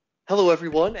Hello,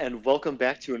 everyone, and welcome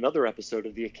back to another episode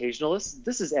of The Occasionalists.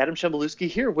 This is Adam Chmielewski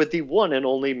here with the one and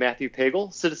only Matthew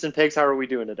Pagel. Citizen Pegs, how are we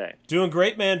doing today? Doing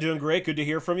great, man. Doing great. Good to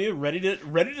hear from you. Ready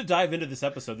to dive into this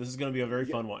episode. This is going to be a very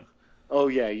fun one. Oh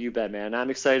yeah, you bet, man. I'm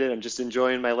excited. I'm just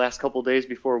enjoying my last couple days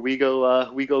before we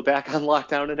go back on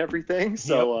lockdown and everything.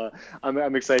 So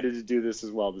I'm excited to do this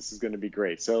as well. This is going to be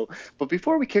great. But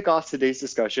before we kick off today's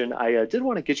discussion, I did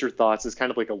want to get your thoughts as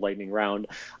kind of like a lightning round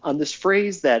on this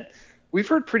phrase that we've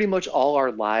heard pretty much all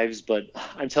our lives, but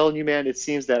I'm telling you, man, it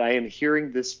seems that I am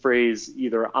hearing this phrase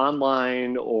either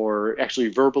online or actually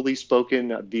verbally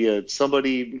spoken via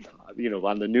somebody,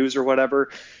 on the news or whatever,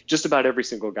 just about every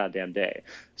single goddamn day.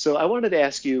 So I wanted to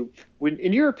ask you,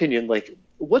 in your opinion, like,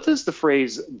 what does the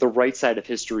phrase "the right side of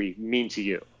history" mean to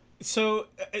you? So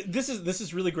this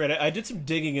is really great. I did some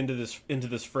digging into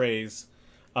this phrase,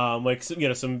 some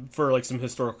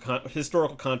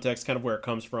historical context, kind of where it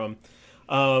comes from.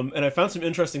 And I found some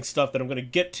interesting stuff that I'm going to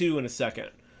get to in a second,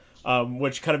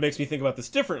 which kind of makes me think about this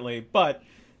differently. But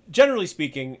generally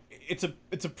speaking, it's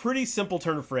a pretty simple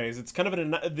turn of phrase. It's kind of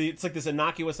it's like this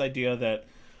innocuous idea that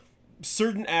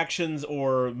certain actions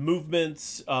or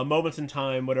movements, moments in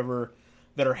time, whatever,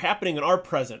 that are happening in our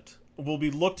present will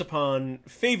be looked upon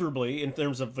favorably in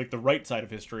terms of like the right side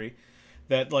of history.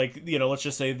 That, like, let's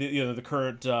just say the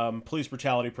current police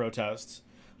brutality protests.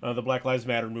 The Black Lives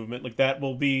Matter movement, like that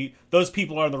will be, those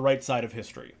people are on the right side of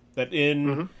history. That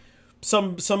in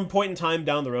some point in time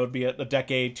down the road, be it a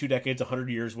decade, 2 decades, 100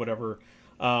 years, whatever,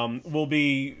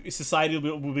 society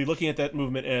will be looking at that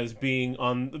movement as being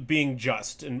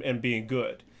just and being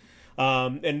good.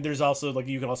 And there's also, like,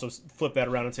 you can also flip that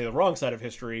around and say the wrong side of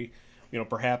history.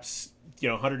 Perhaps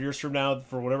 100 years from now,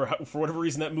 for whatever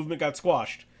reason, that movement got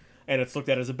squashed, and it's looked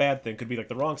at as a bad thing. Could be like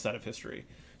the wrong side of history.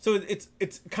 So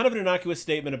it's kind of an innocuous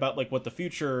statement about like what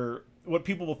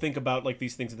people will think about like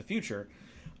these things in the future.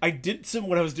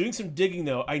 When I was doing some digging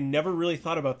though, I never really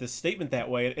thought about this statement that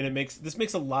way, and this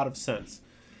makes a lot of sense.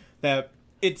 That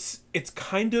it's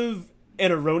kind of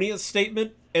an erroneous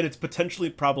statement, and it's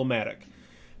potentially problematic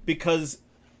because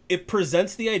it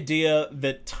presents the idea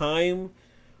that time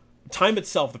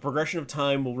itself, the progression of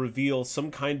time, will reveal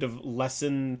some kind of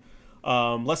lessons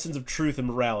of truth and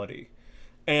morality,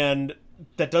 and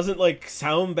that doesn't like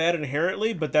sound bad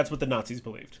inherently, but that's what the Nazis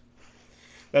believed.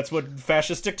 That's what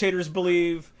fascist dictators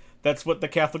believe. That's what the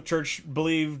Catholic Church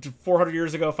believed 400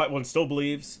 years ago, one still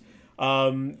believes.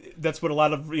 That's what a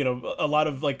lot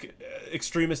of like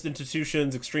extremist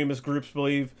institutions, extremist groups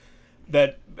believe,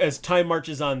 that as time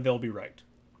marches on, they'll be right.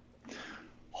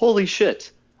 Holy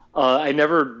shit. I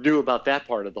never knew about that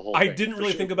part of the whole thing. I didn't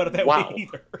really think about it that way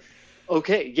either.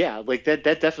 Okay, yeah, like that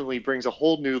definitely brings a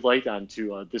whole new light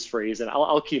onto this phrase, and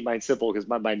I'll keep mine simple because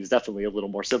my mind is definitely a little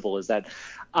more simple. Is that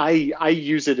I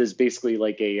use it as basically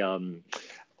like a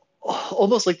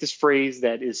almost like this phrase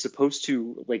that is supposed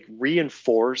to like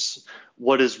reinforce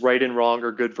what is right and wrong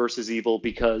or good versus evil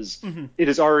because it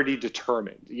is already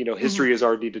determined. History has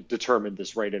already determined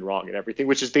this right and wrong and everything,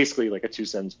 which is basically like a 2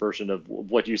 sentence version of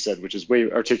what you said, which is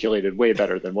way articulated way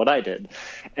better than what I did.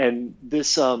 And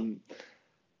this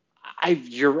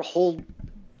your whole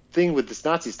thing with this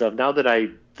Nazi stuff, now that I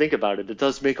think about it, it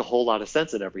does make a whole lot of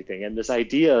sense and everything. And this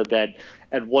idea that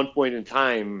at one point in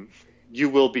time, you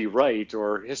will be right,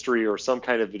 or history or some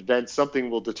kind of event,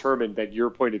 something will determine that your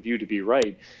point of view to be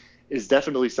right, is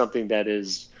definitely something that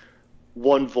is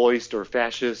one-voiced or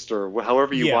fascist or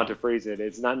however you want to phrase it.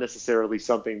 It's not necessarily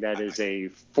something that is a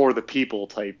for the people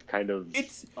type kind of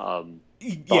thought.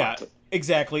 Yeah,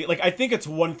 exactly. Like, I think it's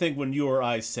one thing when you or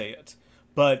I say it,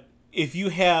 but if you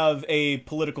have a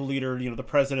political leader, the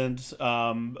president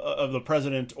of the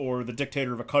president or the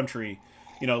dictator of a country,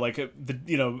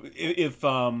 if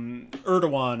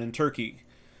Erdogan in Turkey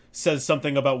says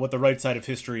something about what the right side of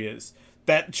history is,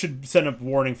 that should send up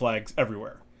warning flags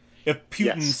everywhere. If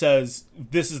Putin says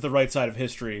this is the right side of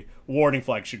history, warning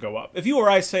flags should go up. If you or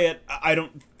I say it, I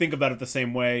don't think about it the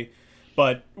same way.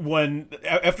 But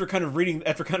after kind of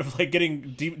like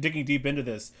digging deep into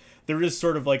this, there is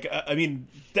sort of like, even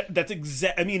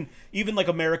like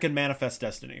American Manifest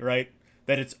Destiny, right?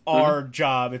 That it's our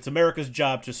job, it's America's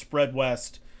job to spread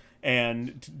west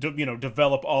and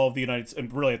develop all of the United States,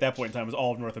 and really at that point in time it was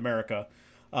all of North America.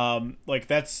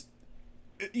 That's,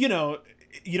 you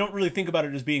don't really think about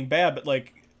it as being bad, but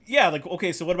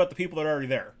okay, so what about the people that are already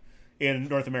there in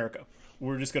North America?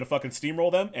 We're just gonna fucking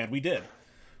steamroll them, and we did.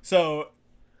 So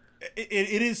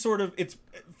it is sort of, it's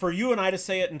for you and I to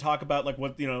say it and talk about like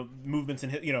what movements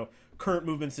and current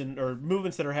movements or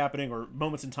movements that are happening or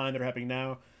moments in time that are happening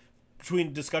now,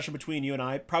 discussion between you and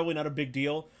I, probably not a big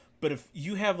deal. But if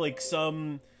you have like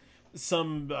some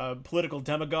political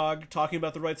demagogue talking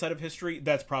about the right side of history,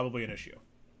 that's probably an issue.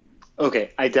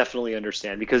 Okay, I definitely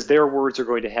understand because their words are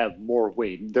going to have more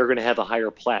weight. They're going to have a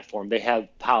higher platform. They have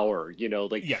power.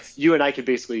 Like Yes, you and I can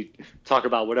basically talk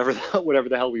about whatever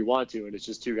the hell we want to, and it's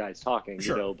just two guys talking.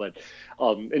 sure. But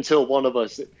until one of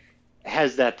us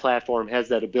has that platform, has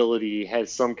that ability,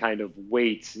 has some kind of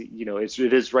weight,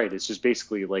 it is right. It's just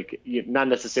basically like not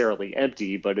necessarily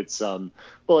empty, but it's well,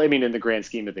 I mean, in the grand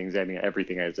scheme of things, I mean,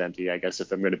 everything is empty, I guess,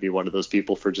 if I'm going to be one of those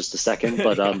people for just a second.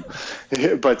 But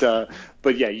Yeah.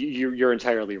 but yeah, you're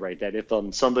entirely right that if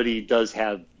somebody does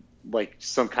have like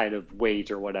some kind of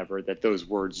weight or whatever, that those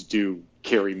words do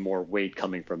carry more weight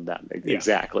coming from them. Yeah.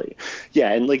 Exactly.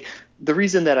 Yeah. And like the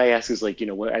reason that I ask is like,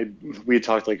 we had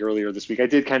talked like earlier this week, I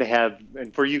did kind of have,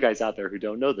 and for you guys out there who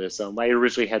don't know this, I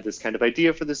originally had this kind of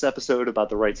idea for this episode about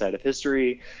the right side of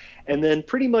history. And then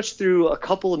pretty much through a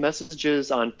couple of messages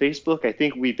on Facebook, I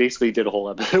think we basically did a whole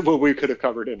episode what we could have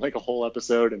covered in like a whole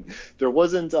episode. And there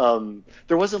wasn't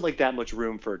like that much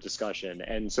room for discussion.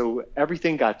 And so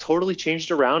everything got totally changed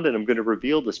around, and I'm going to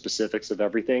reveal the specifics of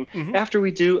everything after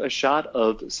we do a shot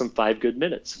of some 5 good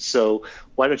minutes. So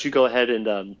why don't you go ahead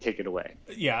and take it away?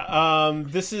 Yeah.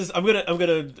 I'm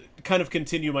gonna kind of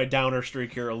continue my downer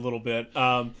streak here a little bit.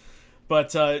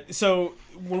 So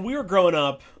when we were growing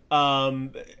up,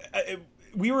 like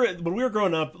we were at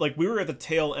the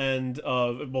tail end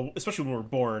of, well, especially when we were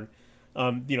born,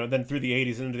 then through the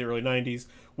 80s and into the early 90s,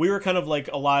 we were kind of like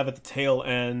alive at the tail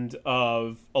end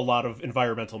of a lot of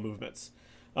environmental movements,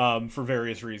 for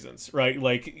various reasons, right?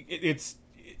 Like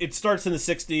it starts in the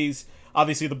 60s.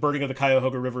 Obviously, the burning of the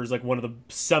Cuyahoga River is like one of the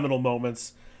seminal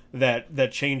moments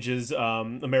that changes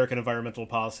American environmental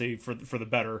policy for the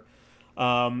better.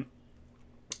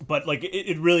 But like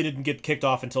it really didn't get kicked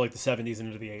off until like the 70s and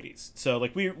into the 80s. So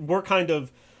like we're kind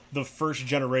of the first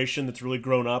generation that's really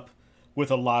grown up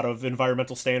with a lot of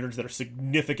environmental standards that are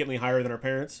significantly higher than our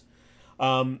parents.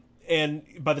 And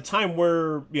by the time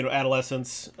we're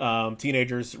adolescents,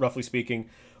 teenagers, roughly speaking,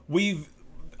 we've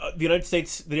the United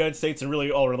States, and really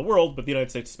all around the world, but the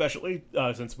United States especially,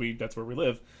 since that's where we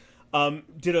live,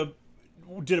 did a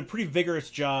pretty vigorous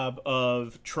job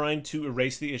of trying to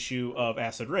erase the issue of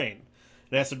acid rain.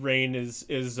 And acid rain is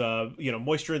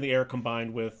moisture in the air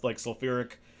combined with like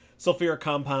sulfuric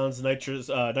compounds, nitrous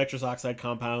oxide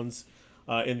compounds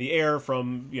in the air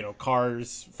from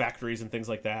cars, factories, and things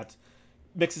like that.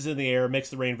 Mixes in the air,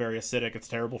 makes the rain very acidic. It's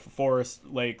terrible for forests,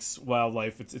 lakes,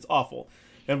 wildlife. It's awful.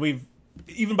 And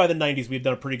even by the 90s, we had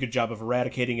done a pretty good job of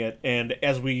eradicating it. And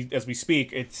as we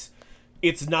speak, it's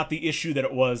not the issue that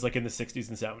it was like in the 60s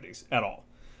and 70s at all.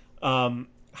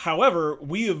 However,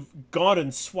 we have gone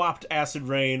and swapped acid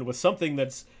rain with something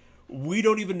that's we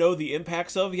don't even know the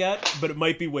impacts of yet, but it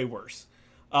might be way worse.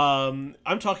 I'm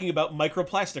talking about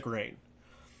microplastic rain.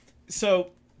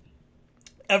 So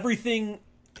everything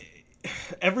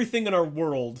in our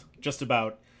world, just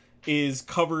about, is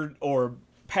covered or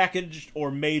packaged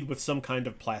or made with some kind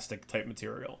of plastic type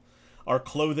material. Our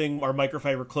clothing, our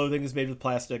microfiber clothing is made with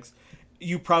plastics.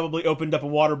 You probably opened up a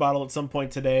water bottle at some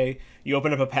point today. You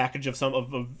open up a package of I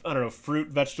don't know, fruit,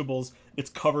 vegetables. It's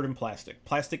covered in plastic.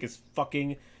 Plastic is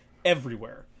fucking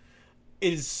everywhere.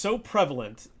 It is so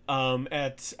prevalent.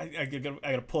 I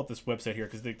gotta pull up this website here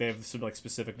because they have some like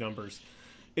specific numbers.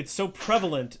 It's so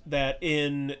prevalent that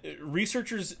in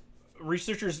researchers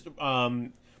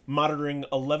monitoring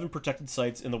 11 protected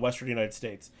sites in the western United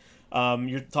States.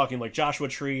 You're talking like Joshua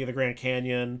Tree, the Grand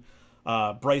Canyon,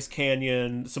 Bryce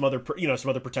Canyon, some other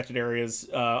protected areas,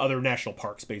 other national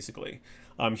parks, basically.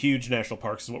 Huge national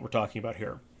parks is what we're talking about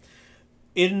here.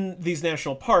 In these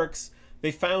national parks,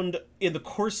 they found in the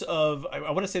course of,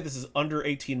 I want to say this is under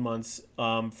 18 months,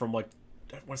 from like,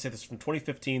 I want to say this is from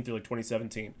 2015 through like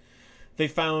 2017. They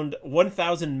found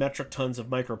 1,000 metric tons of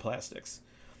microplastics,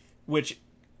 which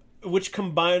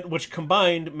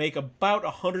combined make about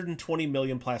 120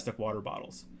 million plastic water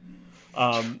bottles.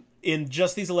 In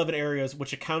just these 11 areas,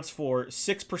 which accounts for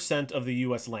 6% of the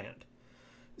U.S. land.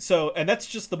 So, and that's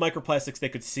just the microplastics they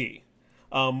could see.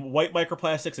 White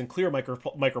microplastics and clear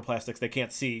microplastics they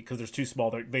can't see because they're too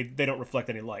small. They don't reflect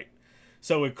any light.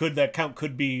 So that count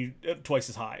could be twice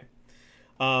as high.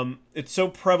 It's so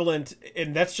prevalent,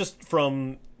 and that's just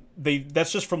from the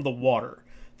water.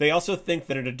 They also think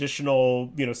that an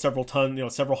additional, several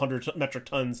hundred metric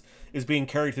tons is being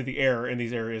carried through the air in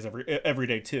these areas every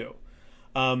day too.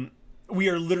 We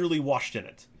are literally washed in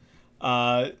it.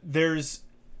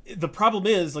 The problem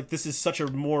is, like, this is such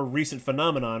a more recent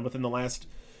phenomenon within the last,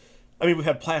 we've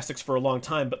had plastics for a long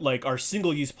time, but like our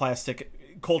single-use plastic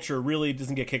culture really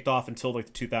doesn't get kicked off until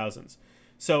like the 2000s.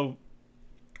 So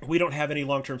we don't have any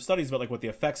long-term studies about like what the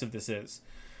effects of this is.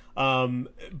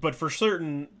 But for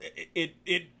certain,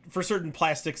 for certain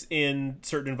plastics in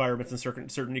certain environments and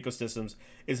certain ecosystems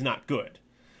is not good.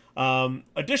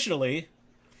 Additionally,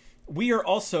 we are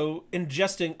also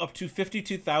ingesting up to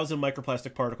 52,000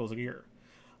 microplastic particles a year.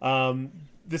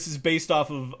 This is based off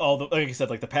of all the, like I said,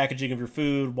 like the packaging of your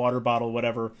food, water bottle,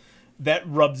 whatever, that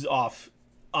rubs off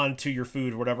onto your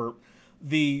food, whatever.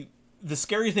 The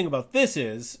scary thing about this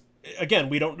is, again,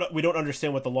 we don't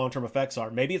understand what the long-term effects are.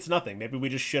 Maybe it's nothing. Maybe we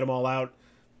just shit them all out,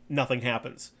 nothing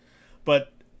happens.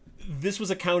 But this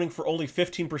was accounting for only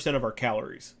 15% of our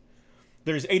calories.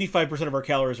 There's 85% of our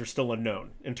calories are still unknown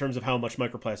in terms of how much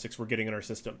microplastics we're getting in our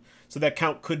system. So that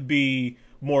count could be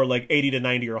more like 80 to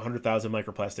 90 or 100,000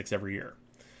 microplastics every year.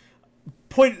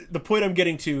 The point I'm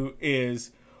getting to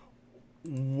is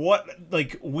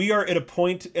we are at a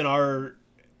point in our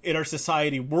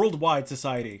society, worldwide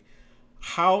society.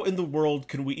 How in the world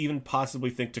can we even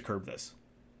possibly think to curb this?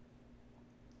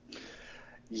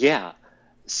 Yeah.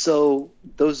 So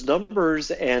those numbers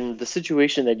and the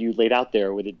situation that you laid out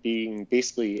there with it being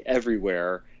basically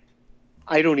everywhere,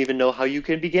 I don't even know how you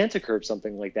can begin to curb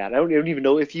something like that. I don't even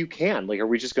know if you can. Like, are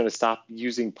we just going to stop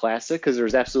using plastic? Because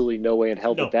there's absolutely no way in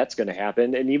hell that that's going to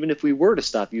happen. And even if we were to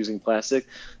stop using plastic,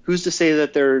 who's to say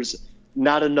that there's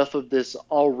not enough of this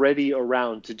already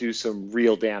around to do some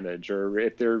real damage, or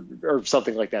if there or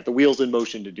something like that, the wheels in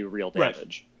motion to do real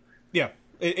damage. Right. Yeah,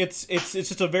 it's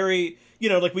just a very,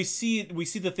 like we see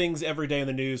the things every day in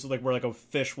the news, like where like a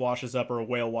fish washes up or a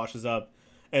whale washes up,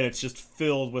 and it's just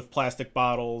filled with plastic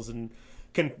bottles and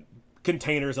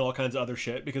containers and all kinds of other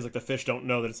shit because like the fish don't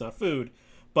know that it's not food.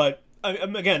 But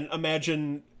again,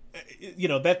 imagine,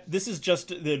 that this is just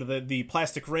the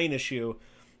plastic rain issue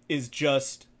is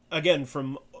just, again,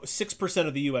 from 6%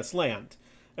 of the U.S. land,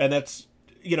 and that's,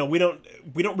 we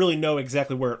don't really know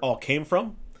exactly where it all came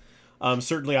from.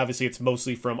 Certainly, obviously, it's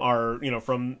mostly from our,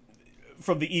 from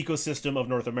the ecosystem of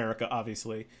North America,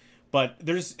 obviously, but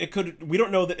we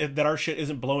don't know that our shit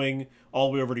isn't blowing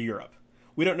all the way over to Europe.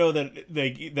 We don't know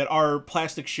that our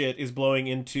plastic shit is blowing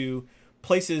into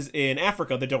places in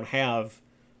Africa that don't have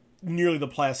nearly the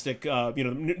plastic,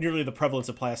 nearly the prevalence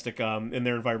of plastic in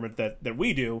their environment that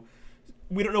we do.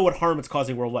 We don't know what harm it's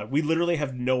causing worldwide. We literally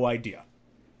have no idea.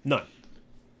 None.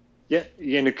 Yeah,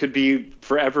 and it could be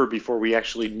forever before we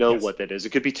actually know what that is. It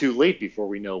could be too late before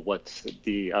we know what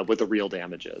the real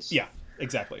damage is. Yeah,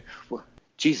 exactly. Well,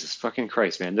 Jesus fucking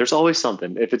Christ, man. There's always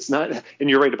something. If it's not, and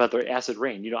you're right about the acid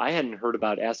rain. I hadn't heard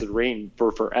about acid rain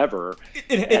for forever.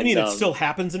 It still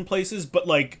happens in places, but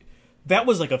like that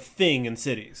was like a thing in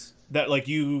cities. That like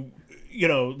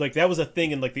that was a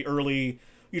thing in like the early.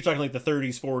 You're talking like the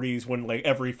 30s, 40s, when like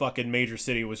every fucking major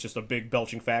city was just a big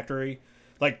belching factory.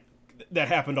 Like that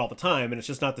happened all the time, and it's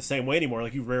just not the same way anymore.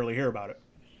 Like you rarely hear about it.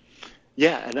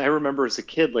 Yeah, and I remember as a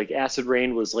kid, like acid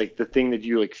rain was like the thing that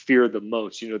you like feared the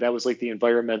most. That was like the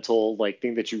environmental like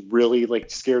thing that you really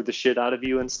like scared the shit out of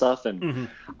you and stuff. And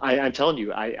I'm telling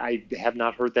you, I have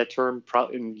not heard that term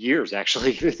in years.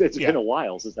 Actually, it's been a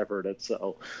while since I've heard it.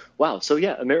 So, wow. So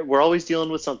yeah, we're always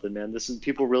dealing with something, man.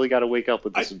 People really got to wake up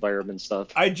with this environment stuff.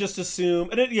 I just assume,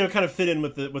 and it kind of fit in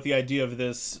with the idea of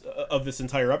this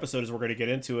entire episode as we're going to get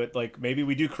into it. Like maybe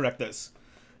we do correct this.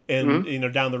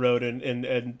 And down the road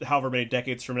and however many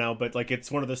decades from now, but like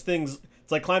it's one of those things.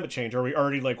 It's like climate change. Are we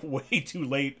already like way too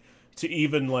late to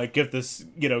even like get this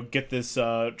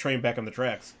train back on the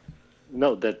tracks?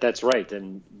 No, that's right,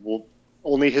 and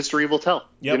only history will tell.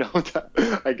 Yep.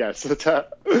 I guess.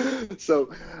 So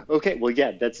okay, well,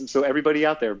 yeah, so everybody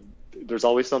out there. There's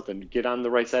always something. Get on the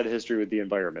right side of history with the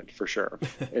environment for sure,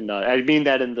 and I mean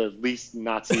that in the least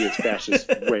Nazi-ish fascist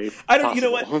way. I don't. You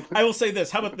know what? I will say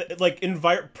this. How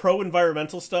about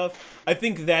pro-environmental stuff? I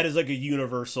think that is like a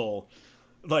universal.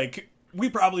 Like we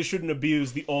probably shouldn't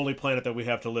abuse the only planet that we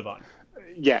have to live on.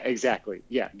 Yeah, exactly.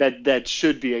 Yeah, that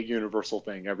should be a universal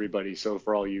thing, everybody. So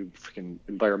for all you freaking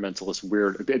environmentalists,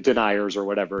 weird deniers or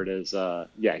whatever it is,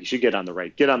 you should get on the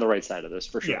right side of this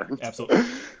for sure. Yeah, absolutely.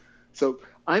 So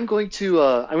I'm going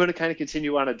to kind of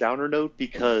continue on a downer note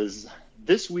because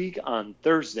this week on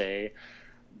Thursday,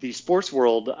 the sports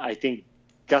world, I think,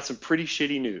 got some pretty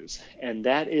shitty news, and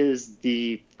that is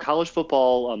the college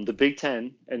football, the Big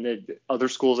Ten, and the other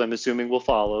schools I'm assuming will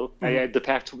follow. Mm-hmm.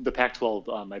 The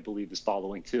Pac-12, I believe, is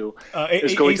following too.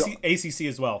 ACC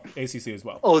as well. ACC as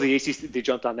well. Oh, the ACC, they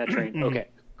jumped on that train. Mm-hmm. Okay,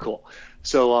 cool.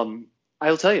 So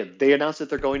I'll tell you, they announced that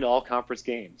they're going to all conference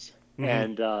games, mm-hmm.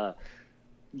 and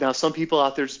now some people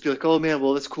out there just be like, oh man,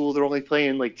 well that's cool. They're only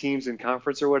playing like teams in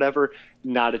conference or whatever.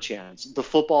 Not a chance. The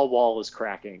football wall is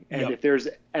cracking. And if there's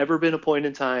ever been a point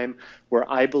in time where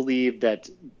I believe that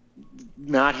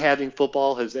not having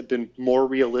football has been more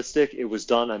realistic. It was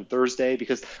done on Thursday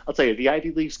because I'll tell you, the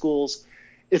Ivy League schools,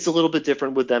 it's a little bit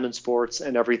different with them in sports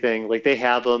and everything. Like they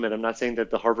have them, and I'm not saying that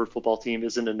the Harvard football team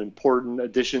isn't an important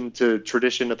addition to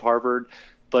tradition of Harvard,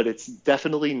 but it's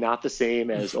definitely not the same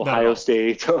as Ohio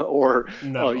State or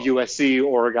USC,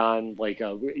 Oregon, like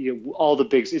all the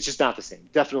bigs. It's just not the same.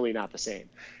 Definitely not the same.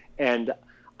 And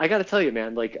I got to tell you,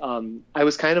 man, like I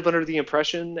was kind of under the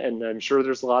impression, and I'm sure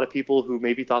there's a lot of people who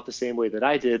maybe thought the same way that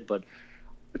I did, but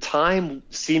time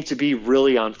seemed to be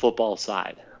really on football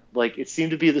side. Like it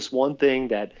seemed to be this one thing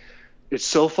that it's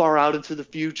so far out into the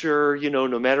future,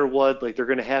 no matter what, like they're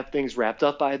going to have things wrapped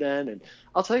up by then. And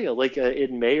I'll tell you, like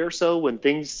in May or so, when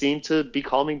things seem to be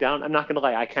calming down, I'm not going to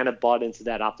lie, I kind of bought into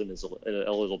that optimism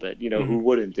a little bit. Who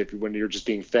wouldn't when you're just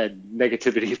being fed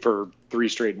negativity for 3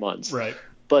 straight months? Right.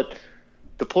 But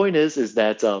the point is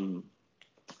that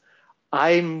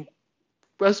I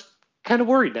was kind of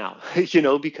worried now,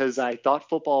 because I thought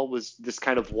football was this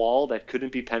kind of wall that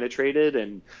couldn't be penetrated.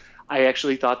 And I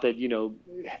actually thought that,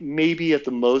 maybe at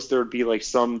the most there would be like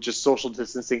some just social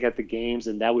distancing at the games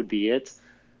and that would be it.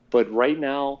 But right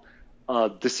now,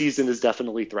 the season is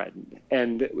definitely threatened.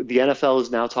 And the NFL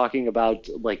is now talking about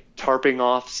like tarping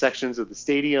off sections of the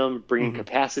stadium, bringing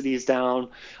capacities down.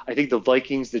 I think the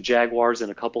Vikings, the Jaguars, and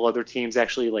a couple other teams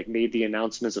actually like made the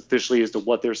announcements officially as to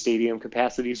what their stadium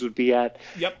capacities would be at.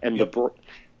 Yep. And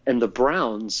the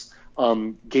Browns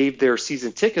gave their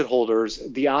season ticket holders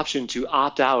the option to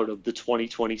opt out of the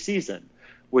 2020 season,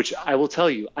 which I will tell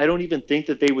you, I don't even think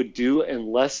that they would do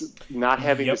unless not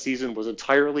having the season was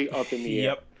entirely up in the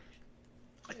air.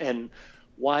 And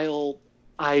while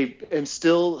I am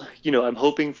still, I'm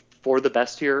hoping for the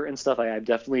best here and stuff, I'm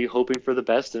definitely hoping for the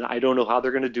best, and I don't know how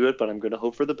they're going to do it, but I'm going to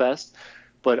hope for the best.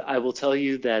 But I will tell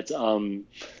you that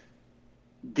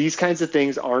these kinds of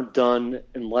things aren't done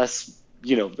unless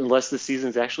the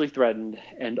season's actually threatened.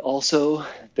 And also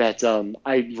that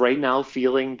I right now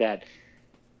feeling that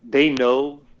they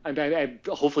know, I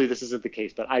hopefully this isn't the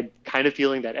case, but I'm kind of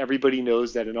feeling that everybody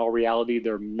knows that in all reality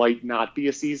there might not be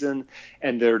a season,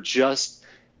 and they're just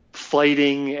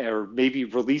fighting or maybe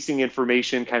releasing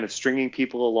information, kind of stringing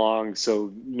people along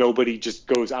so nobody just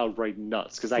goes outright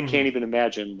nuts. Because I can't even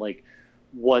imagine like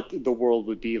what the world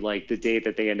would be like the day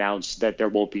that they announce that there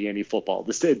won't be any football.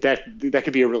 That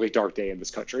could be a really dark day in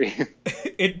this country.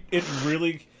 It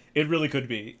really could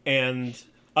be. And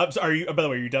by the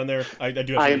way, are you done there? I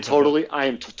do. I am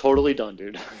totally done,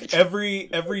 dude.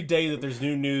 Every day that there's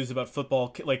new news about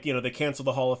football, like they canceled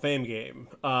the Hall of Fame game.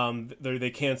 They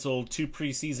canceled 2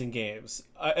 preseason games.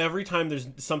 Every time there's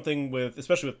something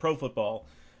especially with pro football,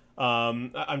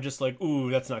 I'm just like, ooh,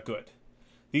 that's not good.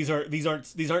 These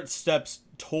aren't steps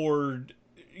toward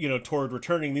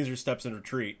returning. These are steps in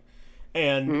retreat.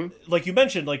 And like you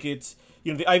mentioned, like it's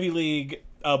the Ivy League.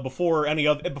 Before any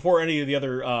of the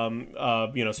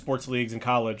other sports leagues in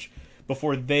college,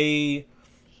 before they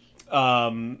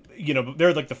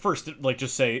they're like the first to like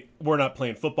just say we're not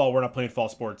playing football, we're not playing fall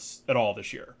sports at all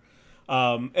this year.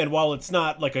 And while it's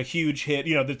not like a huge hit,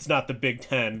 it's not the Big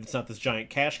Ten, it's not this giant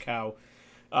cash cow,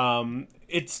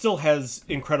 it still has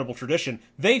incredible tradition.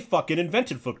 They fucking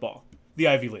invented football, the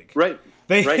Ivy League. Right.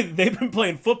 They've been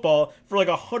playing football for like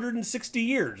 160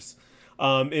 years.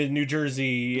 In New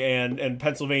Jersey and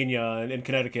Pennsylvania and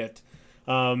Connecticut,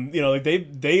 like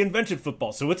they invented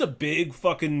football, so it's a big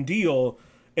fucking deal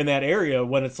in that area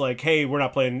when it's like, hey, we're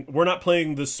not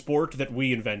playing the sport that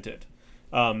we invented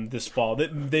this fall.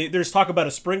 There's talk about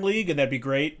a spring league, and that'd be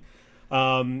great.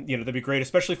 That'd be great,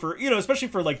 especially for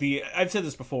like I've said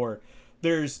this before.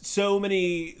 There's so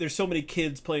many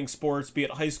kids playing sports, be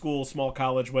it high school, small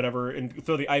college, whatever, and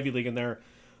throw the Ivy League in there.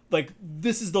 Like,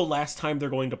 this is the last time they're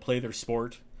going to play their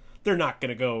sport. They're not going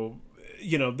to go,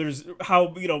 there's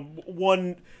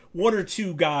one or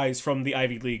two guys from the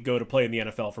Ivy League go to play in the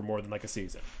NFL for more than like a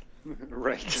season.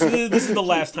 Right. So this is the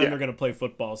last time they're going to play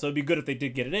football. So it'd be good if they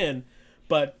did get it in.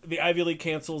 But the Ivy League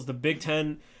cancels, the Big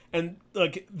Ten, and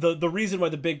like the reason why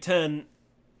the Big Ten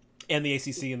and the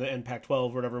ACC and Pac-12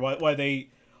 or whatever,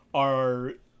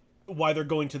 why they're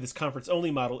going to this conference only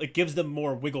model, it gives them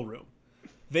more wiggle room.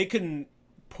 They can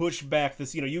push back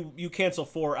this, you cancel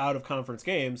 4 out of conference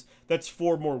games, that's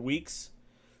 4 more weeks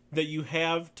that you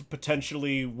have to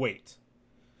potentially wait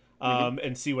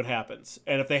and see what happens.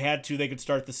 And if they had to, they could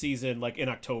start the season like in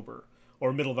October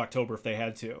or middle of October if they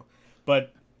had to.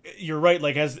 But you're right,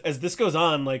 like as this goes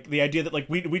on, like the idea that like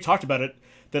we talked about it,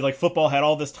 that like football had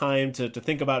all this time to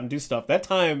think about and do stuff, that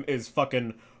time is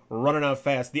fucking running out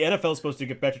fast. The NFL is supposed to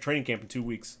get back to training camp in 2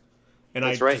 weeks. And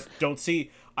I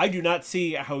do not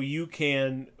see how you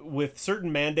can, with certain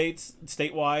mandates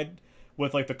statewide,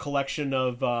 with like the collection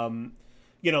of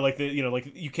like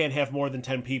you can't have more than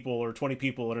 10 people or 20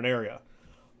 people in an area.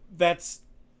 That's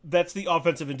the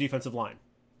offensive and defensive line.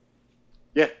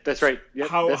 Yeah, that's right. Yeah,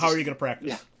 how are you going to practice?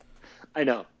 Yeah, I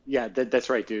know. Yeah, that's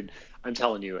right, dude. I'm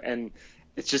telling you. And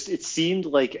it seemed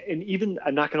like, and even,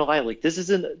 I'm not going to lie, like, this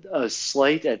isn't a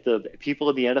slight at the people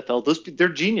in the NFL. They're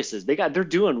geniuses. They're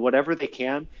doing whatever they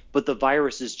can, but the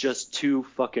virus is just too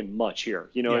fucking much here.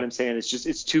 You know what I'm saying?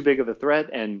 It's too big of a threat.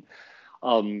 And,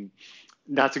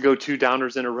 not to go two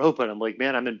downers in a row, but I'm like,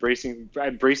 man, I'm bracing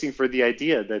for the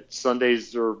idea that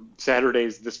Sundays or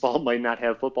Saturdays this fall might not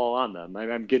have football on them.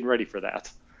 I'm getting ready for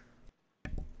that.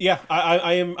 Yeah,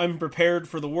 I'm prepared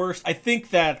for the worst. I think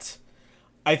that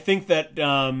as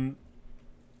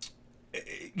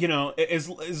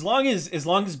long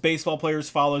as baseball players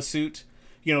follow suit,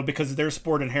 because their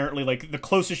sport inherently, like, the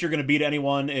closest you're going to be to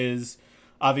anyone is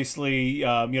obviously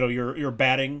your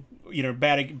batter,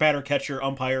 catcher,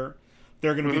 umpire.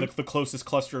 They're going to be the closest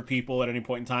cluster of people at any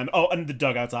point in time. Oh, and the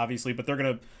dugouts, obviously, but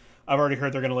I've already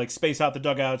heard they're going to, like, space out the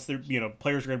dugouts. They're,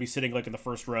 players are going to be sitting, like, in the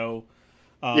first row,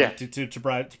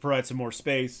 to provide some more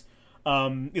space.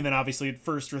 And then obviously at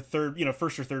first or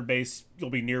third base,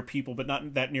 you'll be near people, but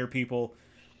not that near people.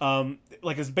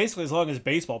 Basically as long as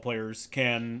baseball players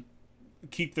can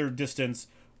keep their distance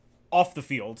off the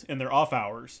field in their off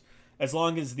hours, as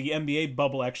long as the NBA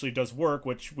bubble actually does work,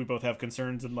 which we both have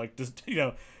concerns and, like, just,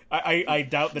 I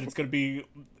doubt that it's going to be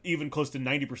even close to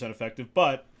 90% effective,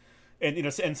 but,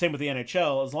 and same with the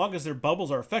NHL, as long as their bubbles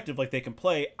are effective, like, they can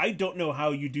play, I don't know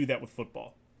how you do that with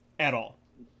football at all.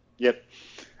 Yep.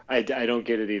 I don't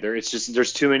get it either. It's just,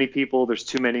 there's too many people, there's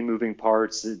too many moving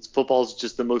parts. Football's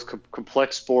just the most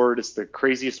complex sport. It's the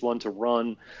craziest one to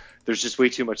run. There's just way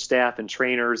too much staff and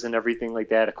trainers and everything like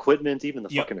that. Equipment, even the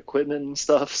fucking equipment and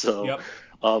stuff. So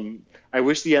I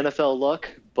wish the NFL luck,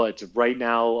 but right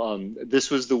now,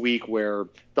 this was the week where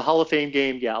the Hall of Fame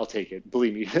game, I'll take it.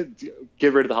 Believe me,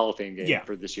 get rid of the Hall of Fame game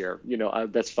for this year.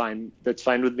 That's fine. That's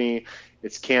fine with me.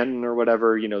 It's Canton or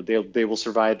whatever. They will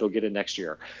survive. They'll get it next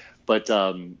year. But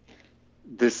when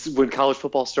college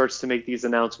football starts to make these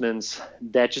announcements,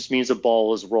 that just means a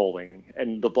ball is rolling.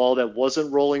 And the ball that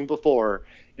wasn't rolling before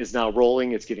is now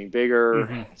rolling. It's getting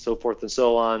bigger, so forth and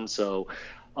so on. So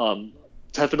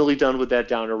definitely done with that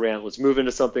downer rant. Let's move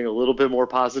into something a little bit more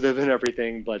positive and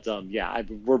everything. But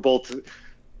we're both,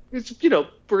 we're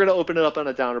going to open it up on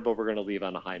a downer, but we're going to leave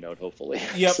on a high note, hopefully.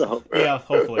 Yep. So, yeah,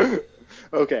 hopefully.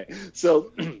 Okay.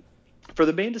 So for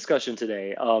the main discussion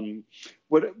today,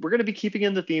 what we're going to be keeping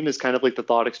in the theme is kind of like the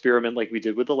thought experiment like we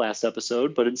did with the last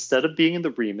episode, but instead of being in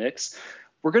the remix,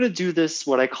 we're going to do this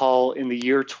what I call in the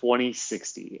year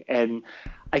 2060. And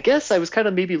I guess I was kind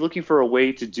of maybe looking for a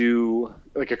way to do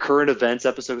like a current events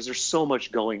episode because there's so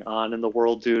much going on in the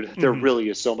world, dude. There really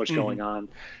is so much going on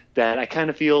that I kind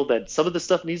of feel that some of the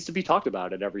stuff needs to be talked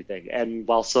about and everything. And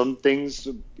while some things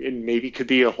maybe could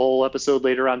be a whole episode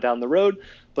later on down the road,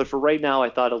 but for right now, I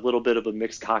thought a little bit of a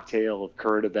mixed cocktail of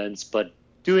current events, but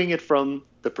doing it from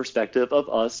the perspective of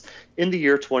us in the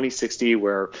year 2060,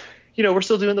 where, we're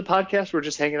still doing the podcast. We're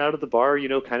just hanging out at the bar,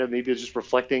 kind of maybe just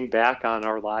reflecting back on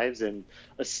our lives in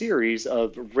a series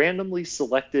of randomly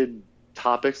selected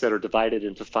topics that are divided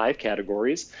into 5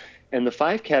 categories. And the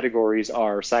 5 categories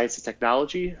are science and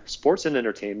technology, sports and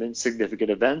entertainment, significant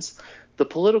events, the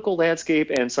political landscape,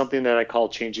 and something that I call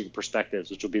changing perspectives,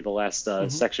 which will be the last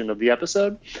section of the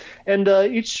episode. And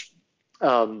each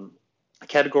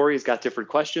category has got different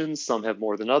questions. Some have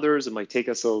more than others. It might take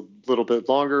us a little bit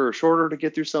longer or shorter to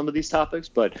get through some of these topics,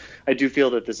 but I do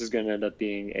feel that this is going to end up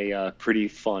being a pretty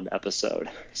fun episode.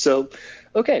 So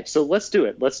let's do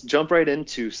it. Let's jump right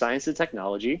into science and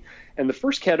technology. And the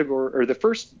first category, or the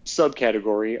first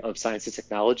subcategory of science and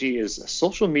technology, is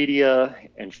social media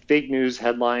and fake news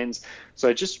headlines. So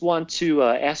I just want to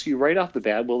ask you right off the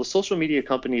bat, will the social media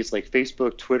companies like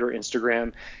Facebook, Twitter,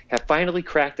 Instagram have finally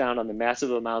cracked down on the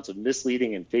massive amounts of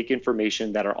misleading and fake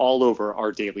information that are all over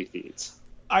our daily feeds?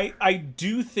 I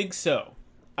do think so.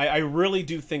 I really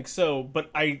do think so,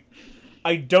 but I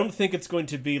don't think it's going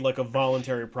to be like a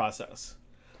voluntary process.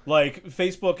 Like,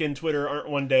 Facebook and Twitter aren't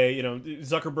one day,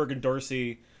 Zuckerberg and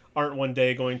Dorsey aren't one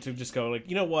day going to just go like,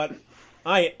 you know what?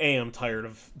 I am tired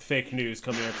of fake news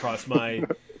coming across my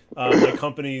my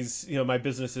company's, my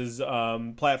business's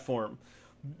platform.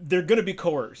 They're going to be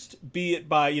coerced, be it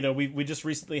by, we just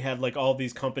recently had like all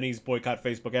these companies boycott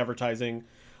Facebook advertising.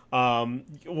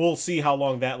 We'll see how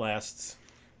long that lasts.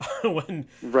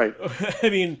 Right. I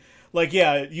mean, like,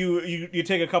 yeah, you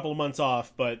take a couple of months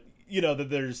off, but that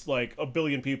there's like a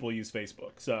billion people use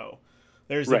Facebook, so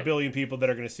there's a billion people that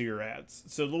are going to see your ads.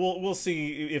 So we'll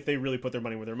see if they really put their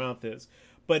money where their mouth is.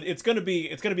 But it's going to be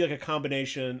like a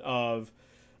combination of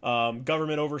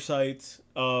government oversight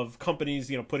of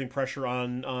companies, putting pressure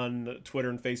on Twitter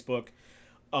and Facebook.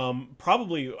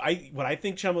 Probably, what I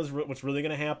think, Chum, is what's really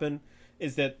going to happen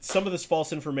is that some of this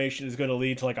false information is going to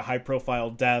lead to like a high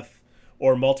profile death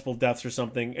or multiple deaths or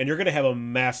something, and you're going to have a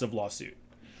massive lawsuit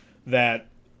that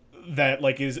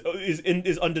like is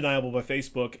undeniable by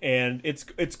Facebook, and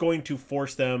it's going to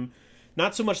force them,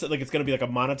 not so much that like it's going to be like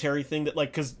a monetary thing that like,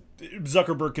 because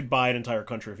Zuckerberg could buy an entire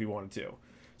country if he wanted to,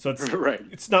 so it's right.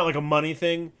 It's not like a money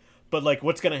thing, but like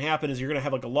what's going to happen is you're going to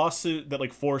have like a lawsuit that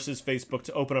like forces Facebook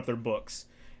to open up their books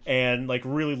and like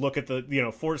really look at the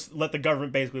let the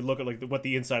government basically look at like what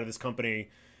the inside of this company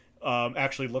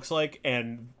actually looks like,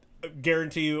 and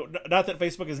guarantee you, not that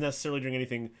Facebook is necessarily doing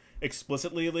anything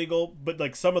explicitly illegal, but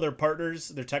like some of their partners,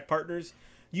 their tech partners,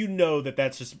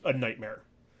 that's just a nightmare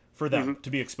for them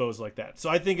to be exposed like that. So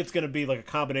I think it's going to be like a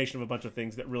combination of a bunch of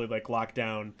things that really like lock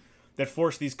down, that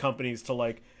force these companies to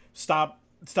like stop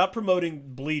promoting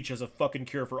bleach as a fucking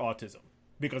cure for autism,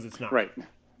 because it's not. Right.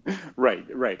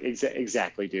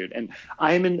 Exactly, dude. And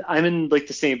I'm in like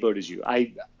the same boat as you.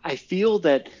 I feel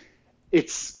that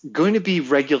it's going to be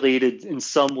regulated in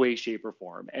some way, shape, or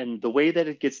form. And the way that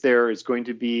it gets there is going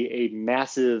to be a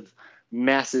massive,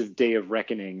 massive day of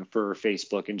reckoning for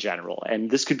Facebook in general. And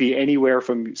this could be anywhere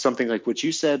from something like what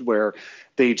you said, where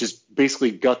they just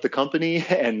basically gut the company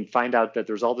and find out that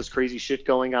there's all this crazy shit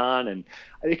going on. And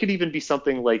it could even be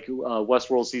something like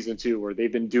Westworld Season 2, where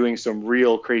they've been doing some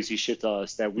real crazy shit to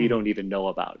us that we don't even know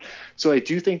about. So I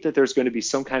do think that there's going to be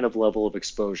some kind of level of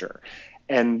exposure.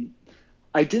 And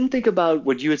I didn't think about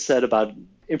what you had said about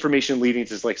information leading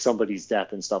to like somebody's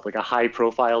death and stuff, like a high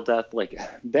profile death. Like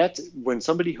that's when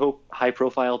somebody high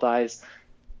profile dies,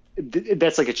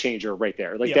 that's like a changer right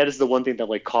there. Like that is the one thing that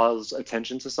like calls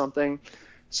attention to something.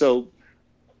 So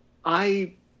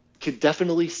I could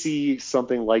definitely see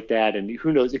something like that. And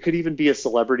who knows, it could even be a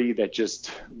celebrity that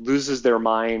just loses their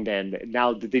mind, and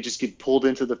now they just get pulled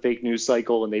into the fake news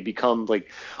cycle and they become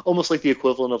like almost like the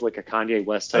equivalent of like a Kanye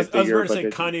West type figure. I was going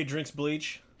to say Kanye drinks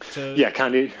bleach to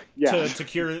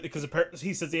cure, because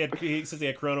he says he had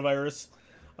coronavirus.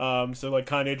 So like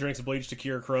Kanye drinks bleach to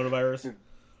cure coronavirus.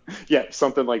 Yeah,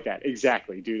 something like that.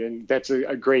 Exactly, dude. And that's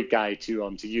a great guy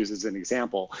to use as an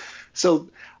example. So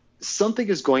something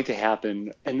is going to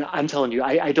happen, and I'm telling you,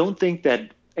 I don't think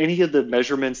that any of the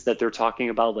measurements that they're talking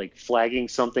about, like flagging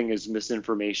something as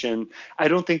misinformation, I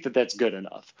don't think that that's good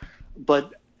enough.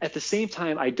 But at the same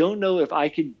time, I don't know if I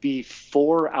could be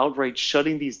for outright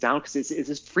shutting these down, because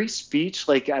it's free speech.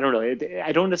 Like, I don't know.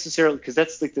 I don't necessarily, because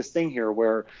that's like this thing here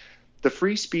where the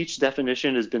free speech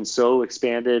definition has been so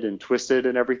expanded and twisted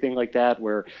and everything like that,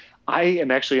 where I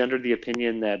am actually under the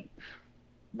opinion that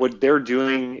what they're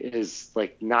doing is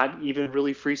like not even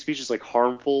really free speech. It's like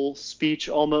harmful speech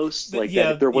almost. Like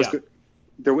that if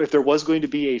there was going to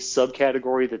be a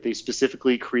subcategory that they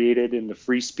specifically created in the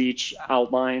free speech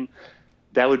outline,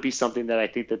 that would be something that I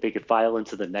think that they could file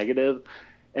into the negative.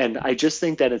 And I just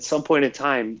think that at some point in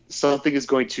time, something is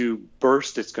going to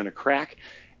burst, it's going to crack,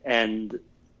 and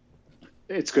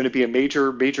it's going to be a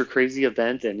major, major crazy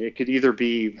event. And it could either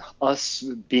be us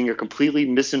being a completely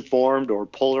misinformed or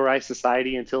polarized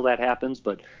society until that happens,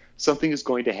 but something is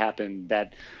going to happen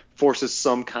that forces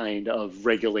some kind of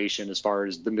regulation as far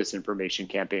as the misinformation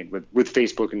campaign with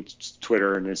Facebook and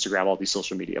Twitter and Instagram, all these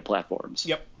social media platforms.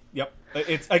 Yep.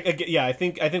 I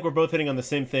think we're both hitting on the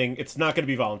same thing. It's not going to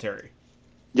be voluntary.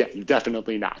 Yeah,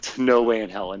 definitely not. No way in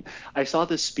hell. And I saw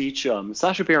this speech.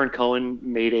 Sacha Baron Cohen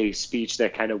made a speech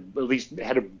that kind of at least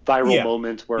had a viral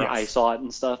moment where I saw it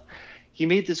and stuff. He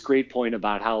made this great point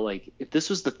about how, like, if this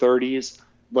was the 30s,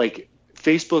 like,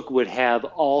 Facebook would have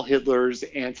all Hitler's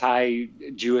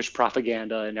anti-Jewish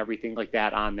propaganda and everything like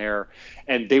that on there,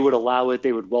 and they would allow it,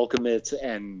 they would welcome it,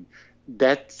 and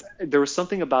that there was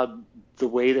something about the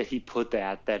way that he put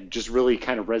that just really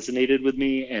kind of resonated with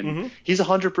me. And he's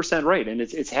 100% right. And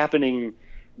it's happening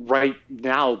right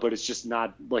now, but it's just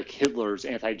not like Hitler's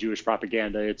anti-Jewish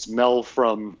propaganda. It's Mel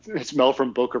from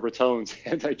Boca Raton's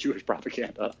anti-Jewish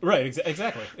propaganda. Right.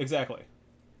 Exactly.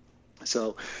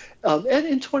 So, and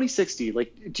in 2060,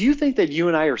 like, do you think that you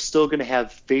and I are still going to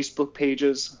have Facebook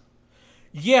pages?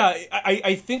 Yeah,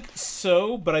 I think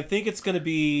so, but I think it's going to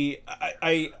be,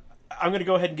 I'm going to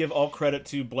go ahead and give all credit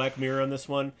to Black Mirror on this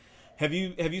one. Have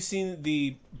you seen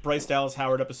the Bryce Dallas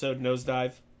Howard episode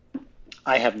Nosedive?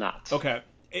 I have not. Okay.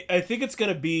 I think it's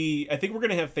going to be, I think we're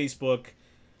going to have Facebook,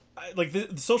 like the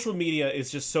social media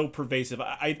is just so pervasive.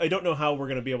 I don't know how we're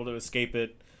going to be able to escape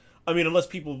it. I mean, unless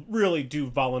people really do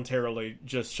voluntarily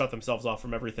just shut themselves off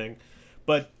from everything.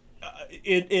 But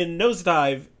in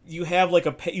Nosedive, you have like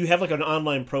an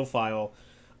online profile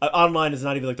online is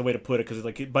not even like the way to put it, because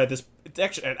like by this, it's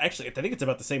actually I think it's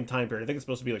about the same time period. I think it's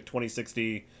supposed to be like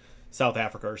 2060 South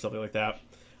Africa or something like that.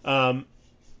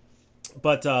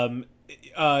 But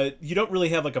you don't really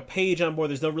have like a page on board.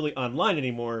 There's no really online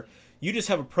anymore. You just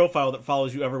have a profile that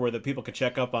follows you everywhere that people can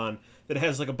check up on, that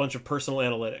has like a bunch of personal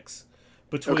analytics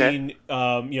between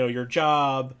your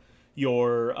job,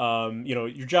 your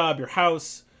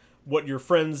house, what your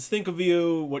friends think of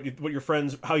you,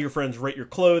 how your friends rate your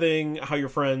clothing, how your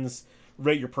friends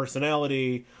rate your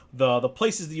personality, the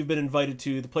places that you've been invited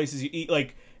to, the places you eat.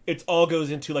 Like, it all goes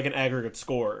into like an aggregate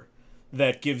score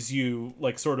that gives you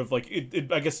like sort of like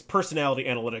I guess personality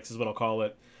analytics is what I'll call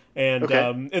it. And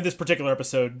in this particular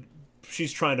episode,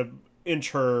 she's trying to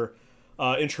inch her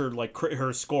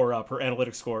her score up, her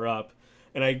analytics score up.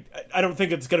 And I don't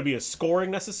think it's going to be a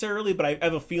scoring necessarily, but I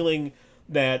have a feeling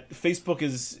that Facebook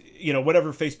is,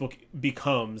 whatever Facebook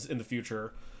becomes in the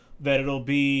future, that it'll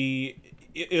be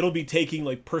taking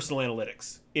like personal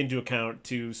analytics into account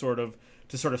to sort of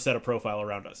set a profile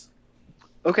around us.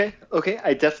 Okay.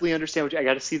 I definitely understand I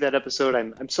got to see that episode.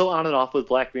 I'm so on and off with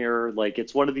Black Mirror. Like,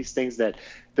 it's one of these things that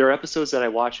there are episodes that I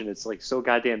watch and it's like so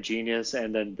goddamn genius,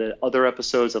 and then the other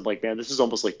episodes I'm like, man, this is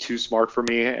almost like too smart for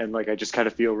me, and like I just kind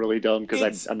of feel really dumb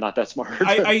because I'm not that smart.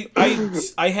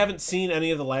 I haven't seen any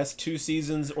of the last 2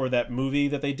 seasons or that movie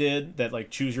that they did, that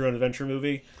like Choose Your Own Adventure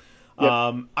movie.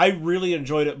 Yep. I really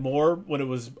enjoyed it more when it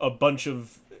was a bunch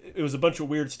of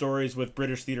weird stories with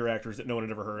British theater actors that no one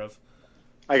had ever heard of.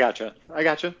 I gotcha.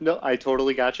 No, I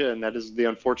totally gotcha. And that is the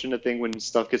unfortunate thing when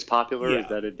stuff gets popular, is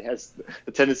that it has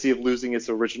the tendency of losing its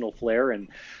original flair. And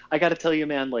I got to tell you,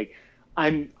 man, like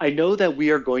I know that we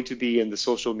are going to be in the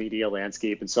social media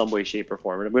landscape in some way, shape, or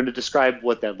form. And I'm going to describe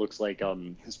what that looks like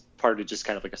as part of just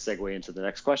kind of like a segue into the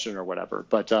next question or whatever.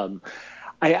 But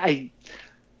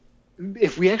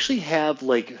if we actually have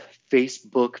like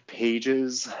Facebook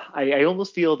pages, I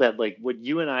almost feel that like what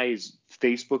you and I's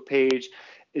Facebook page,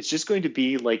 it's just going to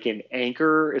be like an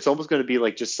anchor. It's almost going to be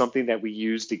like just something that we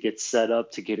use to get set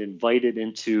up, to get invited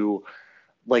into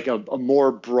like a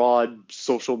more broad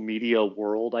social media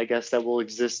world, I guess, that will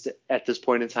exist at this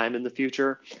point in time in the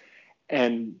future.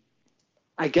 And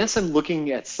I guess I'm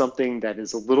looking at something that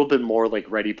is a little bit more like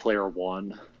Ready Player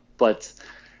One, but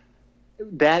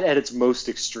that at its most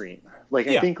extreme. Like,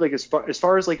 I think like as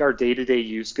far as like our day-to-day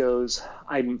use goes,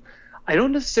 I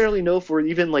don't necessarily know if we're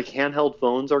even like handheld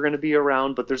phones are going to be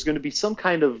around, but there's going to be some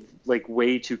kind of like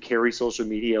way to carry social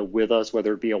media with us,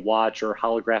 whether it be a watch or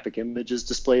holographic images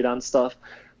displayed on stuff.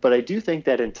 But I do think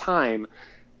that in time,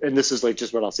 and this is like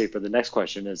just what I'll say for the next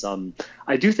question is,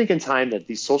 I do think in time that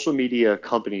these social media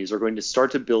companies are going to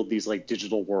start to build these like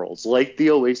digital worlds, like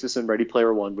the Oasis and Ready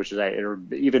Player One, which is, or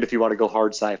even if you want to go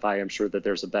hard sci-fi, I'm sure that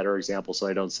there's a better example, so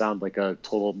I don't sound like a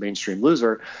total mainstream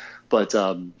loser. But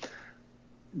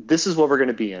this is what we're going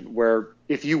to be in, where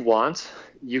if you want,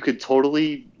 you could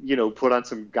totally, put on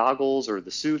some goggles or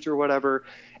the suit or whatever,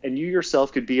 and you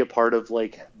yourself could be a part of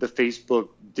like the Facebook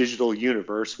digital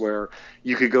universe, where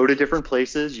you could go to different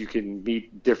places, you can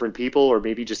meet different people, or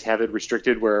maybe just have it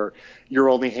restricted where you're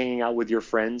only hanging out with your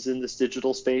friends in this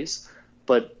digital space.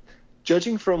 But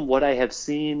judging from what I have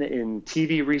seen in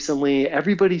TV recently,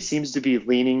 everybody seems to be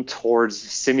leaning towards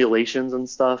simulations and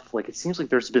stuff. Like, it seems like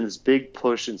there's been this big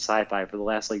push in sci-fi for the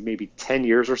last like maybe 10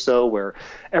 years or so, where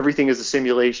everything is a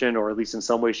simulation, or at least in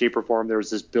some way, shape, or form, there's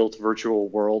this built virtual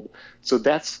world. So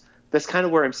that's kind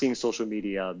of where I'm seeing social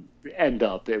media end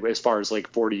up as far as like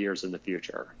 40 years in the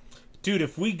future. Dude,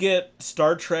 if we get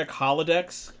Star Trek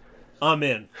holodecks, I'm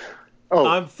in. Oh,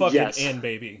 I'm fucking yes. in,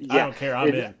 baby. Yeah. I don't care.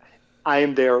 I'm in. I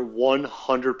am there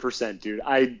 100%, dude.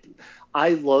 I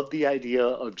love the idea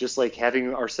of just like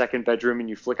having our second bedroom and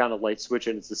you flick on a light switch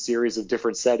and it's a series of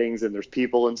different settings and there's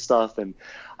people and stuff. And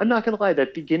I'm not going to lie,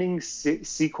 that beginning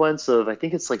sequence of, I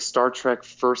think it's like Star Trek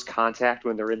First Contact,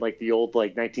 when they're in like the old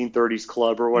like 1930s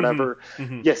club or whatever.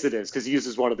 Mm-hmm. Yes, it is, because he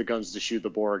uses one of the guns to shoot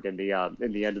the Borg in the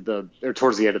end of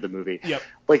towards the end of the movie. Yep.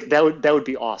 Like that would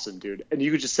be awesome, dude. And you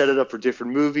could just set it up for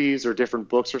different movies or different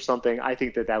books or something. I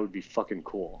think that would be fucking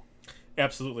cool.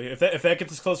 Absolutely. If that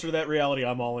gets us closer to that reality,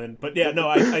 I'm all in. But yeah, no,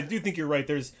 I do think you're right.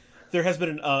 There has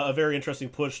been a very interesting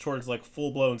push towards like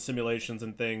full blown simulations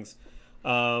and things.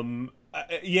 I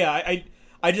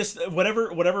just whatever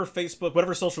Facebook,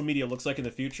 whatever social media looks like in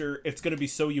the future, it's going to be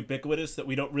so ubiquitous that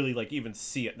we don't really like even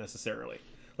see it necessarily.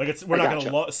 Like we're not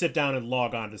going to sit down and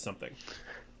log on to something.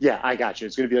 Yeah, I got you.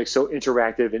 It's going to be like so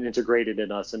interactive and integrated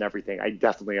in us and everything. I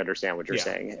definitely understand what you're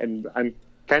saying, and I'm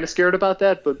kind of scared about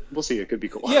that, but we'll see. It could be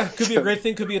cool. Yeah, could be a great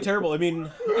thing, could be a terrible. I mean,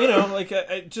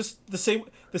 like just the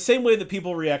same way that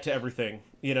people react to everything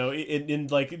in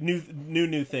like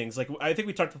new things. Like I think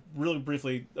we talked really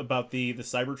briefly about the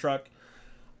Cybertruck.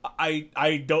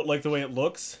 I don't like the way it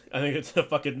looks. I think it's a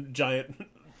fucking giant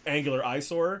angular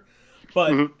eyesore.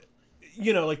 But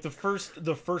Mm-hmm. like the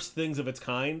first things of its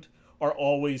kind are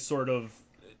always sort of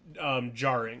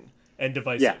jarring and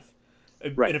divisive.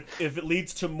 Yeah. Right. And if it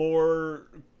leads to more,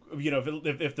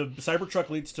 if the Cybertruck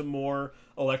leads to more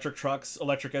electric trucks,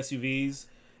 electric SUVs,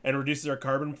 and reduces our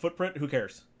carbon footprint, who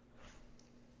cares?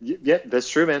 Yeah, that's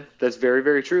true, man. That's very,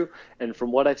 very true. And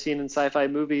from what I've seen in sci-fi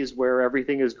movies where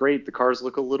everything is great, the cars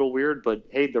look a little weird, but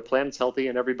hey, their planet's healthy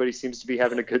and everybody seems to be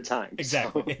having a good time.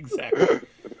 Exactly, So. exactly.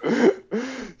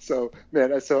 So,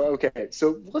 man, so okay,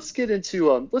 so let's get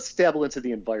into let's dabble into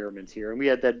the environment here. And we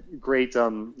had that great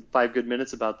 5 good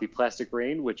minutes about the plastic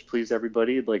rain, which pleased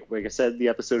everybody. Like I said, the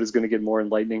episode is going to get more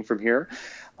enlightening from here.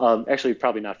 Actually,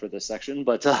 probably not for this section,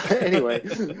 but anyway,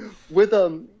 with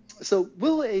so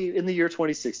in the year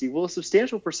 2060, will a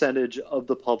substantial percentage of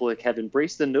the public have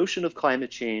embraced the notion of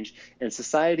climate change, and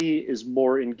society is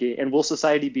more engaged? And will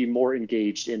society be more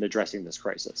engaged in addressing this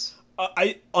crisis?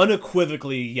 I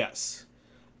unequivocally yes,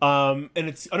 and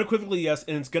it's unequivocally yes,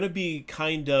 and it's going to be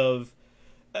kind of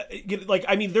like,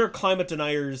 I mean, there are climate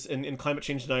deniers and climate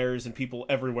change deniers and people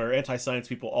everywhere, anti-science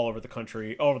people all over the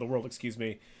country, all over the world, excuse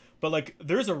me. But like,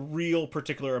 there's a real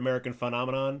particular American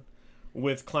phenomenon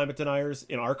with climate deniers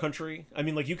in our country. I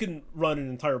mean, like, you can run an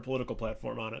entire political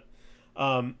platform on it.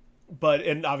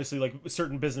 And obviously, like,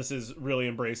 certain businesses really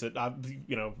embrace it.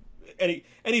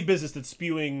 Any business that's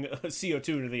spewing CO2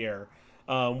 into the air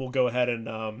will go ahead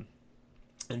and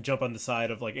jump on the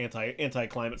side of like anti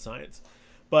climate science.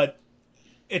 But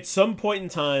at some point in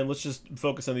time, let's just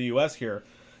focus on the U.S. here,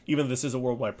 even though this is a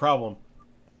worldwide problem.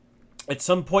 At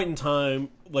some point in time,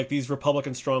 like these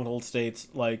Republican stronghold states,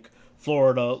 like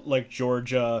Florida, like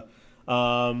Georgia,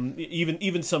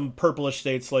 even some purplish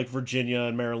states like Virginia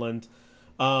and Maryland,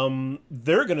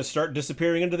 they're going to start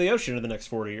disappearing into the ocean in the next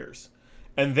 40 years.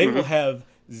 And they will have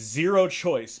zero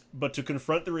choice but to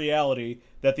confront the reality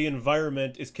that the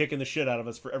environment is kicking the shit out of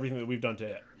us for everything that we've done to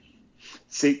it.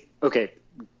 See, okay,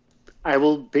 I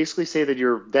will basically say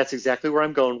that that's exactly where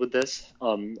I'm going with this.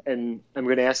 And I'm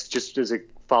going to ask just as a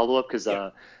follow up because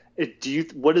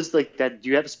what is like that? Do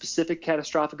you have a specific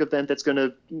catastrophic event that's going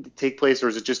to take place, or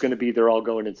is it just going to be they're all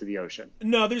going into the ocean?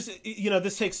 No,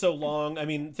 this takes so long. I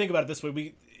mean, think about it this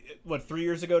way: 3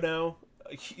 years ago now,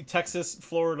 Texas,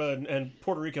 Florida, and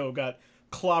Puerto Rico got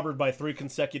clobbered by 3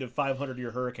 consecutive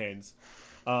 500-year hurricanes,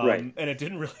 right? And it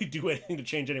didn't really do anything to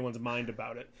change anyone's mind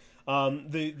about it.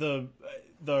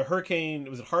 The hurricane,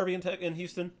 was it Harvey in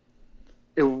Houston?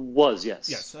 It was, yes.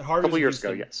 Yes, Harvey a couple years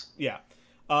ago, yes. Yeah.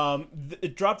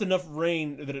 It dropped enough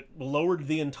rain that it lowered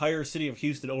the entire city of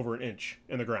Houston over an inch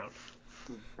in the ground.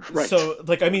 Right. So,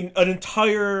 like, I mean, an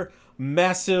entire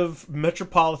massive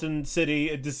metropolitan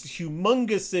city, this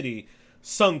humongous city,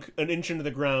 sunk an inch into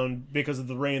the ground because of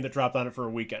the rain that dropped on it for a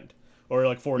weekend, or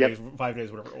like 4 days, 5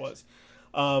 days, whatever it was.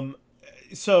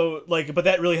 So, like, but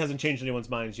that really hasn't changed anyone's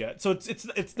minds yet. So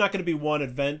it's not going to be one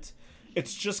event.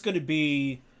 It's just going to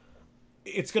be,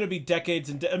 decades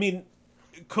and I mean,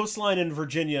 coastline in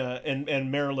Virginia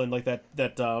and Maryland, like that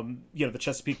the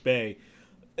Chesapeake Bay,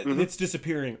 it's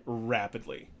disappearing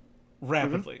rapidly.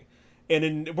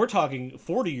 And we're talking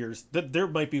 40 years that there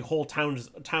might be whole towns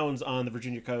on the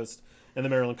Virginia coast and the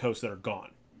Maryland coast that are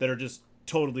gone, that are just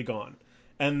totally gone.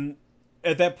 And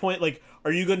at that point, like,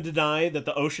 are you going to deny that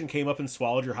the ocean came up and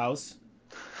swallowed your house?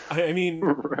 I mean,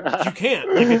 you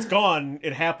can't. Like, it's gone.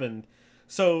 It happened.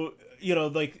 So,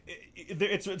 like,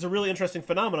 it's a really interesting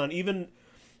phenomenon. Even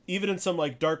in some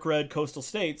like dark red coastal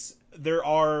states, there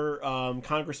are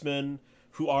congressmen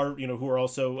who are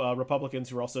also Republicans,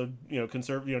 who are also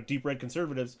deep red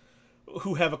conservatives,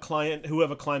 who have a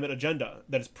climate agenda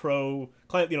that is pro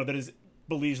climate, that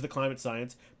believes the climate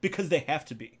science because they have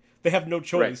to be. They have no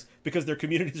choice because their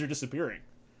communities are disappearing.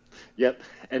 Yep.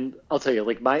 And I'll tell you,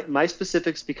 like, my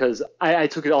specifics, because I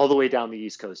took it all the way down the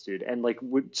East Coast, dude. And like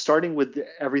starting with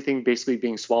everything basically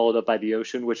being swallowed up by the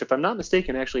ocean, which, if I'm not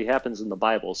mistaken, actually happens in the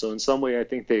Bible. So in some way, I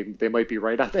think they might be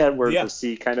right on that, where the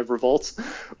sea kind of revolts.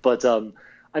 But I'm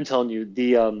telling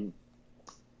you,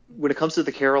 when it comes to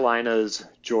the Carolinas,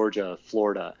 Georgia,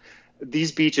 Florida,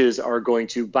 these beaches are going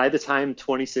to, by the time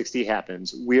 2060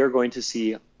 happens, we are going to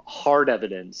see hard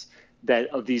evidence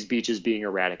of these beaches being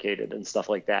eradicated and stuff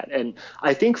like that. And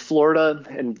I think Florida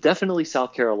and definitely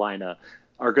South Carolina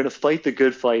are going to fight the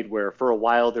good fight, where for a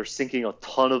while they're sinking a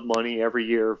ton of money every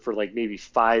year for like maybe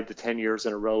 5 to 10 years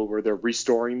in a row, where they're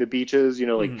restoring the beaches,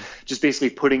 just basically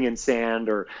putting in sand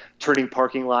or turning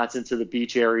parking lots into the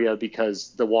beach area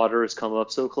because the water has come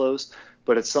up so close.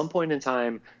 but at some point in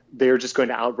time, they're just going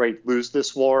to outright lose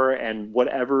this war, and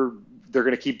whatever they're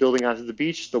going to keep building onto the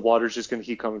beach, the water's just going to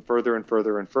keep coming further and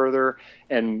further and further.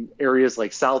 And areas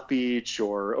like South Beach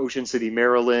or Ocean City,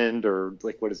 Maryland, or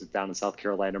like, what is it down in South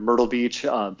Carolina, Myrtle Beach,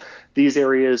 these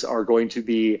areas are going to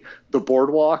be, the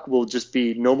boardwalk will just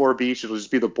be no more beach. It'll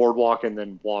just be the boardwalk and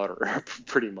then water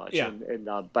pretty much. Yeah. And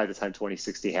by the time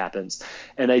 2060 happens.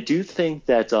 And I do think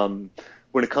that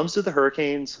when it comes to the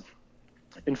hurricanes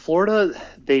in Florida,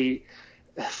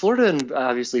 Florida, and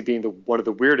obviously being one of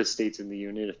the weirdest states in the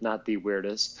union, if not the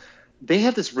weirdest, they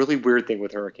have this really weird thing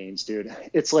with hurricanes, dude.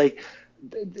 It's like,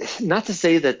 not to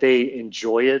say that they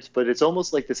enjoy it, but it's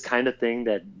almost like this kind of thing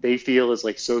that they feel is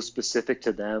like so specific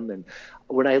to them. And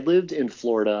when I lived in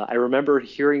Florida, I remember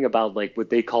hearing about like what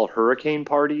they call hurricane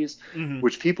parties,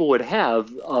 which people would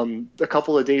have a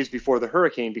couple of days before the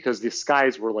hurricane because the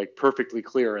skies were like perfectly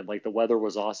clear and like the weather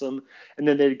was awesome. And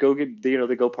then they'd go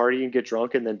they go party and get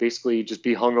drunk and then basically just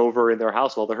be hungover in their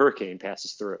house while the hurricane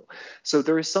passes through. So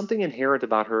there is something inherent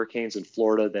about hurricanes in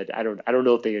Florida that I don't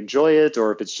know if they enjoy it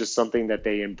or if it's just something that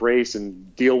they embrace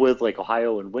and deal with like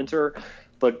Ohio in winter.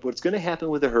 But what's going to happen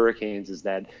with the hurricanes is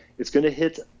that it's going to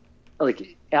hit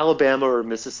like Alabama or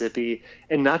Mississippi,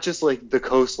 and not just like the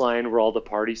coastline where all the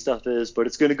party stuff is, but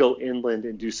it's going to go inland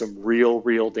and do some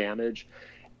real damage.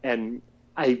 And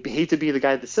I hate to be the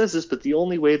guy that says this, but the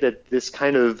only way that this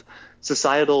kind of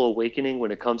societal awakening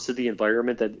when it comes to the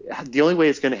environment, that the only way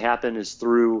it's going to happen is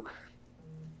through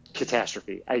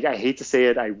catastrophe. I hate to say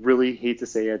it. I really hate to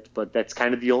say it, but that's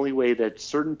kind of the only way that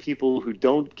certain people who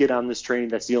don't get on this train,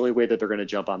 that's the only way that they're going to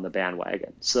jump on the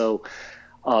bandwagon. So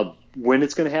when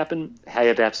it's going to happen, I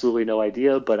have absolutely no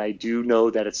idea, but I do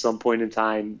know that at some point in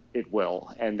time it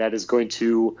will. And that is going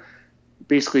to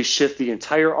basically shift the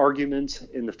entire argument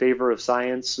in the favor of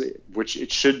science, which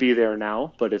it should be there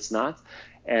now, but it's not.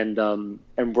 And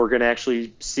we're going to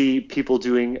actually see people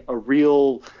doing a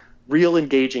real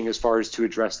engaging as far as to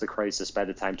address the crisis by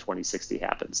the time 2060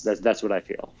 happens. That's what I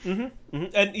feel. Mm-hmm.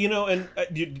 Mm-hmm.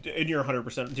 And you're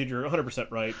 100%, dude, you're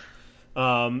 100% right.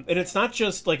 And it's not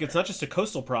just a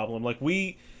coastal problem. Like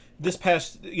this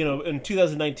past, in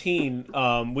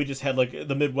 2019, we just had like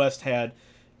the Midwest had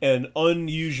an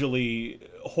unusually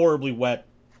horribly wet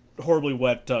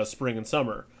spring and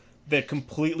summer that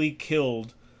completely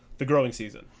killed the growing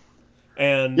season.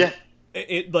 And yeah,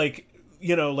 it like,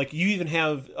 like you even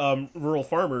have rural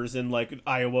farmers in like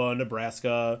Iowa,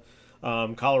 Nebraska,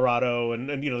 Colorado, and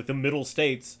like the middle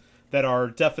states that are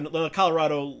definitely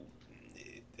Colorado.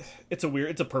 It's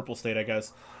a purple state, I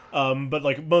guess. But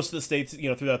like most of the states,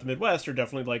 throughout the Midwest are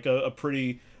definitely like a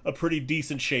pretty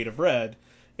decent shade of red.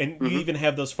 And you even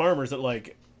have those farmers that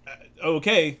like,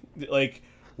 okay, like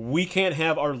we can't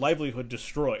have our livelihood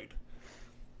destroyed.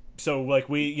 So like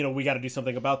we got to do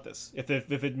something about this. If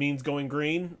it means going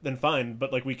green, then fine.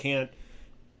 But like we can't,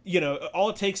 all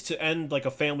it takes to end like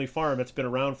a family farm that's been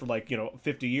around for like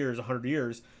 50 years, 100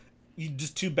 years,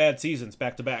 just 2 bad seasons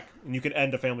back to back, and you can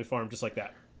end a family farm just like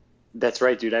that. That's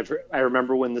right, dude. I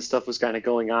remember when this stuff was kind of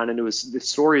going on, and the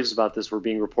stories about this were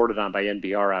being reported on by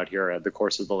NBR out here at the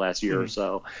course of the last year or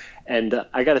so. And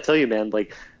I got to tell you, man,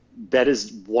 like that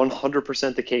is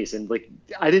 100% the case. And like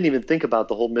I didn't even think about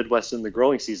the whole Midwest in the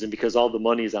growing season because all the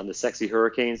money's on the sexy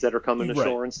hurricanes that are coming to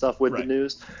shore and stuff with the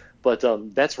news. But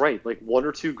that's right. Like 1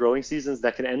 or 2 growing seasons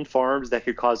that can end farms, that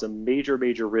could cause a major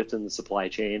rift in the supply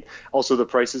chain. Also the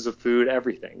prices of food,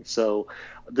 everything. So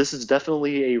this is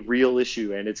definitely a real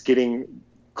issue, and it's getting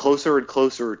closer and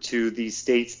closer to these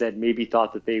states that maybe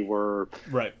thought that they were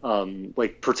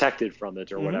like protected from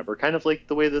it or whatever, kind of like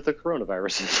the way that the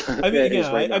coronavirus is. I mean,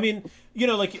 yeah, right I mean,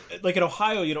 like in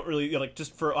Ohio, you don't really like,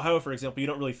 just for Ohio, for example, you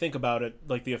don't really think about it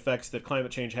like the effects that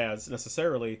climate change has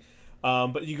necessarily.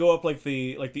 But you go up like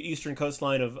the eastern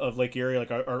coastline of Lake Erie,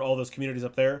 like are all those communities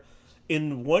up there.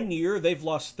 In 1 year, they've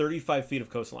lost 35 feet of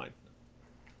coastline.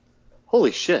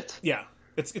 Holy shit! Yeah.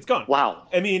 It's gone. Wow.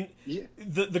 I mean,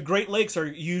 the Great Lakes are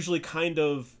usually kind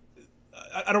of,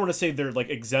 I don't want to say they're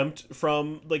like exempt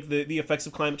from like the effects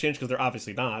of climate change, because they're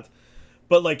obviously not.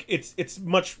 But like it's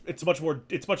much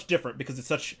different, because it's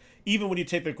such, even when you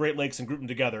take the Great Lakes and group them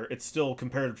together, it's still,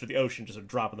 comparative to the ocean, just a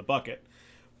drop in the bucket.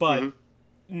 But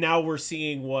now we're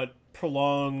seeing at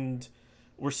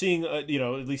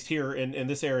least here in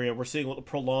this area, we're seeing what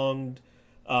prolonged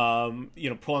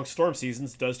storm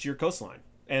seasons does to your coastline.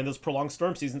 And those prolonged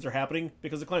storm seasons are happening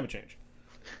because of climate change.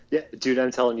 Yeah, dude,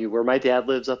 I'm telling you, where my dad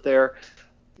lives up there,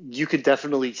 you could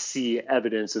definitely see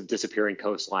evidence of disappearing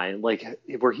coastline. Like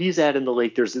where he's at in the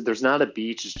lake, there's not a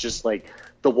beach. It's just like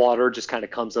the water just kind of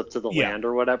comes up to the Yeah. land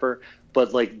or whatever.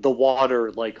 But like the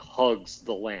water like hugs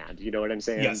the land. You know what I'm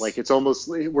saying? Like Yes. it's almost,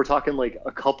 we're talking like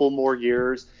a couple more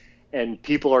years, and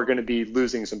people are going to be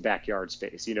losing some backyard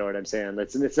space. You know what I'm saying?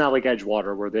 It's not like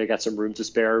Edgewater where they got some room to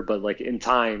spare, but like in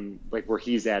time, like where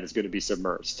he's at is going to be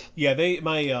submerged. Yeah,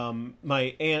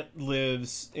 my aunt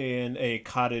lives in a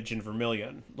cottage in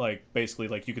Vermilion. Like basically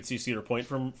like you could see Cedar Point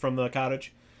from the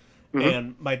cottage. Mm-hmm.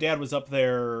 And my dad was up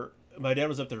there. My dad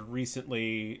was up there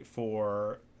recently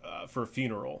for a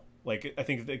funeral. Like I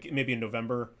think maybe in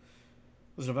November.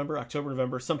 Was it November, October,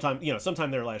 November, sometime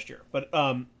there last year. But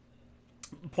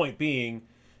point being,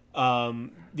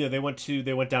 they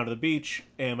went down to the beach,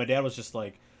 and my dad was just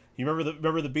like, "You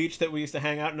remember the beach that we used to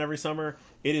hang out in every summer?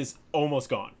 It is almost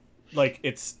gone. Like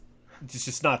it's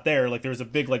just not there. Like there's a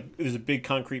big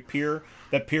concrete pier.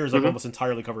 That pier is like almost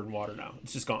entirely covered in water now.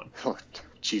 It's just gone." Oh,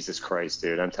 Jesus Christ,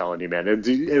 dude! I'm telling you, man,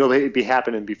 it'll be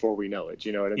happening before we know it.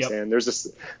 You know what I'm saying? There's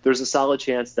a solid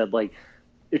chance that like,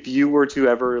 if you were to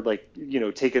ever like,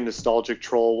 take a nostalgic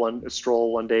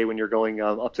stroll one day when you're going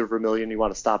up to Vermilion, you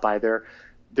want to stop by there.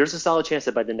 There's a solid chance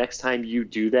that by the next time you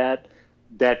do that,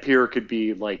 that pier could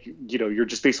be like, you're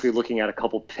just basically looking at a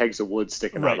couple pegs of wood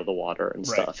sticking out of the water and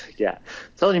stuff. Yeah, I'm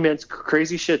telling you, man, it's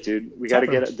crazy shit, dude. We got to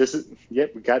get this is we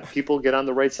got people get on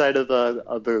the right side of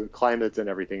the climate and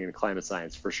everything in climate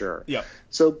science for sure. Yeah.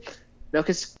 So now,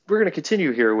 because we're going to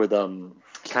continue here with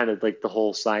kind of like the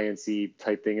whole science-y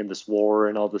type thing in this war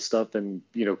and all this stuff and,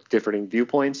 differing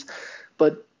viewpoints.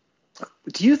 But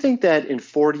do you think that in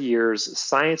 40 years,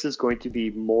 science is going to be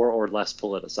more or less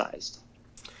politicized?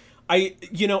 I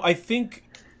think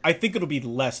it'll be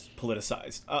less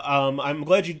politicized. I'm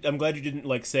glad you didn't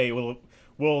like say,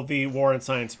 will the war on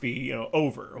science be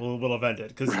over? Will have ended?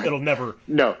 Because it'll never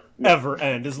ever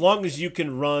end. As long as you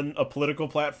can run a political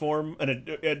platform and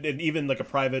even like a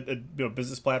private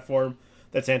business platform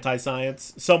that's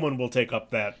anti-science, someone will take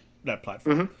up that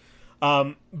platform.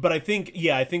 But I think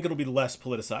it'll be less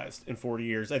politicized in 40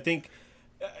 years. I think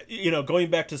going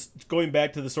back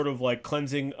to the sort of like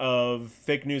cleansing of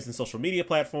fake news and social media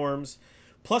platforms.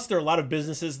 Plus, there are a lot of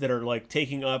businesses that are like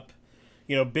taking up,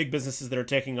 big businesses that are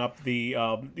taking up the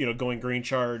going green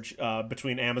charge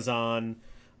between Amazon.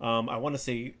 I want to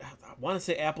say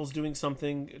Apple's doing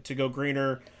something to go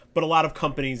greener, but a lot of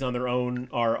companies on their own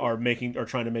are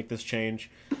trying to make this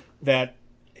change. That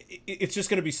it's just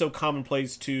going to be so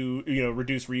commonplace to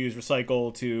reduce, reuse,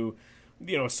 recycle. To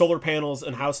solar panels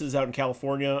in houses out in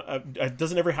California.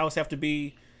 Doesn't every house have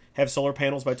to have solar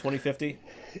panels by 2050?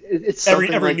 It's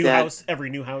something every like new that. house. Every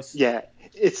new house. Yeah,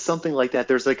 it's something like that.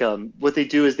 There's like what they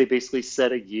do is they basically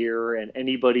set a year, and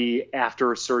anybody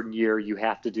after a certain year you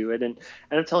have to do it. And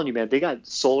I'm telling you, man, they got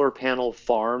solar panel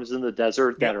farms in the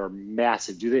desert that are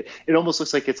massive. It almost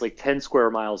looks like it's like 10 square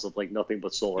miles of like nothing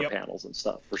but solar panels and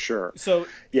stuff for sure. So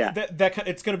yeah, that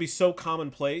it's going to be so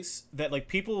commonplace that like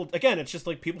people, again, it's just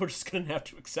like people are just going to have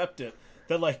to accept it.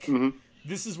 That like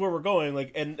this is where we're going.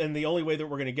 Like and the only way that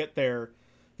we're going to get there.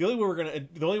 The only way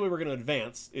we're going to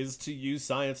advance is to use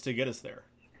science to get us there.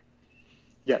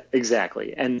 Yeah,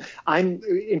 exactly. And I'm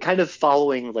in kind of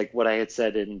following like what I had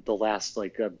said in the last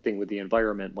thing with the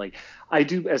environment. Like I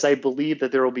believe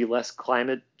that there will be less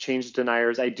climate change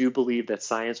deniers. I do believe that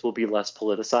science will be less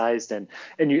politicized, and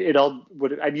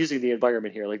I'm using the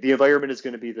environment here. Like the environment is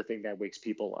going to be the thing that wakes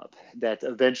people up, that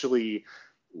eventually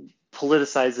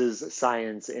politicizes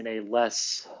science in a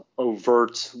less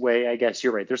overt way. I guess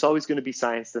you're right. There's always going to be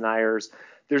science deniers.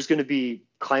 There's going to be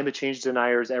climate change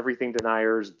deniers, everything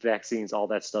deniers, vaccines, all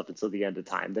that stuff until the end of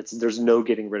time. There's no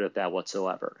getting rid of that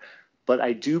whatsoever. But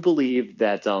I do believe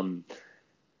that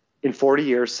in 40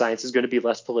 years, science is going to be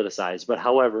less politicized. But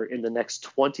however, in the next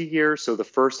 20 years, so the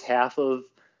first half of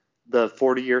the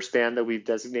 40-year span that we've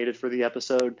designated for the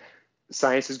episode,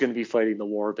 science is going to be fighting the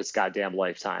war of its goddamn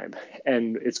lifetime.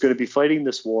 And it's going to be fighting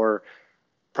this war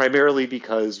primarily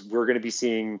because we're going to be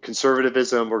seeing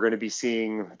conservatism. We're going to be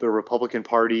seeing the Republican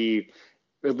Party,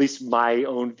 at least my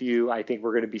own view. I think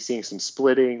we're going to be seeing some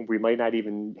splitting. We might not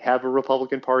even have a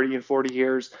Republican Party in 40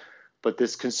 years. But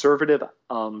this conservative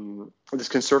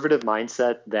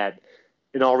mindset that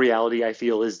in all reality, I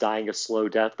feel is dying a slow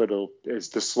death, but is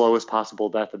the slowest possible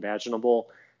death imaginable.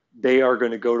 They are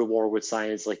going to go to war with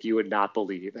science like you would not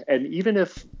believe. And even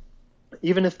if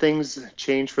things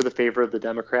change for the favor of the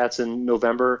Democrats in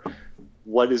November,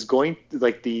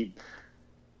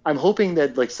 I'm hoping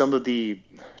that like some of the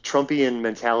Trumpian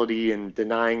mentality and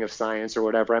denying of science or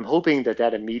whatever, I'm hoping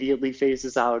that immediately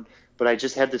phases out. But I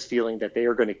just have this feeling that they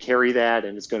are going to carry that,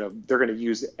 and they're going to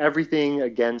use everything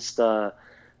against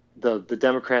the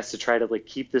Democrats to try to like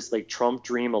keep this like Trump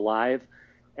dream alive.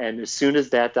 And as soon as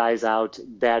that dies out,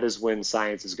 that is when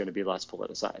science is going to be less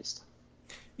politicized.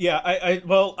 Yeah,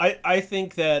 I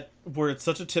think that we're at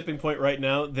such a tipping point right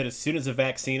now that as soon as a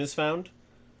vaccine is found,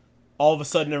 all of a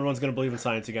sudden everyone's going to believe in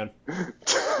science again.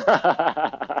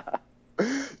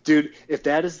 Dude, if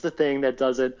that is the thing that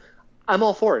does it, I'm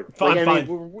all for it. Fine, like,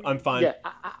 fine. I'm fine. Yeah,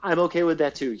 I'm okay with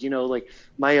that too. You know, like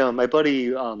my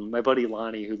buddy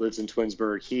Lonnie, who lives in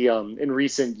Twinsburg, he in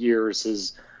recent years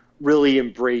has really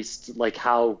embraced like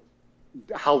how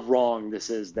wrong this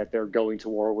is that they're going to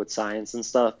war with science and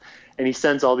stuff. And he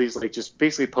sends all these like just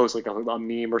basically posts like a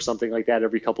meme or something like that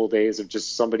every couple of days of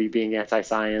just somebody being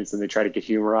anti-science, and they try to get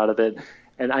humor out of it.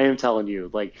 And I am telling you,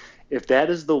 like, if that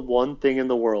is the one thing in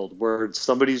the world where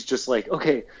somebody's just like,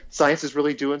 okay, science is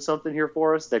really doing something here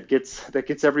for us that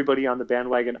gets everybody on the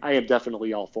bandwagon, I am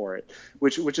definitely all for it.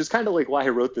 Which is kind of like why I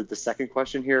wrote the second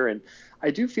question here. And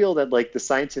I do feel that like the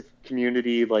scientific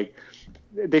community, like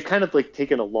they've kind of like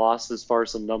taken a loss as far as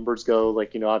some numbers go,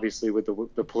 like, you know, obviously with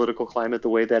the political climate the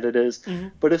way that it is. Mm-hmm.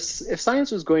 But if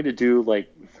science was going to do like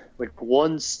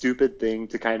one stupid thing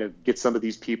to kind of get some of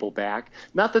these people back,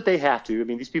 not that they have to, I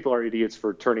mean, these people are idiots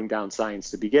for turning down science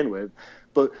to begin with,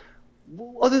 but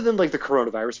other than like the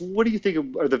coronavirus, what do you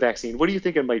think or the vaccine, what do you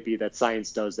think it might be that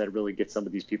science does that really gets some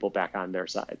of these people back on their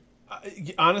side?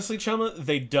 Honestly, Chuma,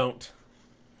 they don't.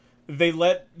 They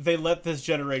let this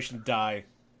generation die.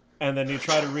 And then you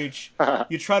try to reach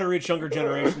younger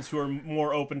generations who are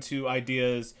more open to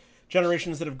ideas,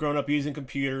 generations that have grown up using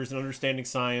computers and understanding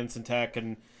science and tech,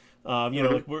 and you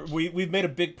know, like we've made a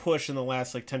big push in the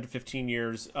last like 10 to 15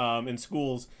 years in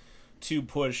schools to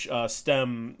push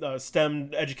STEM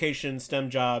education,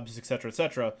 STEM jobs, etc.,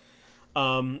 etc.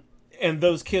 And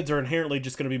those kids are inherently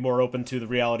just going to be more open to the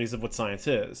realities of what science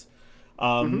is.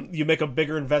 You make a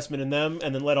bigger investment in them,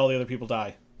 and then let all the other people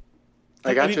die.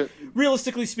 I mean,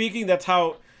 realistically speaking, that's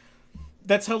how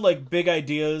like big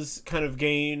ideas kind of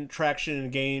gain traction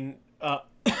and gain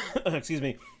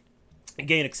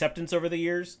gain acceptance over the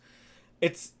years.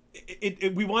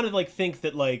 We want to like think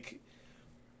that like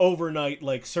overnight,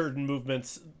 like certain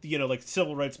movements, you know, like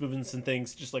civil rights movements and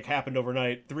things just like happened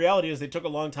overnight. The reality is they took a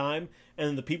long time,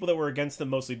 and the people that were against them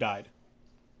mostly died.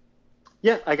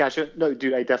 Yeah, I gotcha. No,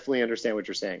 dude, I definitely understand what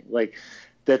you're saying. Like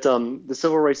that, the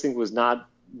civil rights thing was not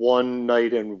one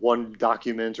night and one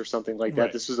document or something like that.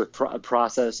 Right. This was a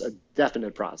process, a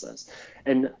definite process.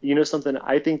 And you know something,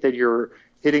 I think that you're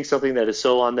hitting something that is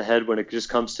so on the head when it just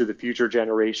comes to the future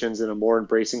generations and a more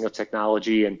embracing of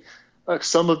technology. And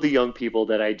some of the young people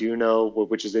that I do know,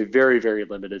 which is a very, very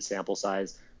limited sample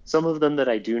size, some of them that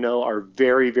I do know are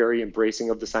very, very embracing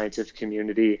of the scientific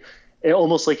community.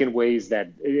 Almost like in ways that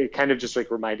it kind of just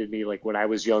like reminded me like when I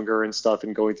was younger and stuff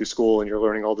and going through school and you're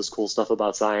learning all this cool stuff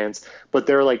about science, but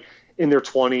they're like in their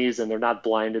 20s and they're not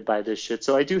blinded by this shit.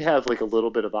 So I do have like a little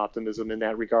bit of optimism in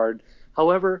that regard.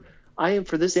 However,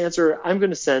 for this answer, I'm going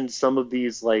to send some of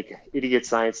these like idiot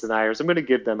science deniers, I'm going to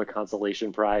give them a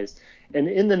consolation prize. And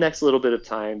in the next little bit of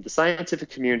time, the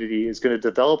scientific community is going to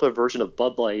develop a version of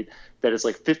Bud Light that is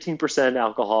like 15%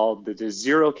 alcohol, that is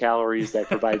 0 calories, that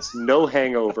provides no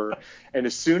hangover. And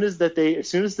as soon as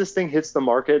this thing hits the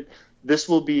market, this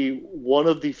will be one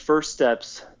of the first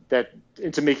steps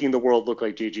into making the world look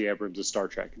like J.J. Abrams' Star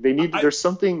Trek. There's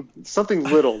something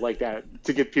little like that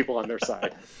to get people on their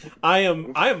side. I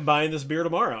am buying this beer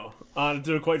tomorrow.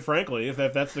 Quite frankly, if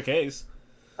that's the case.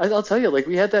 I'll tell you, like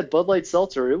we had that Bud Light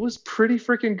seltzer. It was pretty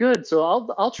freaking good. So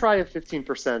I'll try a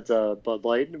 15% Bud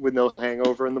Light with no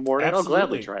hangover in the morning. Absolutely. I'll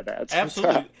gladly try that.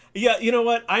 Absolutely. Yeah, you know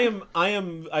what?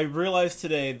 I realized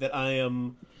today that I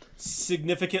am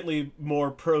significantly more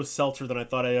pro seltzer than I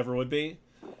thought I ever would be.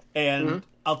 And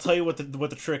I'll tell you what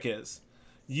the trick is.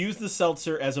 Use the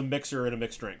seltzer as a mixer in a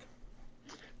mixed drink.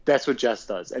 That's what Jess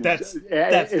does. And that's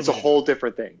it's a whole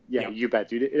different thing. Yeah, you bet,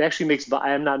 dude. It actually makes, I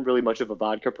am not really much of a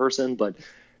vodka person, but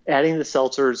adding the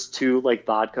seltzers to like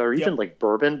vodka or even like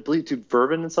bourbon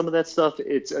and some of that stuff,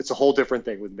 it's a whole different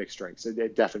thing with mixed drinks.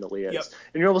 It definitely is. Yep.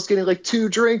 And you're almost getting like 2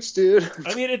 drinks, dude.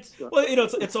 I mean,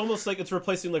 it's almost like it's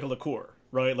replacing like a liqueur,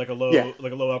 right? Like a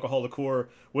low alcohol liqueur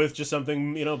with just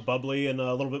something, you know, bubbly and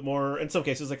a little bit more, in some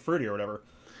cases like fruity or whatever.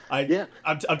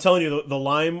 I'm telling you, the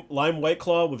lime White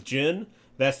Claw with gin,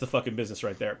 that's the fucking business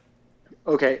right there.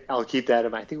 Okay, I'll keep that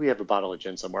in mind. I think we have a bottle of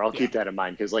gin somewhere. I'll keep that in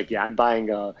mind because, I'm buying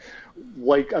I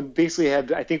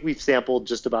think we've sampled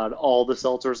just about all the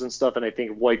seltzers and stuff, and I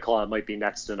think White Claw might be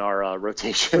next in our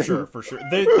rotation. For sure.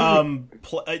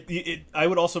 I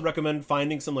would also recommend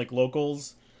finding some like local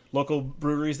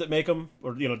breweries that make them,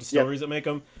 or distilleries that make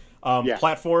them.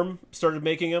 Platform started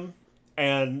making them,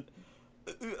 and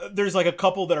there's like a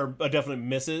couple that are definite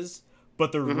misses,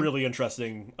 but they're Hmm. really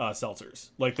interesting seltzers.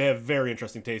 Like they have very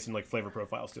interesting taste and like flavor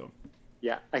profiles to them.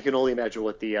 Yeah, I can only imagine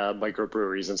what the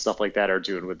microbreweries and stuff like that are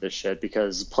doing with this shit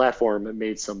because Platform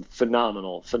made some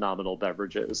phenomenal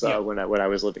beverages Yeah. when I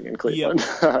was living in Yep.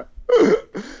 Cleveland.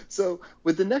 So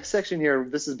with the next section here,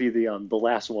 this would be the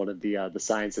last one of the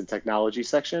science and technology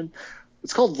section.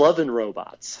 It's called Love and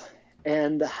Robots,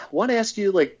 and I want to ask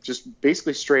you like just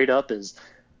basically straight up is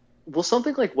will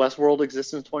something like Westworld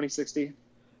exist in 2060?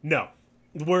 No,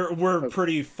 we're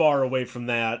pretty far away from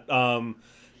that.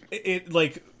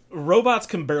 Like robots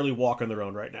can barely walk on their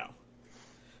own right now.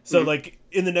 So like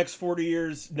in the next 40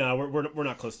 years, no, we're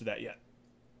not close to that yet.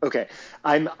 Okay,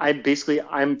 I'm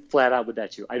flat out with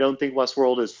that too. I don't think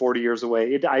Westworld is 40 years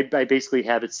away. I basically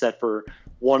have it set for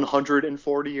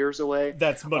 140 years away.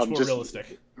 That's much more Just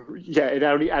realistic. yeah, and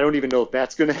I don't even know if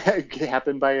that's going to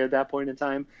happen by that point in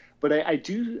time. But I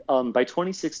do by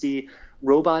 2060,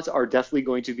 robots are definitely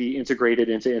going to be integrated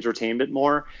into entertainment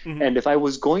more. Hmm. And if I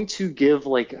was going to give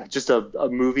like just a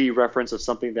movie reference of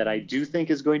something that I do think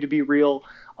is going to be real,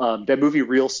 that movie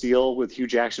Real Steel with Hugh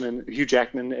Jackman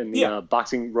and the Yeah,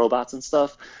 boxing robots and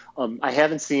stuff. I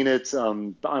haven't seen it.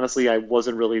 Honestly, I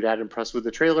wasn't really that impressed with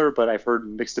the trailer, but I've heard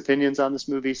mixed opinions on this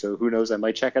movie, so who knows? I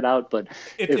might check it out. But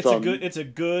if it's a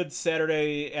good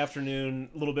Saturday afternoon,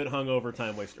 a little bit hungover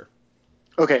time waster.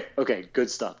 okay, good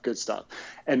stuff, good stuff.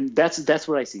 And that's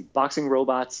what I see. Boxing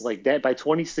robots like that by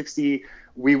 2060,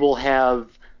 we will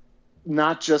have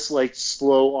not just like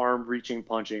slow arm reaching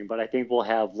punching, but I think we'll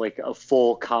have like a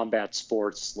full combat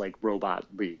sports like robot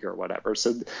league or whatever.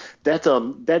 So that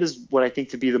is what I think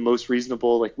to be the most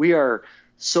reasonable. Like we are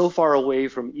so far away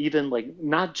from even like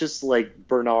not just like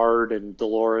Bernard and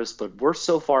Dolores, but we're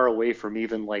so far away from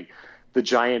even like the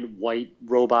giant white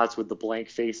robots with the blank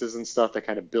faces and stuff that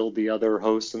kind of build the other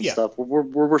hosts and Yeah. stuff.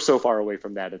 We're so far away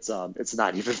from that. It's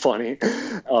not even funny.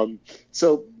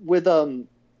 So with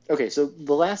Okay, so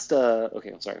the last okay,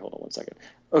 I'm sorry, hold on one second.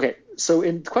 Okay, so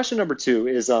in question number two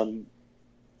is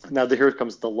now here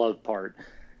comes the love part.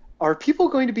 Are people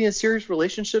going to be in serious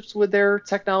relationships with their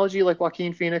technology like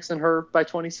Joaquin Phoenix and her by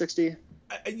 2060?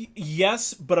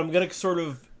 Yes, but I'm gonna sort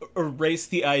of erase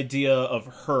the idea of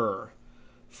her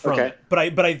from Okay. it.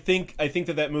 But I think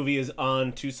that movie is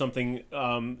on to something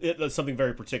something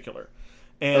very particular,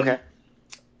 and Okay.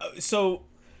 so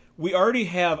we already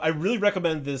have. I really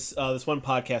recommend this one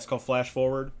podcast called Flash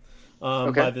Forward.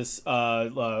 Okay. By this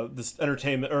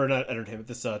entertainment or not entertainment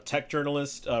this tech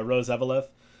journalist Rose Eveleth.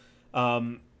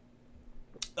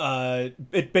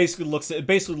 It basically looks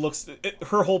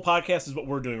her whole podcast is what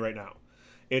we're doing right now.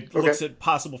 It Okay. looks at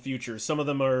possible futures. Some of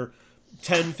them are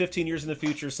 10, 15 years in the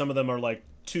future. Some of them are like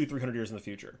 200-300 years in the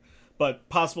future. But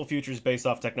possible futures based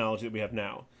off technology that we have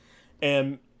now.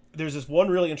 And there's this one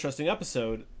really interesting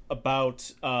episode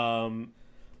about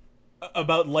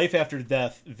life after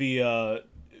death via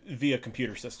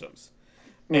computer systems.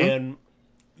 And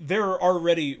we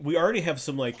already have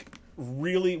some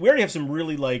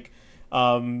really like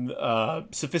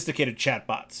sophisticated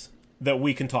chatbots that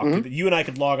we can talk to, that you and I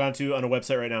could log onto on a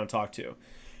website right now and talk to.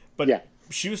 But Yeah.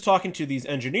 she was talking to these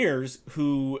engineers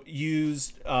who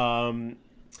used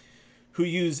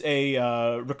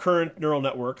recurrent neural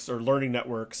networks or learning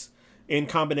networks in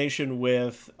combination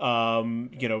with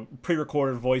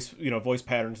pre-recorded voice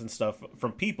patterns and stuff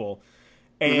from people,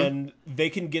 and they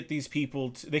can get these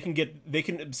people they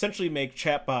can essentially make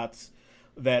chatbots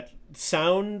that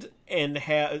sound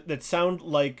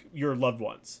like your loved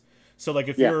ones. So like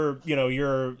if Yeah.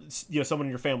 you're someone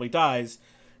in your family dies,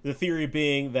 the theory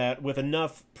being that with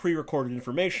enough pre-recorded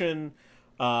information,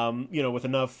 with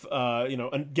enough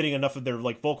getting enough of their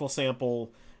like vocal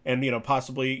sample, and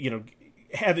possibly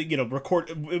having record,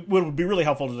 it would be really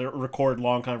helpful to record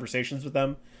long conversations with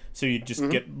them, so you just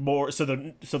get more, so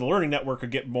the learning network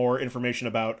could get more information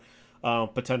about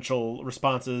potential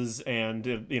responses, and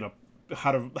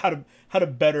how to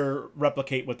better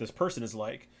replicate what this person is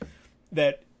like.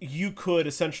 That you could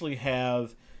essentially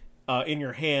have in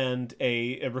your hand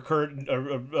a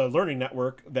learning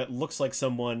network that looks like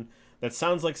someone, that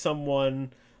sounds like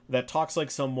someone, that talks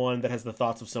like someone, that has the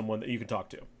thoughts of someone that you can talk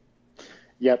to.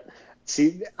 Yep.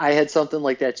 See, I had something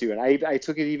like that too. And I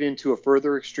took it even to a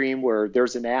further extreme where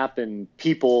there's an app and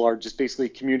people are just basically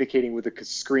communicating with a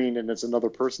screen and there's another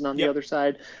person on the Yep. other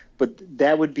side. But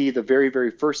that would be the very, very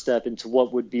first step into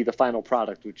what would be the final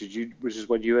product, which is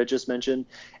what you had just mentioned.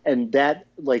 And that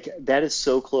is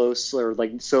so close, or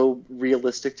like so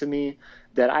realistic to me,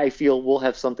 that I feel we'll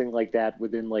have something like that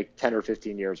within like 10 or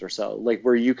 15 years or so, like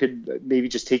where you could maybe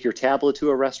just take your tablet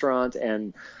to a restaurant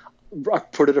and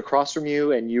put it across from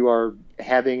you, and you are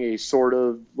having a sort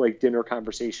of like dinner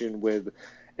conversation with.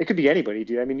 It could be anybody,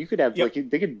 dude. I mean, you could have Yep. like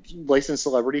they could license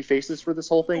celebrity faces for this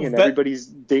whole thing, and That everybody's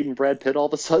dating Brad Pitt all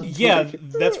of a sudden. Yeah, Like,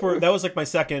 that's where that was like my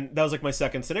second. That was like my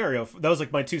second scenario. That was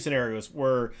like my two scenarios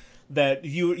were that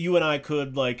you and I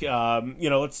could like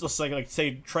let's like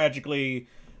say tragically,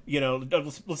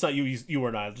 let's not use you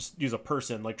or I, just use a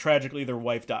person, like tragically their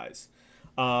wife dies.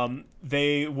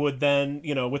 They would then,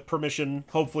 with permission,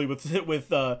 hopefully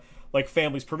with like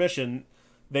family's permission,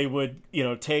 they would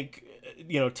take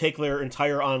their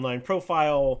entire online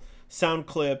profile, sound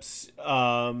clips,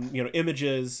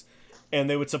 images, and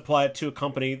they would supply it to a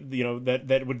company,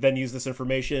 that would then use this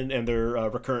information and their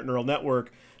recurrent neural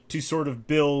network to sort of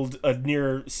build a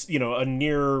near, as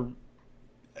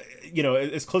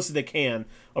close as they can,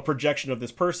 a projection of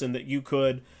this person that you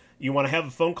want to have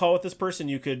a phone call with this person,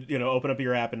 you could, open up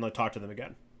your app and like talk to them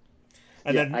again.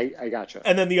 And yeah, then I gotcha.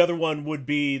 and then the other one would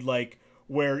be like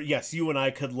where, yes, you and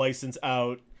I could license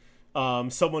out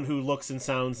someone who looks and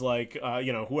sounds like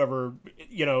whoever,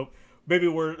 maybe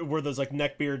we're those like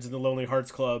neckbeards in the Lonely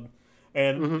Hearts Club,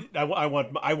 and I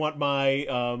want my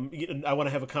I want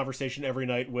to have a conversation every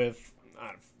night with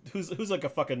who's like a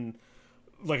fucking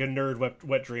like a nerd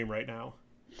wet dream right now.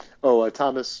 Oh,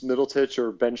 Thomas Middletich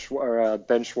or Ben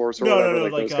Schwartz or No, whatever, no,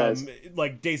 like those guys.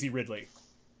 like Daisy Ridley.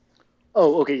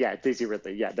 Oh, okay, yeah, Daisy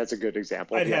Ridley. Yeah, that's a good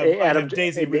example. I'd Yeah, have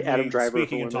Daisy Ridley Adam Driver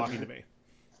speaking and for talking to women.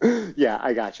 me. Yeah,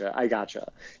 I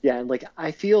gotcha. Yeah, and like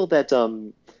I feel that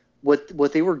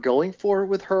what they were going for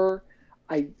with her,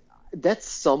 I that's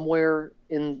somewhere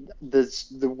in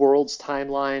the world's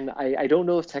timeline. I don't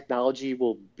know if technology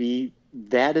will be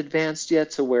that advanced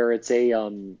yet to where it's a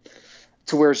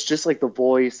to where it's just like the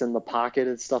voice and the pocket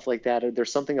and stuff like that.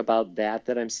 There's something about that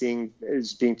I'm seeing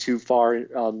as being too far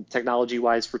technology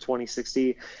wise for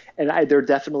 2060, and they're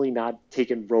definitely not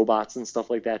taking robots and stuff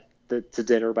like that to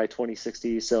dinner by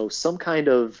 2060. So some kind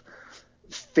of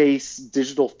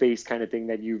digital face kind of thing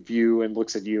that you view and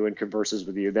looks at you and converses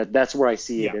with you. That's where I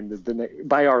see it Yeah. in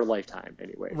by our lifetime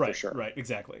anyway, for Right, sure. right,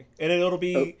 exactly. And it'll Oh,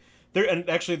 be there. And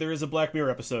actually, there is a Black Mirror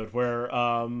episode where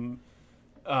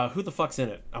who the fuck's in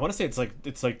it? I want to say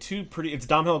it's like two pretty. It's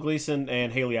Domhnall Gleeson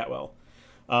and Haley Atwell,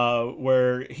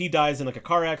 where he dies in like a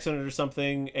car accident or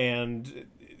something, and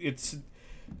it's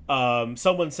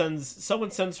someone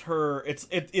sends her.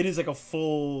 It is like a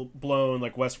full blown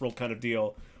like Westworld kind of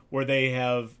deal where they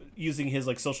have using his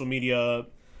like social media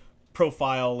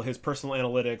profile, his personal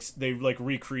analytics, they like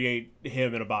recreate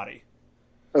him in a body,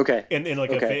 okay. in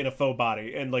like Okay. in a faux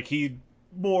body, and like he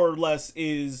more or less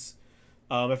is.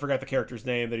 I forgot the character's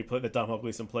name that he played that Domhnall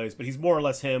Gleeson plays, but he's more or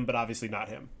less him, but obviously not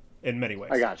him in many ways.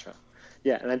 I gotcha.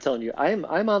 Yeah, and I'm telling you, I'm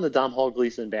on the Domhnall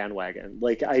Gleeson bandwagon.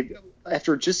 Like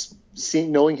after just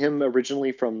knowing him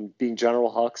originally from being General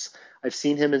Hux, I've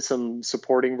seen him in some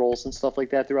supporting roles and stuff like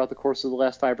that throughout the course of the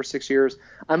last 5 or 6 years.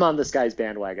 I'm on this guy's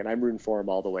bandwagon. I'm rooting for him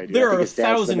all the way, dude. I There are think a his dad's the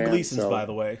thousand man, Gleasons, so. by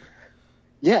the way.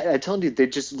 Yeah, I'm telling you, they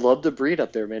just love to breed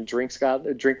up there, man. Drink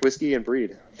whiskey and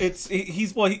breed.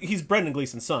 He's Brendan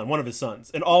Gleeson's son, one of his sons,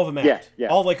 and all of them Yeah, act. yeah.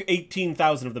 All like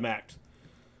 18,000 of them act.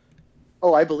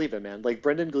 Oh, I believe it, man. Like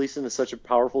Brendan Gleeson is such a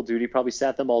powerful dude. He probably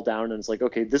sat them all down and it's like,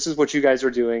 okay, this is what you guys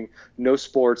are doing. No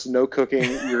sports, no cooking.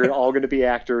 You're all going to be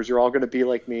actors. You're all going to be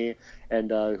like me. And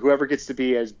whoever gets to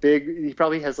be as big, he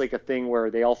probably has like a thing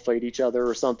where they all fight each other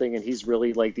or something, and he's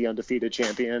really like the undefeated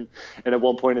champion. And at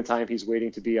one point in time, he's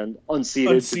waiting to be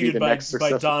unseated to be the next by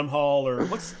successful. Don Hall, or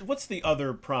what's the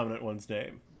other prominent one's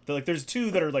name? There's two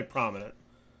that are like prominent.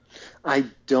 I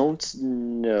don't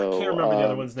know. I can't remember the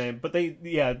other one's name, but I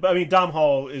mean, Dom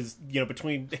Hall is,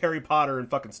 between Harry Potter and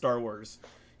fucking Star Wars,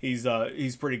 he's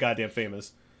pretty goddamn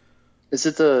famous. Is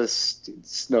it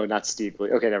no, not Steve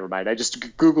Gleason. Okay, never mind. I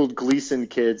just Googled Gleason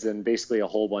kids and basically a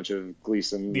whole bunch of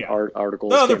Gleason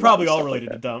articles. No, they're came out probably and all stuff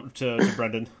related like to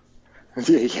Brendan.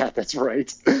 Yeah, that's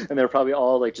right. And they're probably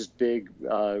all like just big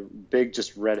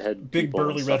just redhead Big people and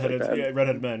burly stuff redheaded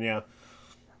redheaded men, yeah.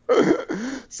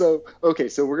 So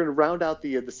we're going to round out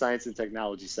the science and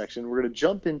technology section. We're going to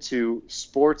jump into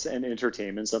sports and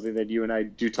entertainment, something that you and I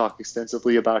do talk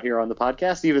extensively about here on the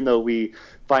podcast, even though we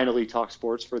finally talked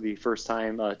sports for the first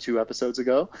time 2 episodes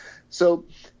ago. So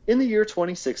in the year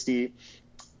 2060,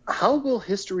 how will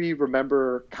history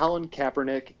remember Colin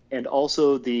Kaepernick and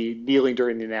also the kneeling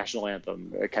during the national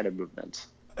anthem kind of movement?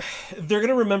 They're going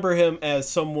to remember him as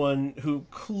someone who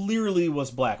clearly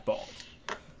was blackballed.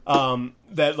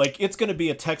 That like it's going to be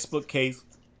a textbook case.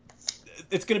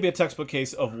 It's going to be a textbook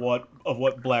case of what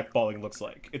blackballing looks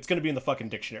like. It's going to be in the fucking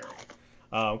dictionary.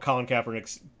 Colin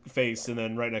Kaepernick's face, and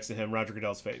then right next to him, Roger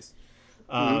Goodell's face.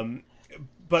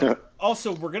 But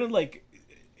also, we're gonna like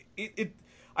it.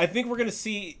 I think we're going to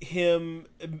see him,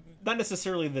 not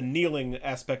necessarily the kneeling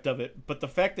aspect of it, but the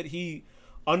fact that he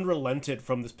unrelented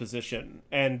from this position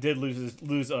and did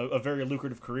lose a very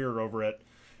lucrative career over it.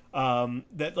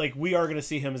 That like we are going to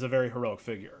see him as a very heroic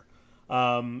figure.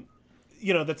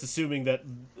 That's assuming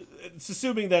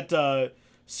that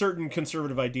certain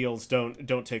conservative ideals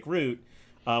don't take root,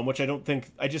 which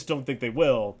I just don't think they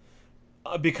will,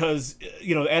 because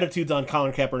attitudes on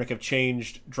Colin Kaepernick have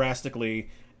changed drastically,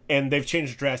 and they've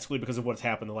changed drastically because of what's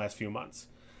happened the last few months.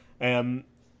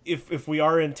 If we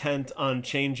are intent on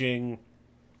changing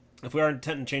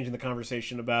the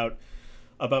conversation about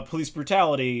police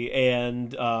brutality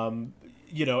and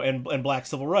and black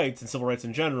civil rights and civil rights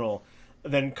in general,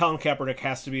 then Colin Kaepernick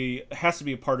has to be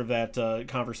a part of that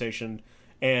conversation,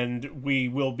 and we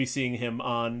will be seeing him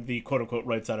on the quote unquote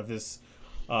right side of this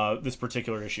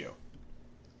particular issue.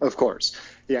 Of course.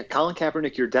 Yeah, Colin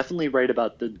Kaepernick, you're definitely right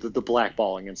about the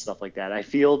blackballing and stuff like that. I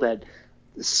feel that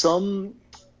some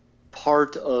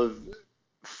part of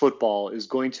football is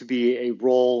going to be a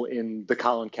role in the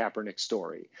Colin Kaepernick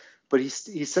story. But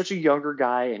he's such a younger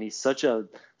guy, and he's such a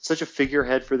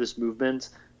figurehead for this movement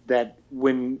that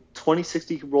when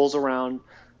 2060 rolls around,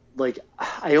 like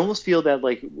I almost feel that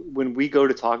like when we go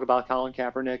to talk about Colin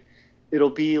Kaepernick, it'll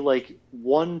be like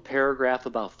one paragraph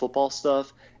about football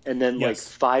stuff and then like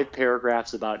 5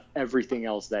 paragraphs about everything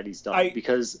else that he's done,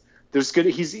 because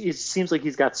it seems like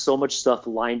he's got so much stuff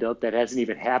lined up that hasn't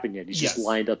even happened yet. He's just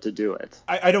lined up to do it.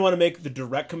 I don't want to make the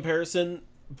direct comparison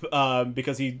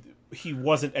because he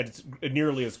wasn't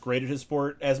nearly as great at his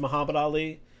sport as Muhammad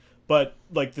Ali, but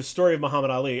like the story of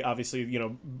Muhammad Ali, obviously,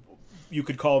 you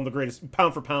could call him the greatest,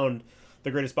 pound for pound,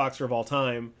 the greatest boxer of all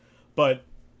time, but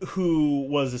who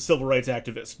was a civil rights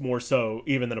activist more so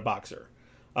even than a boxer,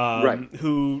 right?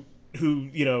 Who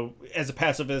as a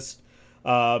pacifist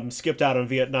skipped out on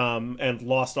Vietnam and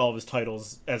lost all of his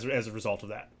titles as a result of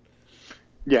that.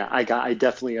 Yeah, I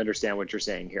definitely understand what you're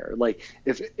saying here.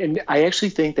 And I actually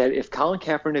think that if Colin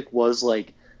Kaepernick was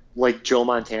like Joe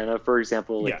Montana, for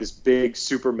example, this big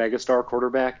super megastar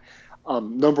quarterback,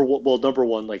 number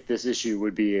one, like this issue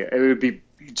would be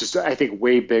just, I think,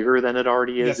 way bigger than it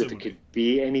already is. If it could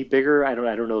be any bigger. I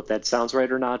don't know if that sounds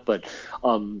right or not, but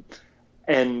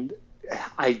and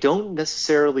I don't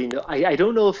necessarily know. I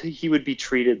don't know if he would be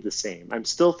treated the same. I'm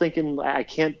still thinking. I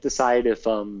can't decide if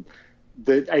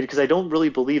because I don't really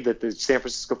believe that the San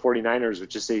Francisco 49ers would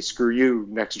just say screw you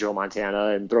next to Joe Montana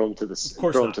and throw him to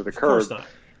the curb.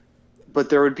 But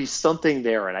there would be something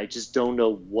there, and I just don't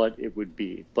know what it would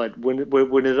be. But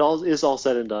when it all is all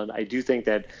said and done, I do think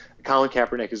that Colin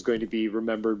Kaepernick is going to be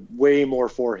remembered way more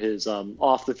for his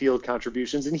off the field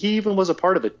contributions, and he even was a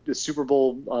part of it. The Super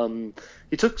Bowl.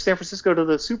 He took San Francisco to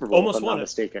the Super Bowl, if I'm not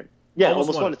mistaken. Yeah,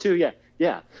 almost won it too. Yeah.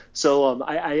 So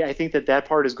I think that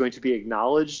part is going to be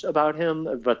acknowledged about him,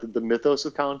 about the mythos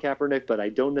of Colin Kaepernick, but I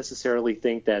don't necessarily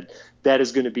think that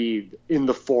is going to be in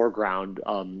the foreground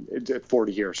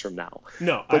 40 years from now.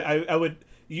 No, but I would.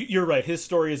 You're right. His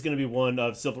story is going to be one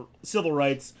of civil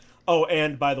rights. Oh,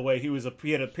 and by the way, he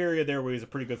had a period there where he was a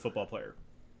pretty good football player.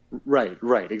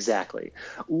 Right, exactly.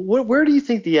 Where do you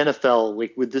think the NFL,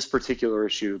 like with this particular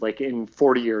issue, like in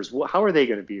 40 years, how are they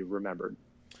going to be remembered?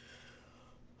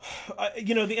 The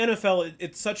NFL,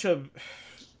 it's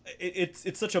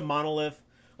such a monolith.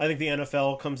 I think the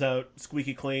NFL comes out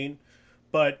squeaky clean,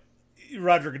 but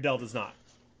Roger Goodell does not.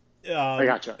 I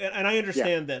gotcha. And I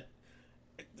understand that.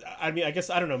 I mean, I guess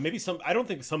I don't know. Maybe I don't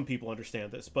think some people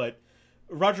understand this, but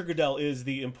Roger Goodell is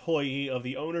the employee of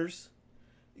the owners.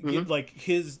 Mm-hmm. Like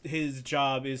his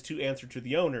job is to answer to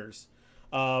the owners,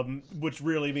 which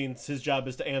really means his job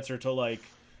is to answer to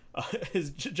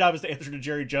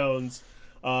Jerry Jones.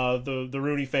 The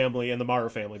Rooney family and the Mara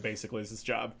family basically is his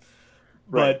job,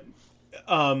 right.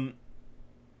 But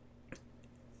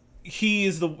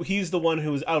he's the one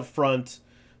who was out front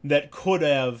that could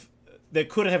have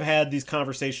had these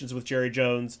conversations with Jerry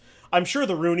Jones. I'm sure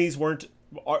the Rooneys would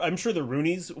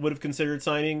have considered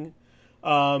signing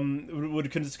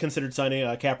Kaepernick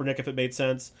if it made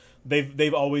sense.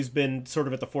 They've always been sort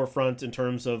of at the forefront in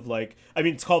terms of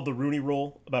it's called the Rooney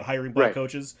Rule about hiring black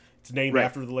coaches. It's named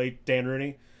after the late Dan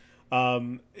Rooney.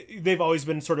 They've always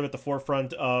been sort of at the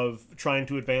forefront of trying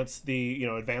to advance the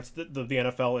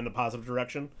NFL in a positive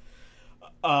direction.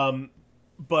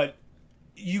 But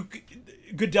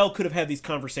Goodell could have had these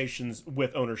conversations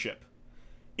with ownership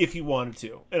if he wanted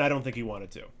to, and I don't think he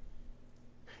wanted to.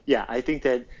 Yeah, I think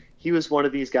that he was one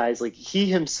of these guys, like he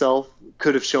himself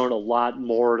could have shown a lot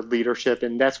more leadership,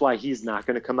 and that's why he's not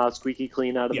going to come out squeaky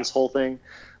clean out of this whole thing.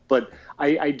 But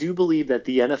I do believe that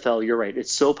the NFL, you're right,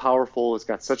 it's so powerful. It's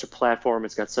got such a platform.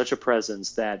 It's got such a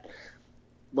presence that,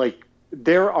 like,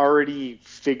 they're already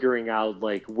figuring out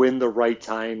like when the right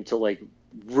time to like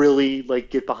really like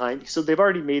get behind. So they've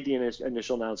already made the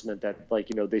initial announcement that like,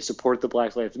 they support the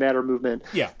Black Lives Matter movement.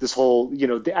 Yeah. This whole,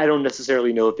 I don't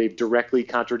necessarily know if they've directly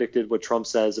contradicted what Trump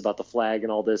says about the flag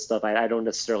and all this stuff. I don't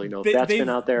necessarily know if that's been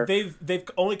out there. They've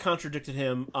only contradicted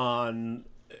him on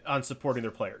supporting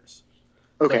their players.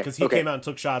 Okay. Because he came out and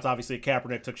took shots. Obviously,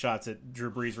 Kaepernick took shots at Drew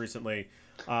Brees recently.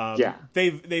 Yeah.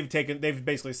 They've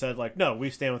basically said like, no, we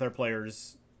stand with our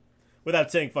players,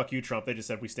 without saying fuck you, Trump. They just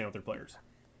said we stand with their players.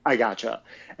 I gotcha.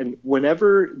 And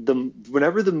whenever the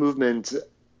movement,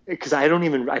 because I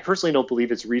personally don't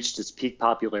believe it's reached its peak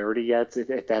popularity yet.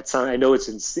 If that's, I know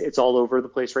it's all over the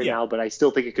place right now, but I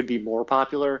still think it could be more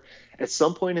popular at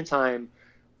some point in time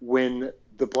when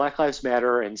the Black Lives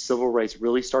Matter and civil rights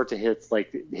really start to hit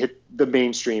the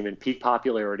mainstream and peak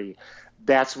popularity.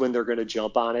 That's when they're going to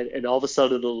jump on it. And all of a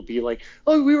sudden it'll be like,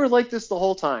 oh, we were like this the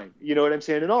whole time. You know what I'm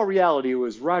saying? In all reality, it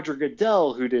was Roger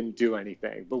Goodell who didn't do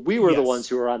anything, but we were the ones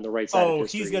who were on the right side of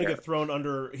history. He's going to get thrown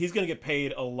under, he's going to get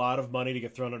paid a lot of money to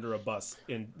get thrown under a bus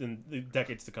in the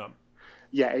decades to come.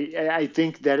 Yeah, I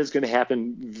think that is going to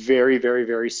happen very, very,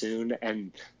 very soon.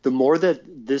 And the more that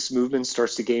this movement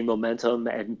starts to gain momentum,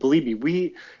 and believe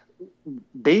me,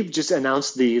 they've just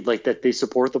announced that they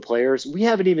support the players. We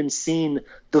haven't even seen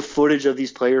the footage of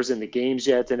these players in the games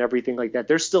yet and everything like that.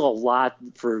 There's still a lot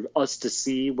for us to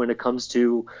see when it comes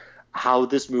to how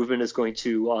this movement is going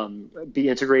to be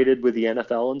integrated with the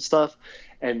NFL and stuff.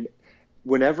 And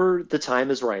whenever the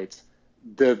time is right,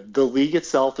 the league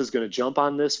itself is going to jump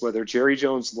on this, whether Jerry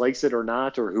Jones likes it or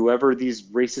not, or whoever these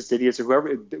racist idiots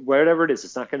or whatever it is,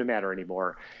 it's not going to matter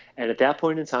anymore. And at that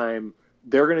point in time,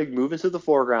 they're going to move into the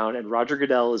foreground, and Roger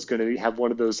Goodell is going to have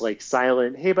one of those like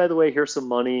silent, hey, by the way, here's some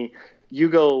money, you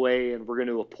go away, and we're going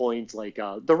to appoint like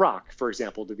The Rock, for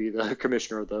example, to be the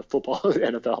commissioner of the football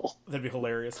NFL. That'd be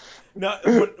hilarious. Now,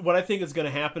 what I think is going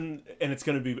to happen, and it's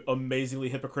going to be amazingly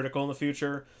hypocritical in the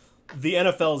future, the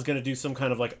NFL is going to do some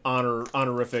kind of like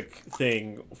honorific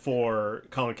thing for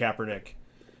Colin Kaepernick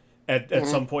at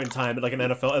some point in time, at like an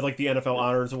NFL, at like the NFL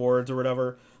Honors Awards or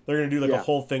whatever. They're going to do like a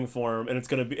whole thing for him, and it's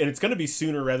going to be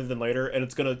sooner rather than later, and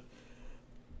it's going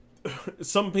to.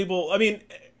 Some people, I mean,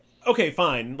 okay,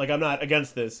 fine, like I'm not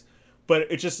against this, but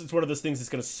it's one of those things that's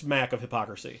going to smack of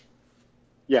hypocrisy.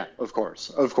 Yeah, of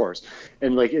course,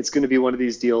 and like it's going to be one of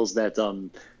these deals that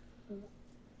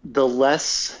the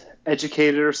less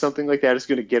educated or something like that is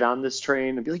going to get on this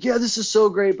train and be like, yeah, this is so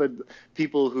great, but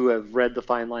people who have read the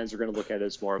fine lines are going to look at it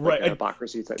as more of like a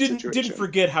hypocrisy type situation. Didn't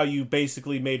forget how you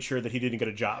basically made sure that he didn't get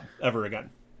a job ever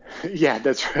again. Yeah,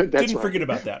 that's right. Didn't forget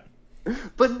about that.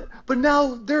 But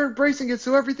now they're embracing it,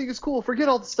 so everything is cool. Forget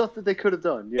all the stuff that they could have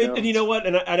done. And you know what?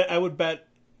 And I would bet.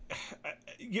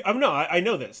 I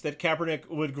know this, that Kaepernick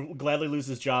would gladly lose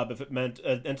his job if it meant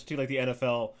an entity like the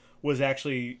NFL was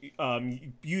actually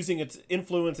using its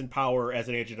influence and power as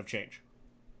an agent of change.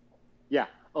 Yeah.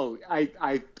 Oh,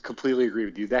 I completely agree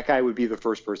with you. That guy would be the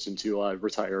first person to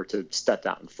retire, to step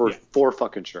down for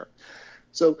fucking sure.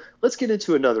 So let's get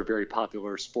into another very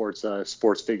popular sports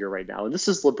figure right now, and this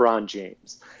is LeBron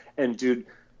James. And dude,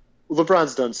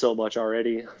 LeBron's done so much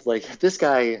already. Like this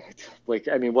guy, like,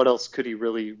 I mean, what else could he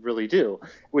really do?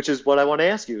 Which is what I want to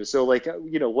ask you. So like,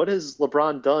 what has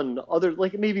LeBron done other,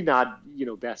 like maybe not,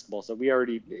 basketball stuff. We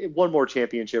already one more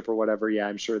championship or whatever. Yeah,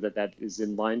 I'm sure that is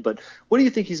in line. But what do you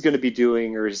think he's going to be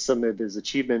doing, or some of his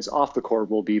achievements off the court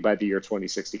will be by the year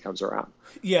 2060 comes around?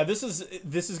 Yeah, this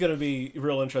is going to be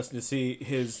real interesting to see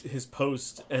his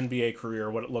post NBA career,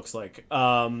 what it looks like.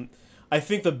 I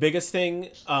think the biggest thing,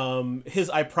 his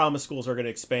I Promise schools are going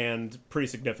to expand pretty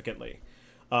significantly.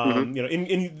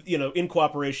 In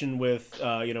cooperation with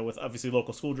with obviously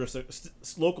local school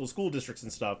districts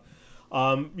and stuff.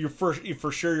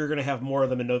 For sure you're going to have more of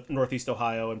them in Northeast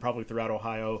Ohio and probably throughout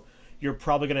Ohio. You're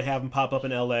probably going to have them pop up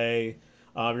in LA.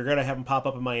 You're going to have him pop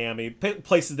up in Miami,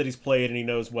 places that he's played and he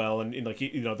knows well, and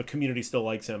the community still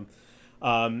likes him.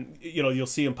 You'll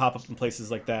see him pop up in places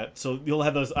like that. So you'll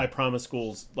have those I Promise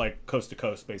schools like coast to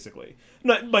coast, basically.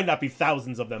 Might not be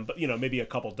thousands of them, but maybe a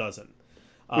couple dozen.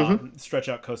 Stretch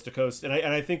out coast to coast, and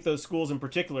I think those schools in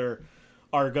particular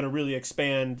are going to really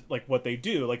expand like what they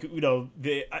do. Like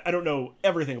I don't know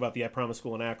everything about the I Promise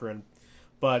school in Akron,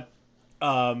 but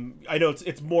I know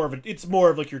it's more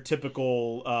of like your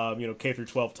typical K through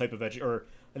 12 type of or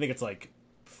I think it's like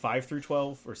 5 through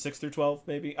 12 or 6 through 12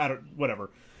 maybe.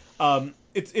 Whatever.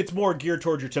 It's more geared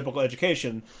towards your typical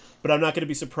education, but I'm not going to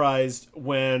be surprised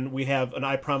when we have an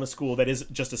I Promise school that is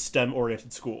just a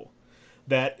STEM-oriented school,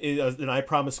 that is an I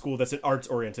Promise school that's an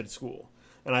arts-oriented school,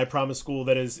 an I Promise school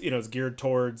that is is geared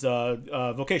towards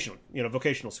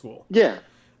vocational school. Yeah.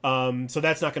 So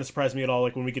that's not going to surprise me at all.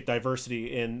 Like when we get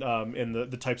diversity in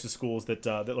the types of schools that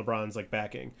LeBron's like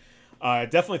backing. I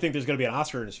definitely think there's going to be an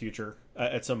Oscar in his future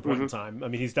at some point in time. I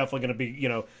mean, he's definitely going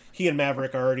to be, he and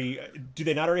Maverick are already. Do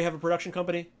they not already have a production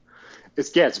company?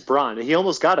 It's Braun. He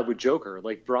almost got it with Joker.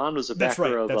 Like Braun was a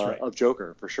backer of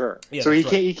Joker for sure. Yeah, so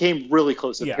he came really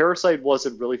close. If Yeah. Parasite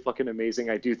wasn't really fucking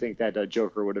amazing, I do think that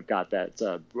Joker would have got that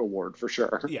award for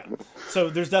sure. Yeah.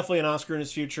 So there's definitely an Oscar in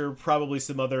his future. Probably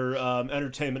some other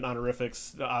entertainment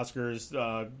honorifics, Oscars,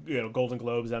 Golden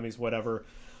Globes, Emmys, whatever.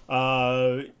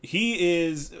 He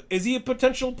is he a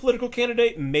potential political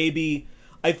candidate? Maybe.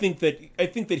 I think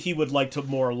that he would like to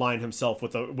more align himself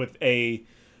with a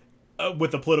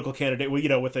political candidate,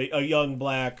 with a young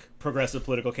black progressive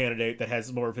political candidate that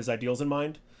has more of his ideals in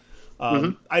mind.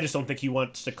 I just don't think he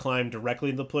wants to climb directly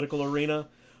into the political arena.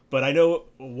 But I know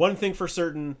one thing for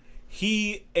certain: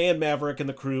 he and Maverick and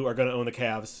the crew are going to own the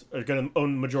Cavs, are going to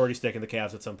own majority stake in the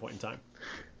Cavs at some point in time.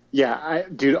 Yeah,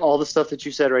 dude, all the stuff that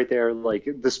you said right there, like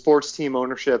the sports team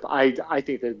ownership, I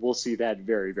think that we'll see that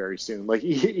very, very soon, like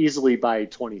easily by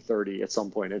 2030 at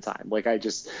some point in time. Like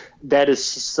that is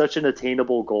such an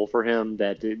attainable goal for him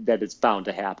that it's bound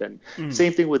to happen.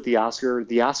 Same thing with the Oscar.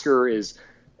 The Oscar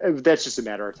that's just a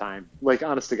matter of time. Like,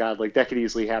 honest to God, like that could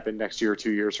easily happen next year,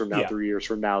 2 years from now, 3 years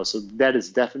from now. So that is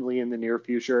definitely in the near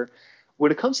future.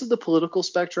 When it comes to the political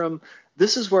spectrum,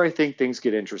 this is where I think things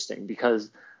get interesting because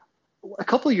a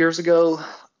couple of years ago,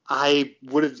 I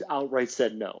would have outright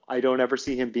said no. I don't ever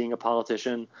see him being a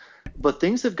politician. But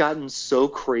things have gotten so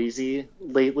crazy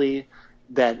lately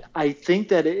that I think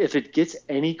that if it gets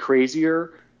any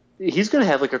crazier, he's going to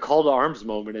have like a call to arms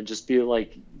moment and just be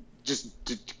like, just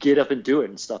to get up and do it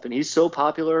and stuff. And he's so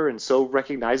popular and so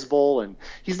recognizable. And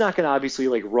he's not going to obviously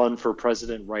like run for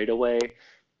president right away.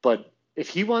 But if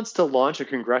he wants to launch a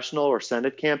congressional or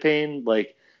Senate campaign,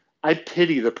 like, I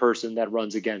pity the person that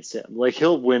runs against him. Like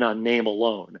he'll win on name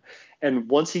alone.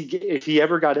 And if he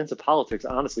ever got into politics,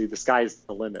 honestly, the sky's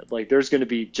the limit. Like there's going to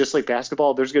be, just like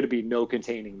basketball, there's going to be no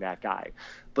containing that guy.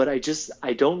 But I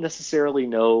don't necessarily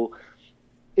know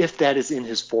if that is in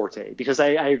his forte, because I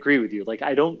agree with you. Like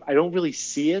I don't really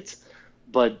see it,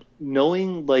 but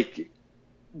knowing like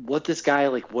what this guy,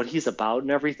 like what he's about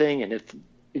and everything, and if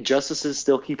injustices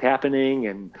still keep happening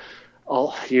and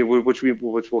which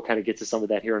we'll kind of get to some of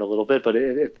that here in a little bit. But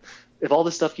if all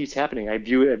this stuff keeps happening, I'm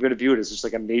going to view it as just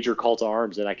like a major call to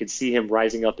arms, and I could see him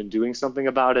rising up and doing something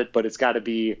about it. But it's got to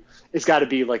be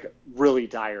like really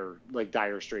dire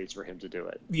straits for him to do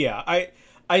it. Yeah,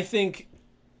 I think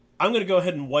I'm going to go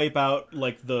ahead and wipe out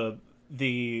like the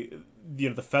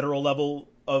federal level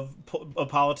of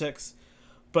politics.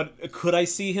 But could I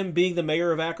see him being the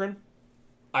mayor of Akron?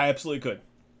 I absolutely could.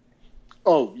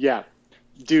 Oh yeah,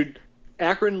 dude.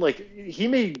 Akron, like he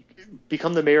may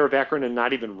become the mayor of Akron and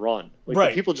not even run. Like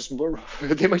right. People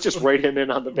they might just write him in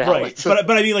on the ballot. Right.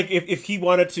 But I mean, like if he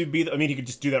wanted to be, he could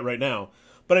just do that right now.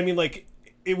 But I mean, like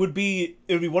it would be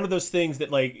one of those things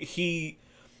that like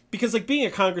because like being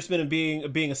a congressman and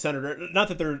being a senator, not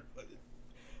that they're,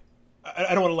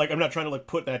 I don't want to like, I'm not trying to like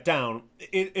put that down.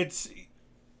 It's.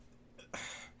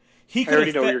 I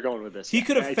already know where you're going with this. He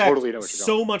could affect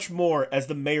so much more as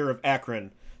the mayor of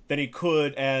Akron than he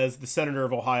could as the senator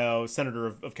of Ohio, senator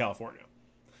of California.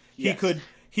 Yes.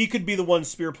 He could be the one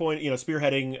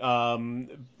spearheading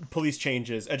police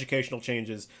changes, educational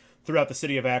changes throughout the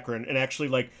city of Akron, and actually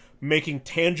like making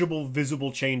tangible,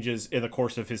 visible changes in the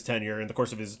course of his tenure, in the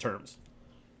course of his terms.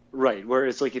 Right.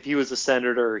 Whereas like if he was a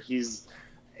senator,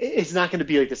 it's not going to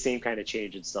be like the same kind of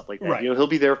change and stuff like that. Right. He'll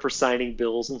be there for signing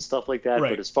bills and stuff like that.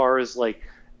 Right. But as far as like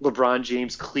LeBron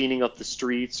James cleaning up the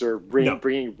streets or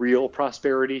bringing real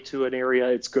prosperity to an area,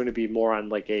 it's going to be more on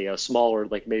like a smaller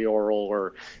like mayoral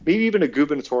or maybe even a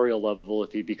gubernatorial level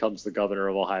if he becomes the governor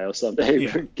of Ohio someday.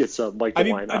 Yeah. Gets Mike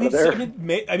DeWine out of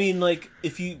there. Like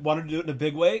if you wanted to do it in a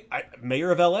big way,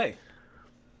 mayor of LA.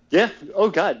 Yeah.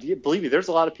 Oh God. Believe me, there's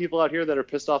a lot of people out here that are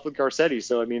pissed off with Garcetti.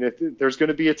 So I mean, if there's going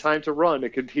to be a time to run, it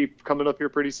could be coming up here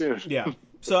pretty soon. Yeah.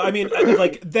 So I mean,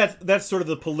 like that's sort of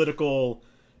the political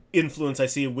influence I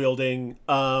see him wielding.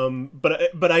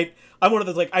 But I'm one of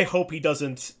those like I hope he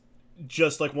doesn't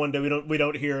just like one day we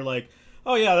don't hear like,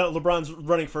 oh yeah, LeBron's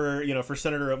running for for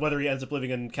senator, whether he ends up living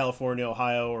in California,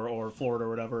 Ohio, or Florida or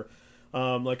whatever.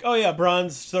 Like, oh yeah,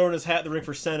 Bron's throwing his hat in the ring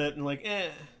for Senate, and like,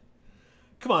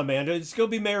 come on, man, just go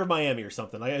be mayor of Miami or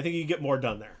something. I think you can get more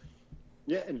done there.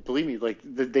 Yeah, and believe me, like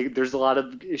there's a lot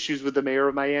of issues with the mayor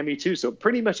of Miami too. So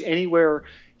pretty much anywhere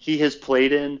he has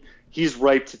played in, he's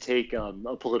ripe to take a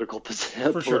political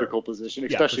position,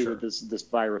 especially with this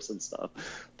virus and stuff.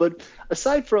 But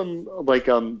aside from like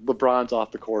LeBron's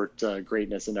off the court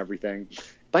greatness and everything,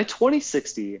 by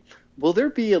 2060, will there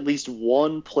be at least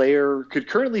one player, could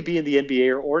currently be in the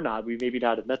NBA or not, we maybe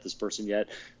not have met this person yet,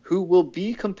 who will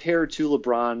be compared to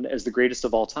LeBron as the greatest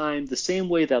of all time, the same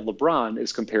way that LeBron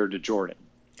is compared to Jordan?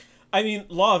 I mean,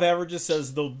 law of averages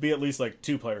says there'll be at least like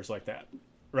two players like that,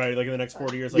 right? Like in the next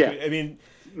 40 years. Like, Yeah. I mean,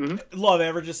 law of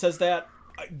averages says that.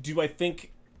 Do I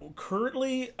think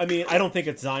currently? I mean, I don't think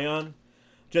it's Zion.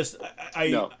 Just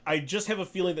No. I just have a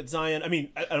feeling that Zion. I mean,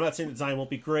 I'm not saying that Zion won't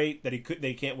be great, that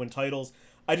they can't win titles.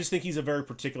 I just think he's a very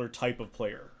particular type of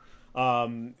player.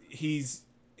 He's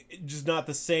just not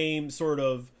the same sort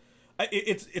of.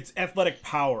 It's athletic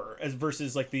power as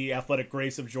versus like the athletic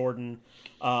grace of Jordan.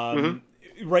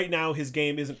 Right now, his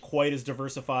game isn't quite as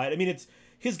diversified. I mean,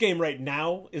 his game right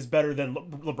now is better than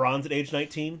LeBron's at age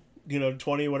 19,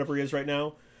 20, whatever he is right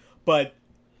now. But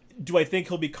do I think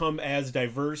he'll become as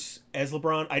diverse as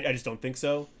LeBron? I just don't think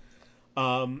so.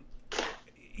 Like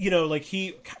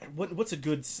what's a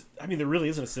good? I mean, there really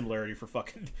isn't a similarity for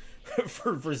fucking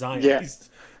for Zion. Yeah.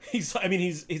 He's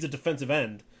a defensive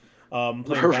end playing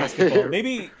basketball.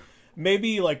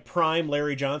 Maybe like prime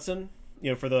Larry Johnson.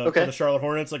 For the Charlotte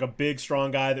Hornets, like a big, strong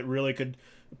guy that really could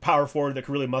power forward, that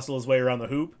could really muscle his way around the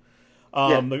hoop.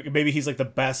 Maybe he's like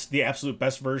the absolute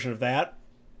best version of that.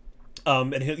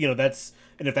 And if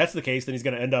that's the case, then he's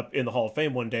going to end up in the Hall of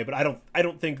Fame one day. But I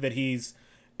don't think that he's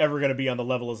ever going to be on the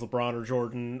level as LeBron or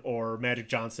Jordan or Magic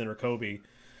Johnson or Kobe.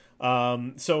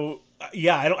 I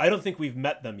don't think we've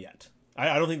met them yet.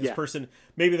 I don't think this person.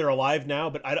 Maybe they're alive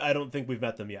now, but I don't think we've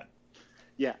met them yet.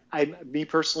 Yeah, me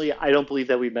personally, I don't believe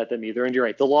that we've met them either. And you're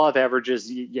right. The law of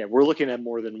averages, we're looking at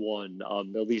more than one,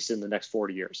 at least in the next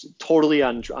 40 years. Totally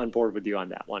on board with you on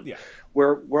that one. Yeah.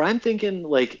 Where I'm thinking,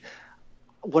 like,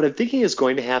 what I'm thinking is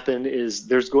going to happen is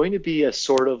there's going to be a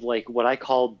sort of like what I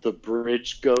call the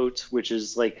bridge goat, which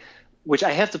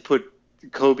I have to put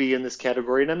Kobe in this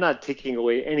category. And I'm not taking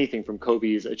away anything from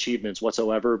Kobe's achievements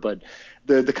whatsoever, but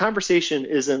the conversation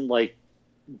isn't like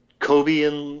Kobe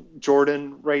and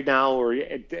Jordan right now, or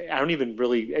I don't even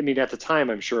really, I mean, at the time,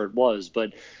 I'm sure it was,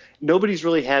 but nobody's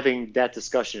really having that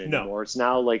discussion anymore. No. It's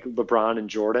now like LeBron and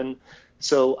Jordan.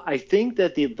 So I think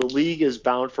that the league is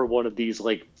bound for one of these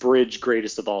like bridge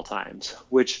greatest of all times,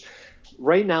 which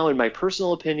right now, in my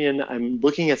personal opinion, I'm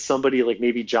looking at somebody like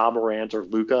maybe Ja Morant or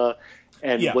Luka.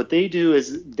 And what they do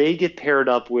is they get paired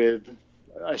up with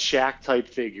a Shaq type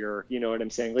figure, you know what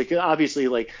I'm saying? Like, obviously,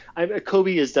 like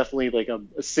Kobe is definitely like a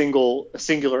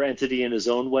singular entity in his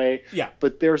own way. Yeah.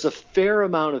 But there's a fair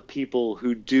amount of people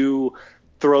who do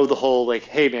throw the whole like,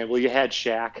 hey man, well you had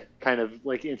Shaq kind of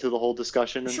like into the whole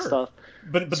discussion and stuff.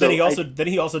 But so then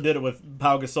he also did it with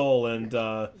Pau Gasol and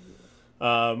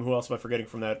who else am I forgetting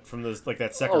from that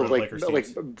second round Lakers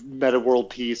teams? Like Meta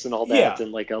World Peace and all that,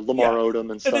 and like Lamar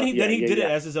Odom and stuff. And then he did it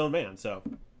as his own man. So.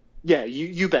 Yeah,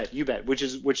 you bet, which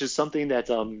is something that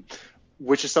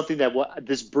what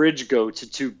this bridge goat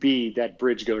to be that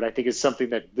bridge goat, I think is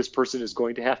something that this person is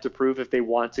going to have to prove if they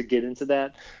want to get into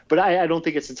that. But I don't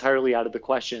think it's entirely out of the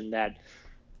question that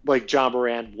like Ja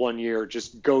Morant one year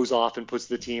just goes off and puts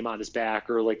the team on his back,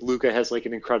 or like Luka has like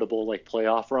an incredible like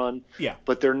playoff run. Yeah.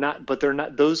 But they're not but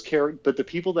the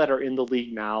people that are in the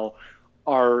league now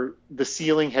the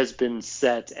ceiling has been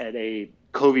set at a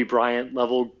Kobe Bryant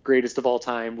level greatest of all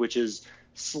time, which is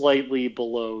slightly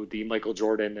below the Michael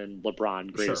Jordan and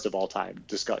LeBron greatest of all time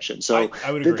discussion. So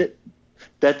I would agree.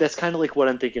 That's kind of like what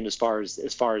I'm thinking as far as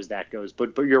that goes.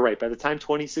 But you're right. By the time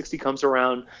 2060 comes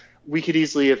around, we could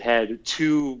easily have had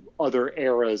two other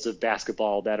eras of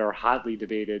basketball that are hotly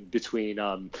debated between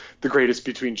the greatest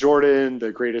between Jordan,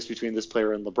 the greatest between this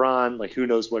player and LeBron. Like, who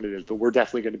knows what it is, but we're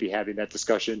definitely going to be having that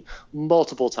discussion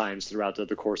multiple times throughout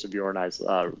the course of your and I's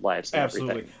lives. And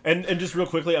absolutely. And just real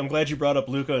quickly, I'm glad you brought up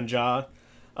Luka and Ja,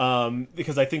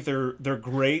 because I think they're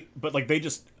great, but like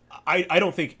I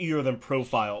don't think either of them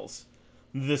profiles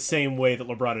the same way that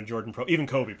LeBron and Jordan even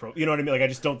Kobe you know what I mean? Like, I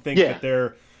just don't think that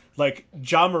they're like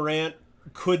Ja Morant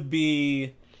could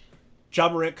be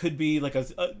like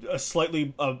a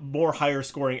slightly more higher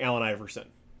scoring Allen Iverson.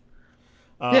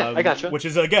 I gotcha. Which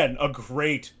is again a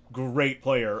great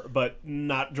player, but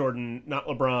not Jordan, not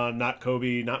LeBron, not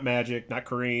Kobe, not Magic, not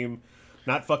Kareem,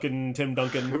 not fucking Tim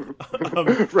Duncan.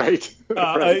 Right.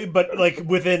 But like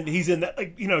he's in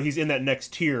that he's in that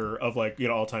next tier of like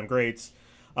all time greats.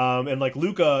 And like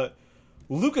Luka's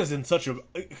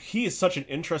he is such an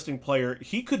interesting player.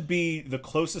 He could be the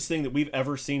closest thing that we've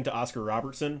ever seen to Oscar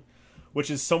Robertson, which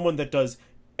is someone that does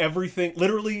everything,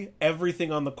 literally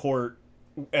everything on the court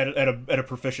at a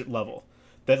proficient level.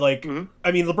 That like,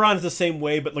 I mean, LeBron's the same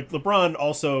way, but like LeBron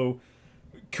also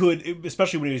could,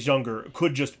 especially when he was younger,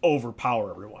 could just overpower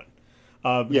everyone.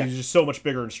 He's just so much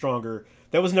bigger and stronger.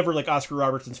 That was never like Oscar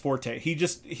Robertson's forte. He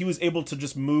was able to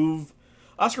just move.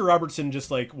 Oscar Robertson just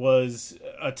like was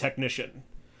a technician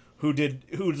who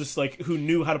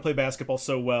knew how to play basketball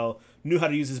so well, knew how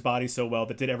to use his body so well,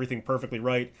 that did everything perfectly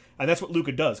right. And that's what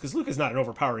Luka does, because Luka's not an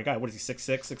overpowering guy. What is he,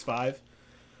 6'6", 6'5"?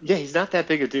 Yeah, he's not that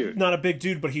big a dude. Not a big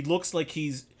dude, but he looks like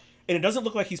he's... And it doesn't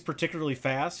look like he's particularly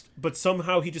fast, but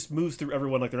somehow he just moves through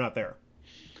everyone like they're not there.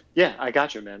 Yeah, I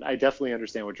got you, man. I definitely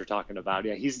understand what you're talking about.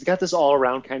 Yeah, he's got this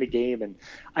all-around kind of game, and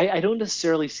I don't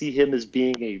necessarily see him as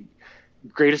being a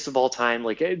greatest of all time.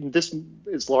 Like, this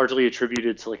is largely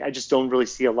attributed to, like, I just don't really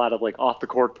see a lot of like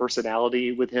off-the-court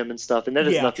personality with him and stuff, and that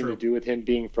has nothing to do with him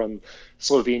being from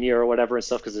Slovenia or whatever and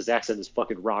stuff, because his accent is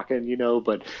fucking rocking, you know.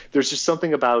 But there's just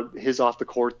something about his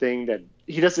off-the-court thing that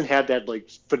he doesn't have that like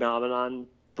phenomenon,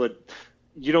 but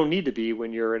you don't need to be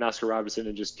when you're an Oscar Robertson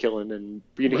and just killing. And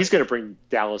you know, right. He's going to bring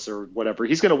Dallas or whatever.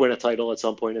 He's going to win a title at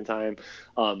some point in time.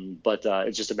 But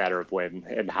it's just a matter of when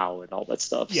and how and all that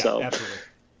stuff. Yeah, so, absolutely.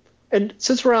 And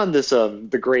since we're on this,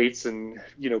 the greats and,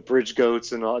 you know, bridge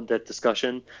goats and all that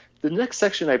discussion, the next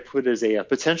section I put is a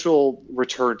potential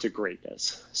return to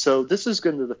greatness. So this is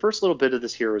the first little bit of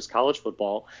this here is college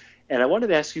football. And I wanted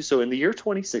to ask you, so in the year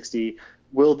 2060,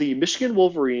 will the Michigan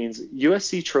Wolverines,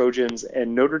 USC Trojans,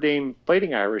 and Notre Dame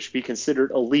Fighting Irish be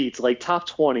considered elite, like top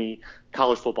 20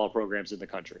 college football programs in the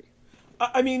country?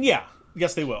 I mean, yeah.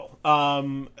 Yes, they will. I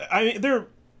mean, they're...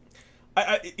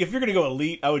 if you're going to go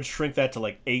elite, I would shrink that to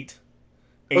like eight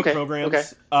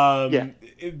programs. Okay.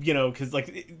 You know, because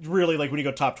like really, like when you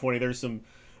go top 20, there's some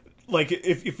like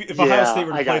if Ohio State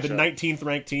were to play the 19th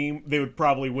ranked team, they would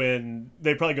probably win.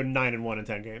 They'd probably go 9-1 in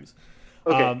 10 games.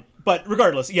 Okay. But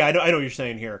regardless, yeah, I know what you're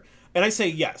saying here, and I say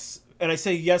yes,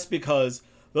 because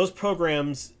those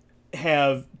programs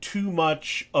have too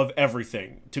much of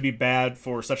everything to be bad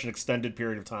for such an extended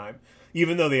period of time,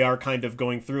 even though they are kind of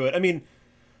going through it. I mean.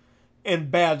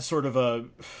 And bad sort of a,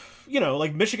 you know,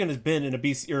 like Michigan has been in a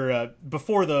BC or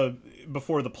before the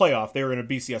playoff, they were in a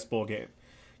BCS bowl game.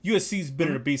 USC's been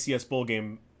in a BCS bowl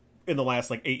game in the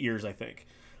last like 8 years, I think.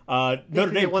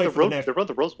 Notre Dame played for they won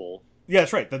the Rose Bowl. Yeah,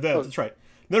 that's right. That's right.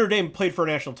 Notre Dame played for a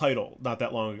national title not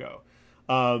that long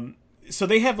ago. So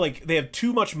they have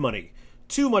too much money,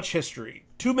 too much history,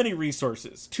 too many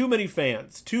resources, too many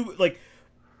fans,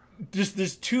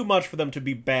 there's too much for them to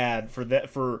be bad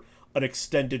for an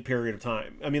extended period of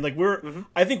time. I mean, like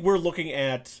I think we're looking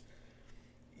at,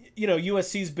 you know,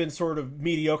 USC's been sort of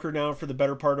mediocre now for the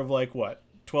better part of like what,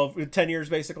 10 years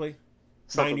basically?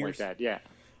 Something 9 years? Like that, yeah.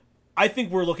 I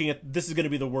think we're looking at, this is going to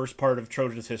be the worst part of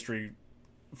Trojans history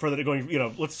for the going, you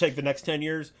know, let's take the next 10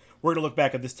 years. We're going to look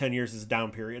back at this 10 years as a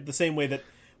down period. The same way that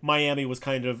Miami was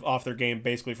kind of off their game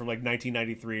basically from like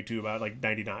 1993 to about like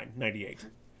 99, 98.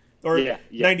 Or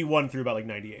 91 through about like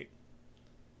 98.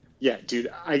 Yeah,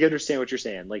 dude, I understand what you're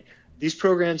saying. Like, these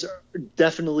programs are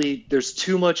definitely, there's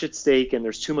too much at stake, and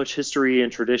there's too much history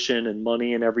and tradition and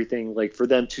money and everything, like, for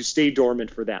them to stay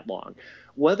dormant for that long.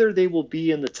 Whether they will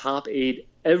be in the top 8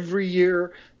 every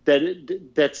year,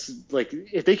 that's like,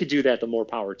 if they could do that, the more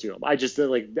power to them. I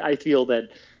feel that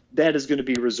is going to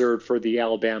be reserved for the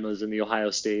Alabamas and the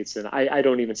Ohio States, and I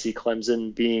don't even see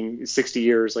Clemson being 60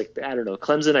 years. Like, I don't know.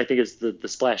 Clemson, I think, is the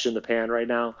splash in the pan right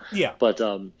now. Yeah. But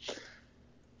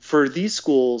for these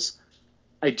schools,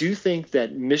 I do think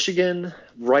that Michigan,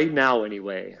 right now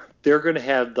anyway, they're going to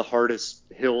have the hardest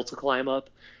hill to climb up.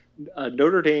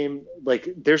 Notre Dame, like,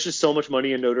 there's just so much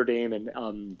money in Notre Dame,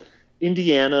 and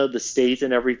Indiana, the state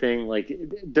and everything, like,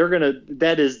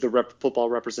 that is the football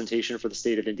representation for the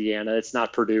state of Indiana. It's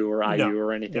not Purdue or IU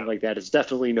or anything like that. It's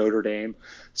definitely Notre Dame.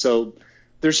 So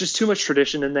there's just too much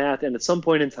tradition in that. And at some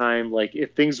point in time, like,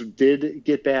 if things did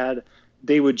get bad,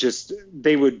 they would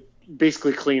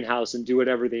basically clean house and do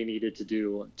whatever they needed to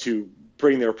do to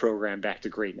bring their program back to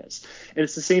greatness. And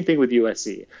it's the same thing with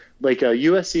USC. Like,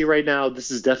 USC right now, this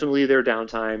is definitely their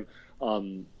downtime.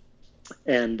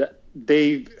 And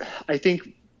I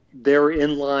think they're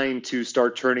in line to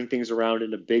start turning things around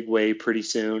in a big way pretty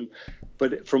soon.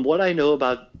 But from what I know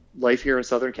about life here in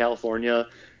Southern California,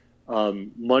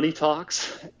 money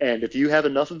talks. And if you have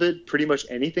enough of it, pretty much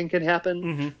anything can happen.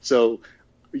 Mm-hmm. So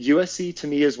USC to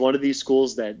me is one of these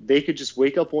schools that they could just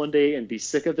wake up one day and be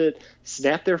sick of it,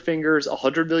 snap their fingers,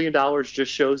 $100 million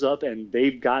just shows up, and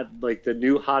they've got like the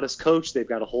new hottest coach. They've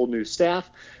got a whole new staff.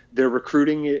 They're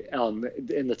recruiting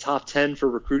in the top 10 for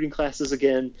recruiting classes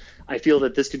again. I feel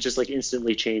that this could just like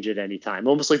instantly change at any time,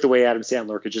 almost like the way Adam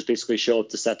Sandler could just basically show up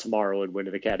to set tomorrow and win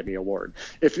an Academy Award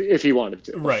if he wanted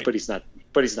to. Right. But he's not.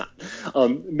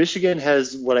 Michigan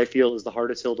has what I feel is the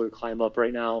hardest hill to climb up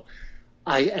right now.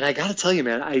 I gotta tell you,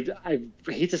 man, I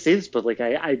hate to say this, but like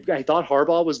I thought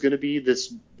Harbaugh was going to be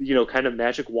this, kind of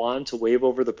magic wand to wave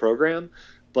over the program,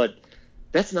 but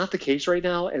that's not the case right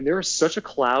now. And there is such a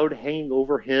cloud hanging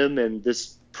over him and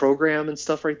this program and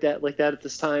stuff like that at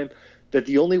this time, that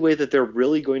the only way that they're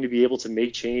really going to be able to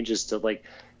make change is to like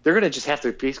they're going to just have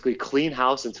to basically clean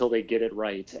house until they get it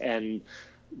right. And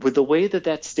with the way that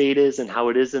that state is and how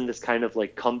it is in this kind of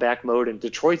like comeback mode, and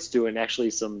Detroit's doing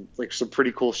actually some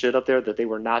pretty cool shit up there that they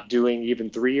were not doing even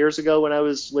 3 years ago when I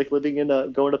was like living in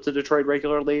going up to Detroit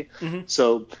regularly. Mm-hmm.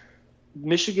 So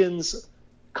Michigan's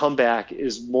comeback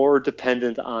is more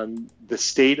dependent on the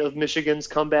state of Michigan's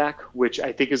comeback, which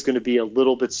I think is going to be a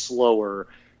little bit slower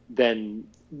than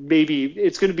maybe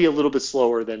it's going to be a little bit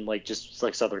slower than like just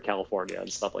like Southern California and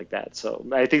stuff like that. So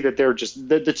I think that they're just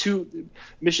the two.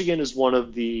 Michigan is one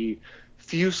of the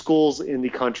few schools in the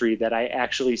country that I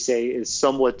actually say is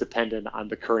somewhat dependent on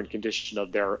the current condition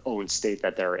of their own state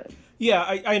that they're in. Yeah,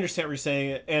 I understand what you're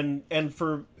saying, and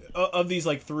for of these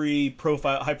like three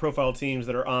high profile teams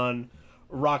that are on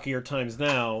rockier times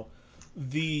now,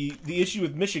 the issue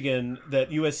with Michigan that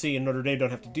USC and Notre Dame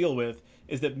don't have to deal with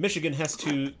is that Michigan has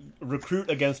to recruit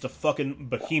against a fucking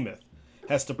behemoth,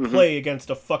 has to play against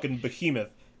a fucking behemoth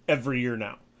every year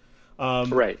now.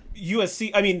 Right.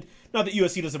 USC, I mean, not that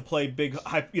USC doesn't play big,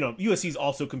 high, USC is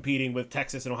also competing with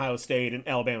Texas and Ohio State and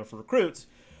Alabama for recruits,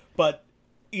 but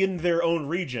in their own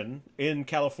region, in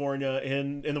California,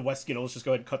 in the West, let's just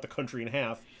go ahead and cut the country in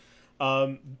half.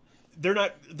 They're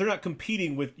not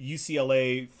competing with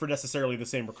UCLA for necessarily the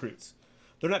same recruits.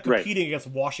 They're not competing against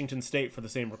Washington State for the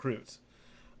same recruits.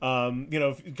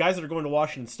 Guys that are going to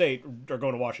Washington State are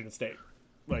going to Washington State.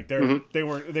 Like they weren't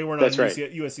on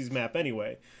USC's map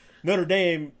anyway. Notre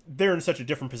Dame, they're in such a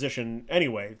different position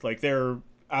anyway. Like they're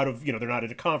out of they're not in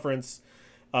a conference.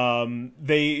 They're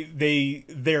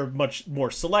much more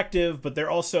selective, but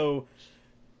they're also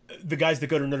the guys that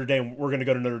go to Notre Dame. We're going to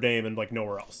go to Notre Dame and like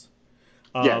nowhere else.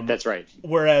 Yeah, that's right.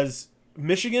 Whereas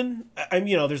Michigan,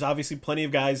 there's obviously plenty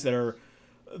of guys that are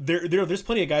there's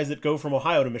plenty of guys that go from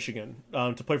Ohio to Michigan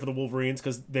to play for the Wolverines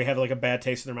because they have like a bad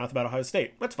taste in their mouth about Ohio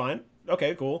State. That's fine.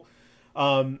 Okay, cool.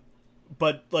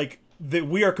 But like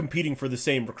we are competing for the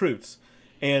same recruits,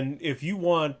 and if you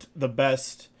want the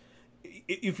best,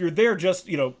 if you're there just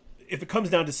if it comes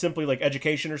down to simply like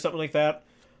education or something like that,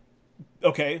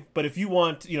 okay. But if you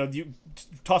want you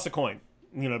toss a coin,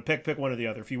 pick one or the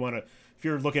other. If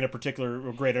you're looking at a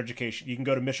particular great education, you can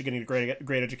go to Michigan and get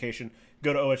great education,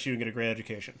 go to OSU and get a great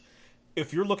education.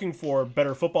 If you're looking for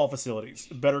better football facilities,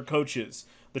 better coaches,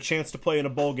 the chance to play in a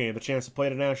bowl game, the chance to play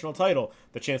at a national title,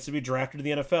 the chance to be drafted to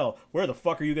the NFL, where the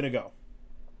fuck are you going to go?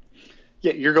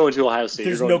 Yeah, you're going to Ohio State.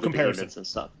 There's no comparison and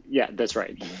stuff. Yeah, that's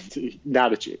right. Now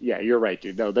that you're right,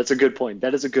 dude. No, that's a good point.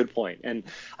 That is a good point. And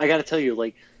I got to tell you,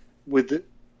 like, with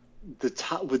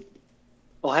with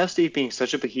Ohio State being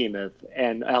such a behemoth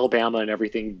and Alabama and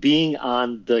everything being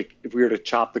on if we were to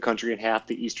chop the country in half,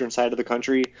 the eastern side of the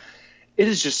country, it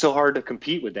is just so hard to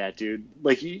compete with that, dude.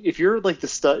 Like if you're like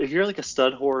if you're like a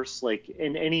stud horse, like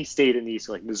in any state in the East,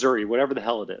 like Missouri, whatever the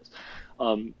hell it is,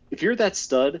 if you're that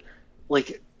stud,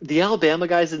 like the Alabama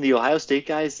guys and the Ohio State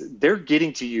guys, they're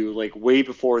getting to you like way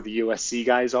before the USC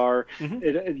guys are.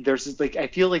 There's like, I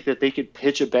feel like that they could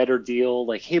pitch a better deal.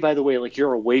 Like, hey, by the way, like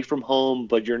you're away from home,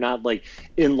 but you're not like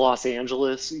in Los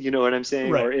Angeles, you know what I'm saying?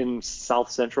 Right. Or in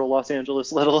South Central Los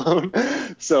Angeles, let alone.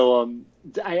 So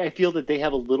I feel that they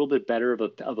have a little bit better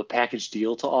of a package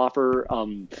deal to offer.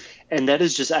 And that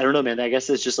is just, I don't know, man, I guess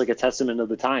that's just like a testament of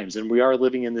the times. And we are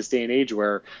living in this day and age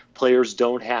where players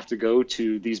don't have to go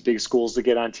to these big schools to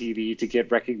get on TV, to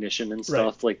get recognition and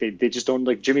stuff. Right. Like they just don't,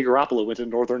 like Jimmy Garoppolo went to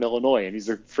Northern Illinois and he's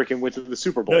freaking went to the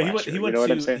Super Bowl. No, he went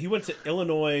what I'm saying? He went to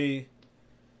Illinois.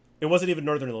 It wasn't even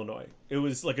Northern Illinois. It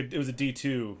was like it was a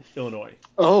D2 Illinois.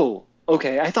 Oh,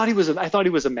 okay. I thought he was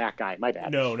a MAC guy. My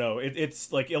bad. No.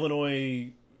 It's like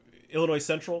Illinois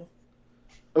Central.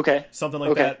 Okay. Something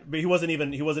like that. But he wasn't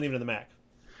even in the MAC.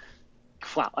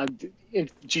 Wow,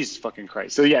 Jesus fucking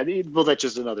Christ! So yeah, well, that's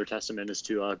just another testament as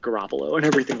to Garoppolo and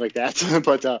everything like that.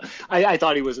 But I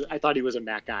thought he was a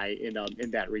MAC guy in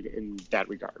that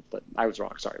regard, but I was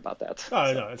wrong. Sorry about that.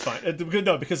 Oh, no, it's fine.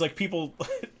 No, because like people,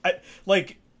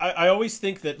 I always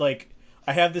think that like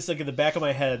I have this like in the back of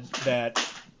my head that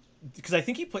because I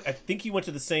think he went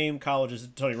to the same college as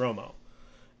Tony Romo,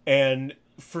 and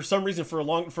for some reason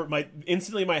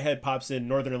instantly my head pops in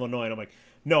Northern Illinois, and I'm like,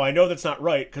 no, I know that's not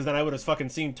right, because then I would have fucking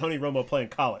seen Tony Romo play in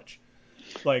college.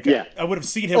 Like, yeah. I would have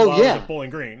seen him while I was at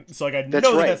Bowling Green. So, like, I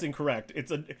know that's incorrect.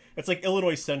 It's like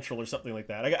Illinois Central or something like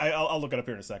that. I'll look it up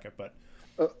here in a second, but...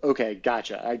 Okay,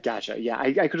 gotcha. I gotcha. Yeah,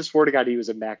 I could have swore to God he was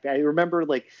a MAC. I remember,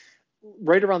 like,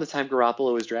 right around the time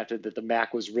Garoppolo was drafted that the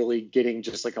MAC was really getting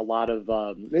just like a lot of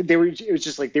it was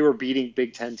just like they were beating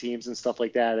Big Ten teams and stuff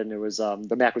like that, and it was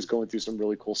the MAC was going through some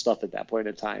really cool stuff at that point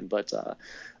in time. But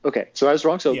okay, so I was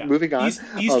wrong. So Yeah, moving on,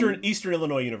 Eastern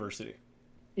Illinois University.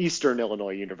 Eastern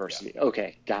Illinois University. Yeah.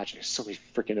 Okay, gotcha. So many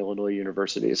freaking Illinois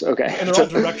universities. Okay, and they're all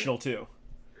directional too.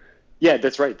 Yeah,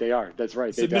 that's right. They are. That's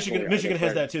right. So Michigan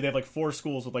has that too. They have like 4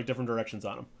 schools with like different directions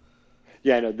on them.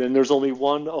 Yeah, I know. Then there's only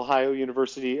one Ohio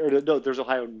University, or no, there's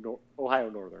Ohio Northern. Ohio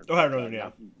Northern,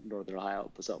 yeah. Northern Ohio.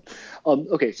 So,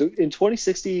 okay, so in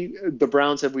 2060, the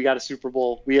Browns we got a Super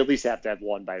Bowl. We at least have to have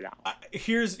one by now.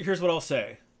 Here's what I'll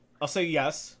say. I'll say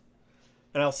yes,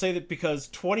 and I'll say that because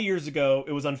 20 years ago,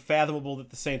 it was unfathomable that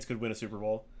the Saints could win a Super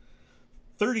Bowl.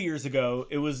 30 years ago,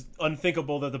 it was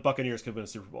unthinkable that the Buccaneers could win a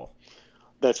Super Bowl.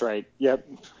 That's right. Yep.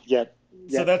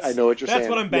 So I know what you're saying. That's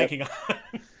what I'm banking on.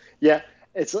 Yeah.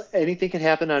 It's anything can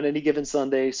happen on any given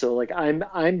Sunday. So like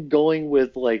I'm going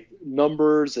with like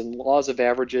numbers and laws of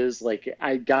averages. Like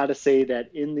I gotta say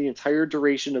that in the entire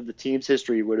duration of the team's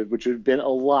history, which would have been a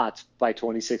lot by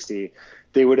 2060,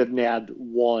 they would have nabbed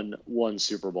one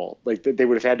Super Bowl. Like they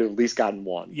would have had to at least gotten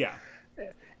one. Yeah.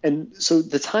 And so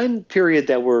the time period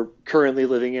that we're currently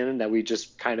living in and that we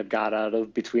just kind of got out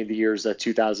of between the years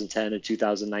 2010 and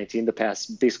 2019,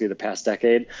 basically the past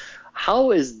decade, how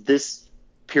is this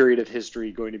period of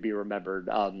history going to be remembered?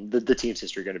 The team's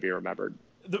history going to be remembered?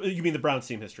 You mean the Browns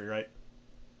team history, right?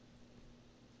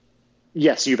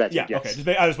 Yes, you bet. Yeah, yes.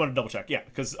 Okay. I just want to double check. Yeah,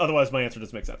 because otherwise my answer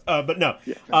doesn't make sense. But no.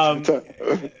 Yeah.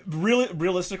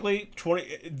 Realistically,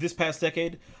 this past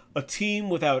decade, a team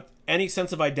without any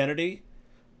sense of identity,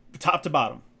 top to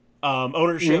bottom,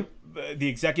 ownership, the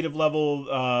executive level,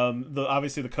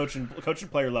 obviously the coach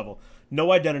and player level,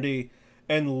 no identity,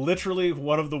 and literally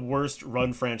one of the worst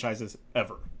run franchises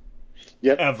ever.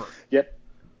 Yep. Ever.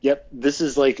 Yep. This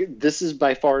is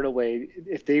by far and away,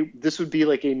 this would be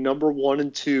like a number 1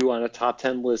 and 2 on a top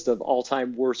 10 list of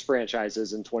all-time worst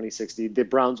franchises in 2060. The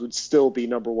Browns would still be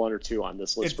number 1 or 2 on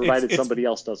this list, provided somebody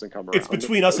else doesn't come around. It's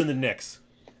between us and the Knicks.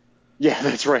 Yeah,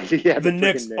 that's right. Yeah, the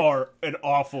Knicks are an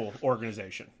awful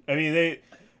organization. I mean,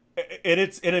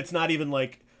 it's not even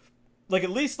like at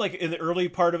least like in the early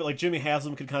part of it, like Jimmy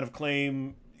Haslam could kind of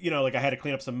claim, like I had to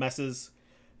clean up some messes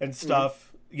and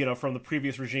stuff, from the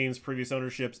previous regimes, previous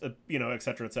ownerships, et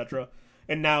cetera, et cetera.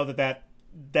 And now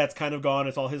that's kind of gone,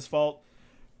 it's all his fault.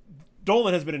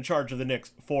 Dolan has been in charge of the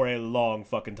Knicks for a long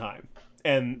fucking time,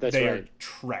 and they are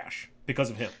trash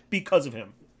because of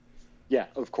him. Yeah,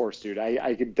 of course, dude.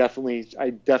 I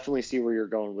definitely see where you're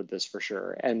going with this for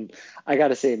sure. And I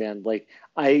gotta say, man, like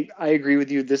I agree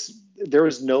with you. There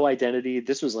was no identity.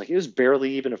 This was like, it was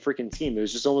barely even a freaking team. It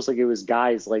was just almost like it was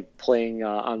guys like playing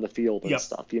on the field and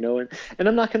stuff, and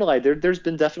I'm not gonna lie, there's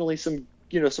been definitely some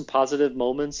some positive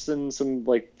moments and some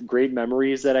like great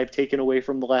memories that I've taken away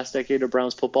from the last decade of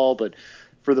Browns football, but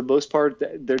for the most part,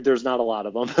 there's not a lot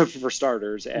of them for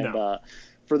starters. And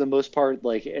for the most part,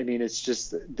 like, I mean, it's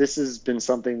just, this has been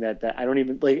something that I don't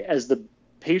even like, as the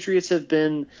Patriots have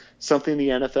been something the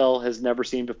NFL has never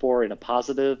seen before in a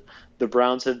positive, the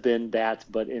Browns have been that,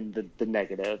 but in the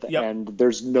negative. Yep. And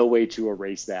there's no way to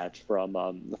erase that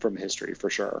from history for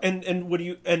sure. And when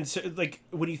you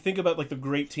think about like the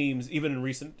great teams, even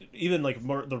like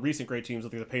more the recent great teams,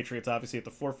 like the Patriots, obviously at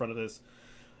the forefront of this,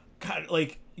 God,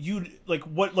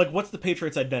 what's the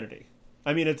Patriots' identity?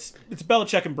 I mean, it's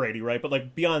Belichick and Brady, right? But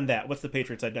like beyond that, what's the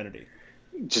Patriots' identity?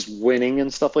 Just winning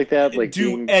and stuff like that. Like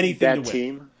do anything to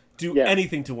team. Win. Do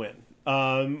anything to win.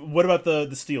 What about the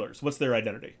Steelers? What's their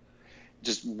identity?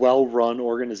 Just well-run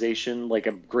organization, like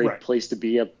a great place to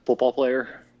be a football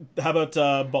player. How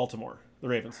about Baltimore, the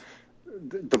Ravens?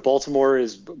 The Baltimore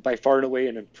is by far and away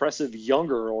an impressive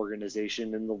younger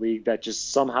organization in the league that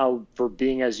just somehow, for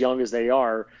being as young as they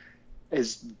are,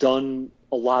 has done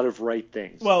a lot of right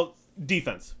things. Well,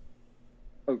 defense.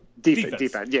 Oh, defense.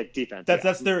 Yeah, defense.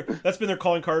 That's been their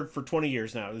calling card for 20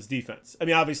 years now, is defense. I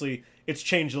mean, obviously it's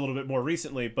changed a little bit more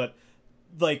recently, but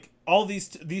like all these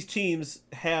teams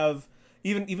have,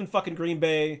 even fucking Green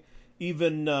Bay,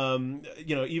 even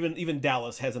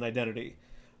Dallas has an identity.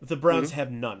 The Browns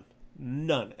have none.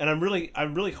 And I'm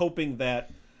really hoping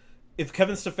that if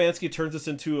Kevin Stefanski turns us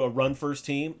into a run first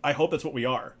team, I hope that's what we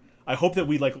are. I hope that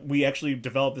we actually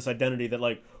develop this identity that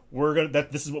like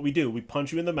this is what we do. We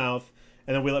punch you in the mouth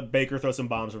and then we let Baker throw some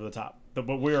bombs over the top. But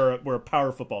we're a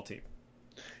power football team.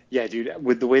 Yeah, dude.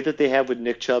 With the way that they have with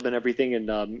Nick Chubb and everything,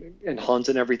 and Hunt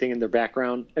and everything in their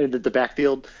background and the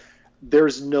backfield,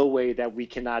 there's no way that we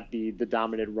cannot be the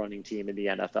dominant running team in the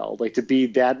NFL. Like, to be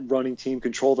that running team,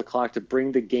 control the clock, to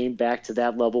bring the game back to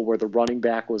that level where the running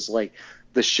back was like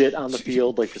the shit on the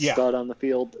field, like the Yeah. stud on the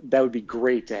field. That would be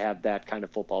great to have that kind of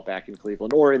football back in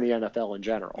Cleveland or in the NFL in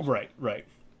general. Right.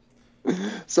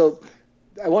 So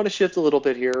I want to shift a little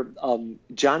bit here.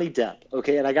 Johnny Depp,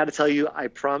 okay, and I got to tell you, I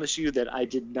promise you that I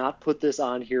did not put this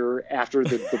on here after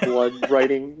the blood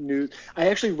writing news. I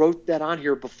actually wrote that on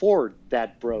here before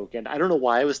that broke, and I don't know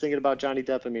why I was thinking about Johnny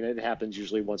Depp. I mean, it happens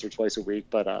usually once or twice a week,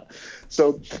 but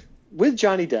so with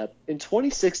Johnny Depp in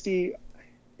 2060,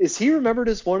 is he remembered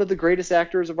as one of the greatest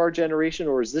actors of our generation,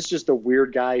 or is this just a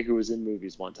weird guy who was in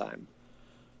movies one time?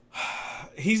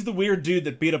 He's the weird dude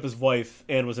that beat up his wife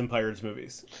and was in Pirates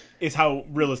movies, is how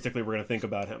realistically we're going to think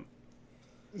about him.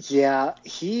 Yeah,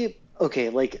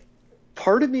 like,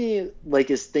 part of me,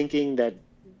 like, is thinking that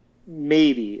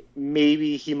maybe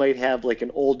he might have, like,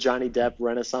 an old Johnny Depp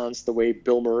renaissance the way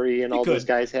Bill Murray and all those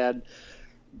guys had.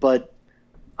 But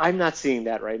I'm not seeing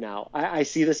that right now. I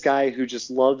see this guy who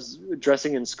just loves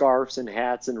dressing in scarves and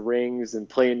hats and rings and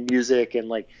playing music and,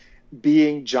 like,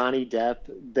 being Johnny Depp,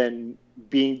 then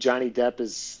being Johnny Depp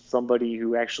is somebody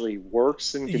who actually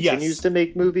works and continues to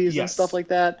make movies and stuff like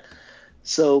that.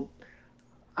 So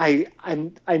I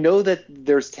know that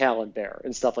there's talent there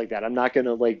and stuff like that. I'm not going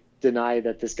to, like, deny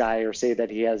that this guy or say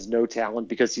that he has no talent,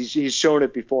 because he's shown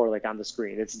it before, like, on the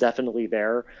screen. It's definitely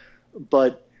there.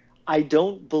 But I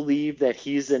don't believe that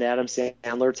he's an Adam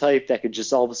Sandler type that could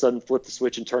just all of a sudden flip the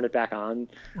switch and turn it back on.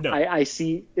 No. I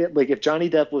see it, like, if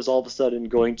Johnny Depp was all of a sudden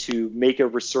going to make a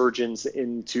resurgence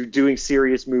into doing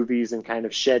serious movies and kind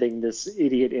of shedding this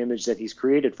idiot image that he's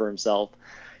created for himself,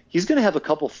 he's going to have a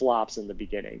couple flops in the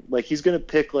beginning. Like, he's going to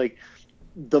pick, like,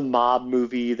 the mob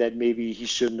movie that maybe he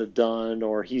shouldn't have done,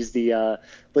 or he's the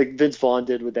like Vince Vaughn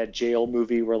did with that jail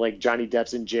movie where, like, Johnny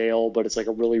Depp's in jail but it's like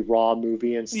a really raw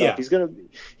movie and stuff. He's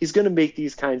gonna make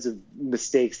these kinds of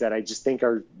mistakes that I just think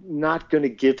are not going to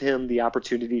give him the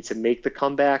opportunity to make the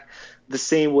comeback the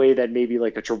same way that maybe,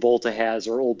 like, a Travolta has,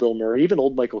 or old Bill Murray, even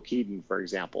old Michael Keaton, for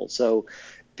example. So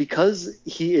because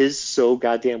he is so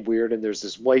goddamn weird, and there's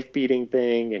this wife beating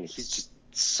thing, and he's just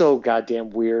so goddamn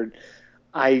weird,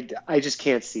 I just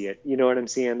can't see it. You know what I'm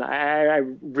saying? I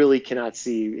really cannot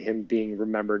see him being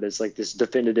remembered as, like, this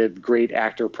definitive great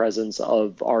actor presence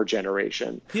of our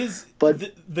generation.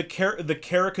 The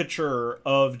caricature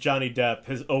of Johnny Depp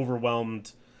has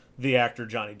overwhelmed the actor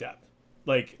Johnny Depp.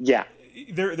 Like, yeah,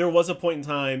 there was a point in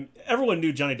time everyone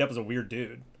knew Johnny Depp was a weird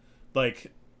dude. Like,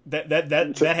 that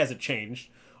hasn't changed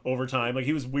over time. Like,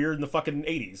 he was weird in the fucking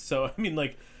 80s. So I mean,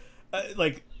 like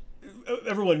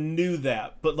everyone knew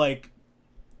that, but, like,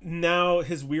 now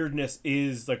his weirdness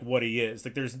is, like, what he is.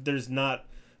 Like, there's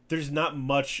not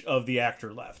much of the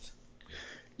actor left.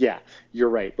 Yeah, you're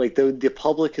right. Like, the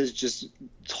public has just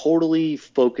totally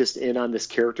focused in on this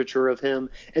caricature of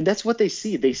him, and that's what they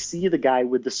see. They see the guy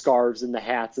with the scarves and the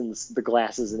hats and the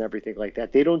glasses and everything like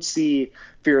that. They don't see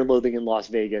Fear and Loathing in Las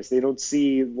Vegas. They don't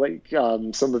see, like,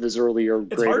 some of his earlier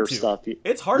greater stuff.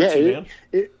 It's hard to,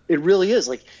 man. It really is.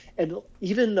 Like, and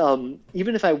even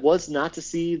if I was not to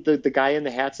see the guy in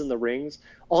the hats and the rings,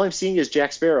 all I'm seeing is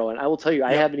Jack Sparrow, and I will tell you,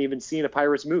 I haven't even seen a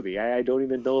Pirates movie. I don't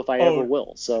even know if I ever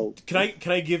will. So can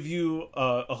I give you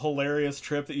a hilarious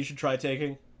trip that you should try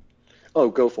taking? Oh,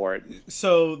 go for it.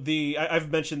 So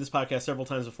I've mentioned this podcast several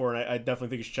times before, and I definitely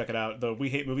think you should check it out. The We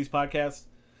Hate Movies podcast.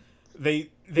 They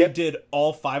did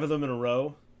all 5 of them in a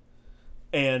row,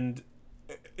 and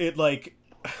it, like,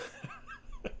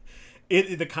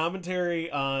 the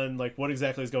commentary on, like, what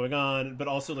exactly is going on, but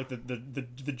also, like,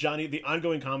 the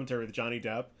ongoing commentary with Johnny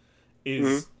Depp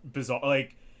is bizarre.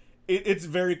 Like, it's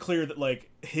very clear that, like,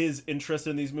 his interest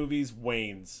in these movies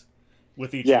wanes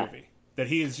with each movie. That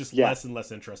he is just less and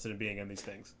less interested in being in these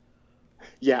things.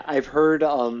 Yeah, I've heard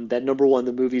that, number one,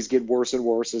 the movies get worse and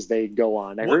worse as they go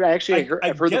on. I've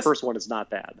heard the first one is not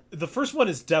bad. The first one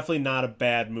is definitely not a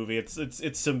bad movie. It's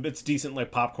decent,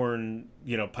 like, popcorn,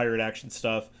 you know, pirate action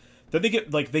stuff. Then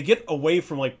they get away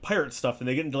from, like, pirate stuff, and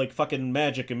they get into, like, fucking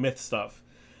magic and myth stuff.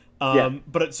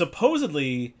 But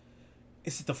supposedly,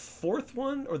 is it the fourth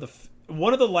one or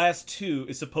one of the last 2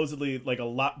 is supposedly, like, a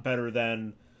lot better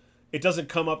than. It doesn't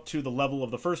come up to the level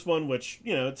of the first one, which,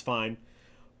 you know, it's fine.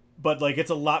 But, like,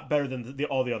 it's a lot better than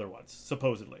all the other ones,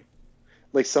 supposedly.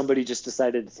 Like, somebody just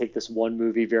decided to take this one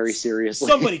movie very seriously.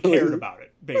 Somebody cared about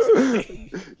it,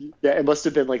 basically. Yeah, it must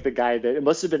have been, like, it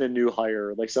must have been a new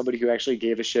hire, like, somebody who actually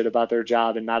gave a shit about their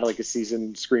job and not, like, a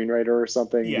seasoned screenwriter or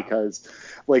something. Yeah. Because,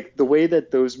 like, the way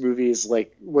that those movies,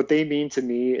 like, what they mean to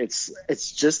me, it's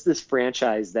just this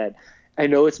franchise that I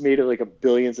know it's made of, like,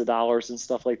 billions of dollars and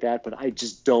stuff like that, but I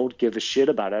just don't give a shit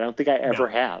about it. I don't think I ever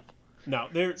have. No,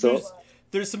 So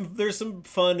there's some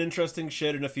fun, interesting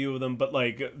shit in a few of them, but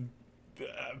like,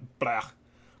 blah,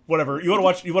 whatever. You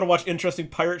want to watch interesting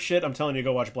pirate shit? I'm telling you,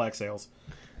 go watch Black Sails.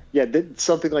 yeah,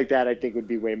 something like that I think would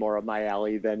be way more up my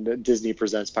alley than Disney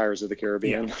Presents Pirates of the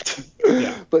Caribbean.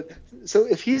 Yeah. But so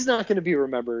if he's not going to be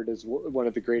remembered as one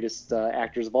of the greatest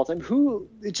actors of all time, who?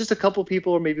 Just a couple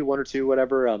people, or maybe one or two,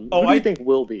 whatever. Who do you think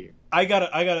will be?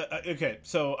 Okay,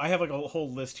 so I have like a whole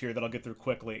list here that I'll get through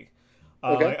quickly.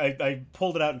 Okay. I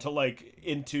pulled it out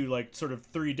into sort of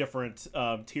three different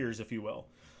tiers, if you will.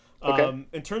 Okay.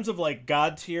 In terms of like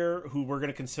God tier, who we're going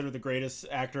to consider the greatest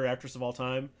actor actress of all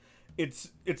time,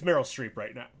 it's Meryl Streep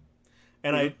right now.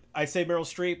 And I say Meryl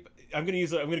Streep. I'm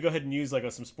gonna go ahead and use like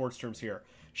some sports terms here.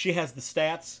 She has the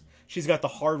stats, she's got the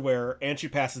hardware, and she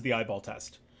passes the eyeball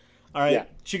test. All right, Yeah.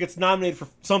 she gets nominated for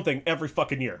something every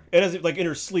fucking year. It doesn't like in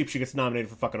her sleep she gets nominated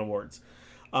for fucking awards.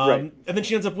 Right. And then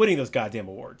she ends up winning those goddamn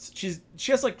awards. She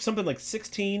has like something like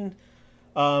 16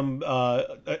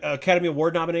 Academy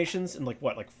Award nominations and like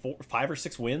 5 or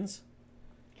 6 wins.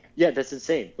 Yeah, that's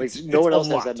insane. Like no one else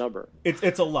has that number.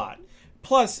 It's a lot.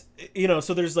 Plus,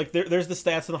 so there's there's the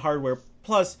stats and the hardware.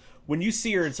 Plus, when you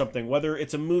see her in something, whether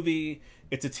it's a movie,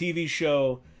 it's a TV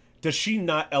show, does she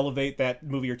not elevate that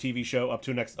movie or TV show up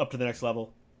to the next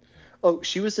level? Oh,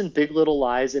 she was in Big Little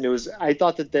Lies, and I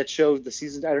thought that show, the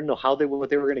season, I don't know what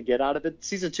they were going to get out of it.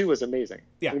 Season 2 was amazing.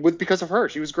 Yeah, because of her,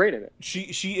 she was great in it.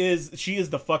 She is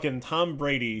the fucking Tom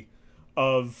Brady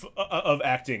of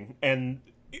acting, and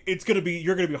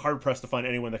you're gonna be hard pressed to find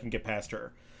anyone that can get past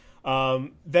her.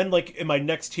 Then like in my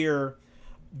next tier,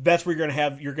 that's where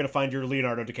you're gonna find your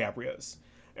Leonardo DiCaprios.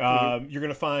 You're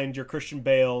gonna find your Christian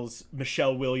Bales,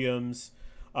 Michelle Williams,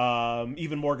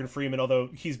 even Morgan Freeman, although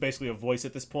he's basically a voice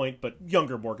at this point, but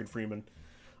younger Morgan Freeman,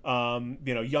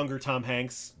 younger Tom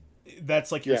Hanks.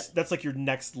 That's like your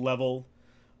next level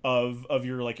of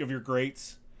your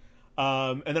greats.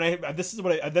 And then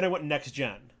I went next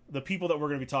gen. The people that we're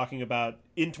going to be talking about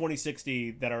in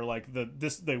 2060 that are like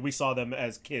we saw them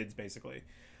as kids basically.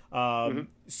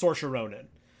 Saoirse Ronan,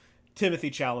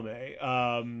 Timothy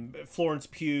Chalamet, Florence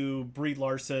Pugh, Brie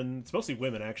Larson. It's mostly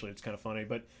women, actually. It's kind of funny,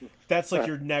 but that's like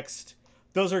your next.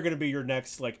 Those are going to be your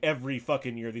next. Like every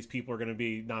fucking year, these people are going to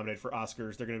be nominated for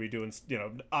Oscars. They're going to be doing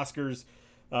Oscars,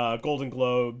 Golden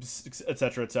Globes,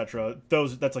 etc., etc.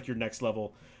 That's like your next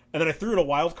level. And then I threw in a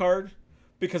wild card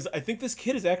because I think this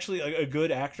kid is actually a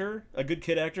good actor, a good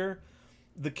kid actor.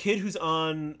 The kid who's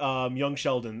on Young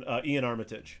Sheldon, Ian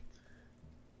Armitage.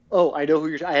 Oh, I know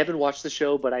I haven't watched the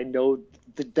show, but I know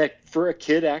that for a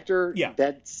kid actor, yeah,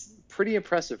 that's pretty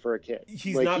impressive for a kid.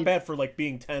 He's not bad for like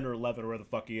being 10 or 11 or where the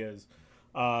fuck he is.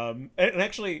 And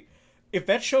actually, if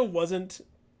that show wasn't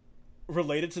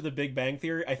related to The Big Bang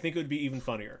Theory, I think it would be even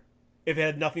funnier. If it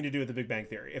had nothing to do with The Big Bang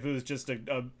Theory. If it was just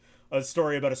a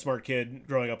story about a smart kid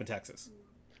growing up in Texas.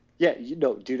 Yeah,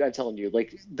 dude, I'm telling you,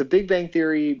 like The Big Bang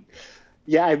Theory.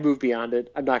 Yeah, I've moved beyond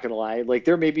it. I'm not gonna lie. Like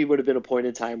there maybe would have been a point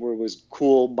in time where it was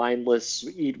cool, mindless,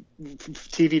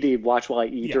 TV to watch while I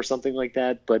eat or something like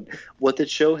that. But what the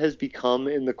show has become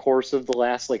in the course of the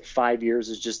last like 5 years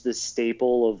is just this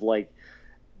staple of like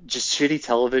just shitty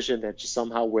television that just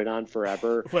somehow went on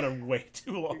forever. Went on way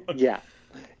too long.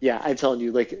 Yeah, I'm telling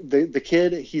you, like the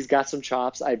kid, he's got some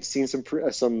chops. I've seen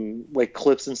some like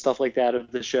clips and stuff like that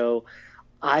of the show.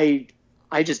 I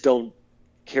just don't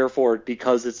care for it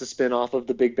because it's a spin-off of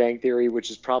The Big Bang Theory, which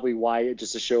is probably why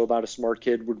just a show about a smart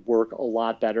kid would work a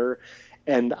lot better.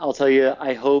 And I'll tell you,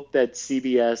 I hope that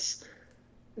CBS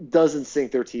doesn't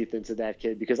sink their teeth into that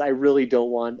kid because I really don't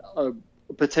want a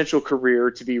potential career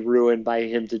to be ruined by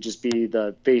him to just be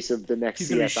the face of the next CSI. He's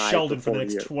going to be Sheldon for the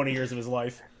next 20 years of his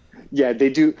life. Yeah, they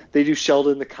do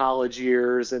Sheldon the college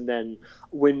years, and then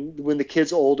when the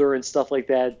kid's older and stuff like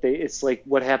that, it's like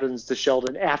what happens to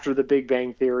Sheldon after The Big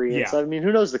Bang Theory. And so, I mean,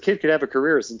 who knows? The kid could have a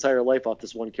career his entire life off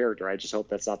this one character. I just hope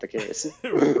that's not the case.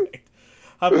 Right.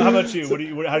 How about you?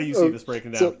 How do you see this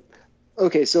breaking down?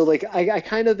 So like I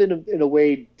kind of in a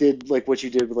way did like what you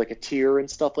did with like a tier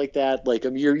and stuff like that. Like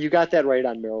you got that right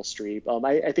on Meryl Streep.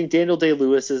 I think Daniel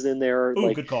Day-Lewis is in there. Ooh,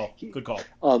 like, good call. Good call.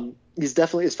 He's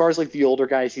definitely, as far as like the older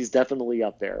guys, he's definitely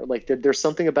up there. Like there's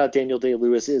something about Daniel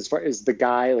Day-Lewis as far as the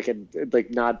guy,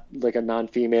 not like a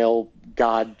non-female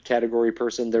god category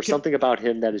person. There's something about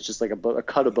him that is just like a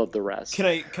cut above the rest. Can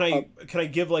I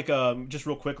give like just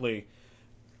real quickly?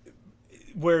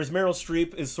 Whereas Meryl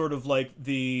Streep is sort of like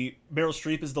Meryl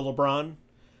Streep is the LeBron,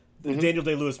 Daniel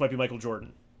Day-Lewis might be Michael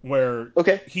Jordan, where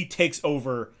he takes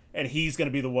over and he's going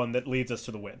to be the one that leads us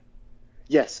to the win.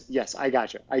 Yes, I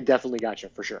gotcha. I definitely gotcha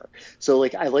for sure. So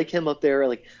like I like him up there.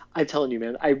 Like I'm telling you,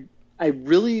 man, I I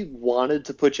really wanted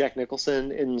to put Jack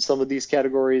Nicholson in some of these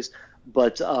categories,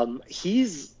 but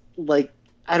he's like,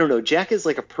 I don't know. Jack is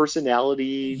like a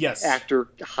personality Yes. actor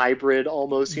hybrid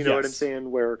almost. You know what I'm Yes. saying?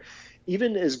 Where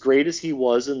even as great as he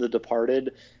was in The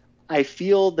Departed, I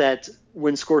feel that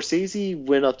when Scorsese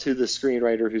went up to the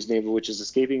screenwriter, whose name which is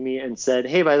escaping me, and said,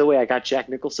 "Hey, by the way, I got Jack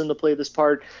Nicholson to play this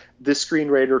part," this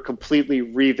screenwriter completely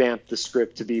revamped the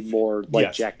script to be more like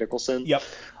Yes. Jack Nicholson. Yep.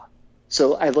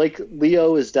 So I like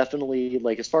Leo is definitely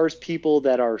like as far as people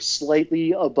that are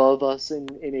slightly above us in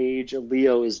age,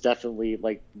 Leo is definitely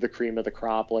like the cream of the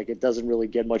crop. Like it doesn't really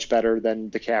get much better than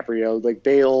DiCaprio. Like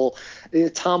Bale,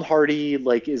 Tom Hardy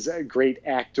like is a great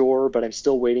actor, but I'm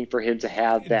still waiting for him to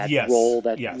have that Yes. role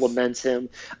that Yes. laments him.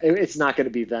 It's not going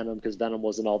to be Venom because Venom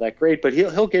wasn't all that great, but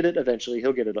he'll get it eventually.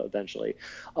 He'll get it eventually.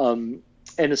 And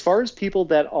as far as people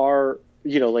that are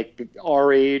like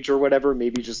our age or whatever,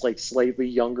 maybe just like slightly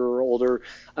younger or older,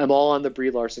 I'm all on the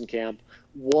Brie Larson camp.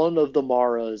 One of the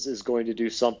Maras is going to do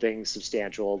something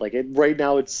substantial. Like right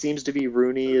now, it seems to be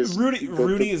Rooney is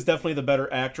Rooney is definitely the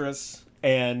better actress,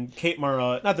 and Kate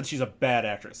Mara. Not that she's a bad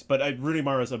actress, but Rooney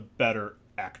Mara is a better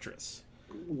actress.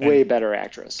 way And better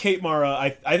actress. Kate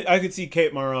Mara, I could see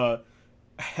Kate Mara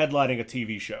headlining a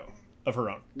TV show of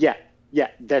her own. Yeah, yeah,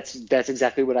 that's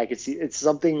exactly what I could see. It's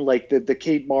something like the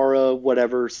Kate Mara,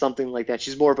 whatever, something like that.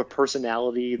 She's more of a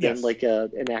personality than Yes. like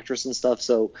an actress and stuff.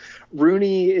 So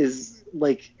Rooney is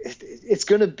like it's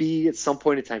going to be at some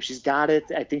point in time. She's got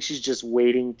it. I think she's just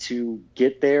waiting to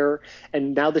get there.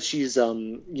 And now that she's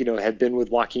had been with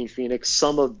Joaquin Phoenix,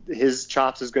 some of his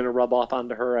chops is going to rub off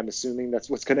onto her. I'm assuming that's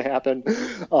what's going to happen.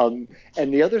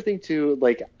 And the other thing too,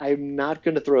 like I'm not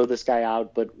going to throw this guy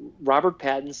out, but Robert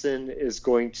Pattinson is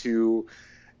going to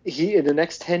he in the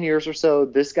next 10 years or so,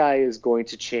 this guy is going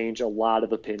to change a lot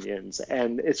of opinions,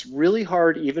 and it's really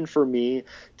hard even for me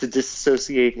to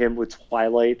disassociate him with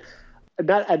Twilight.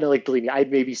 Not, I know, like, believe me,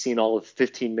 I'd maybe seen all of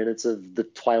 15 minutes of the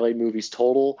Twilight movies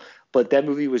total, but that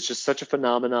movie was just such a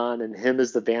phenomenon, and him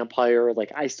as the vampire,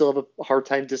 like I still have a hard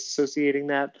time disassociating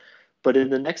that. But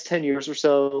in the next 10 years or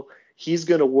so, he's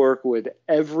going to work with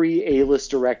every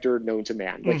A-list director known to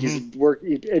man. Like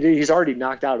he's already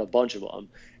knocked out a bunch of them,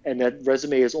 and that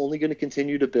resume is only going to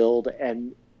continue to build.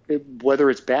 And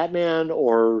whether it's Batman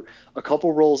or a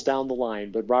couple roles down the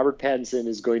line, but Robert Pattinson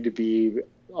is going to be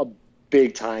a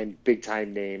big time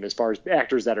name as far as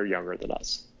actors that are younger than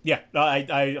us. Yeah, no,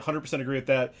 I 100% agree with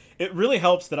that. It really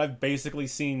helps that I've basically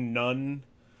seen none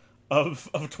of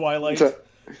Twilight. So,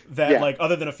 That yeah. like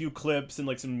other than a few clips and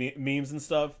like some memes and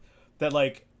stuff, that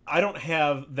like I don't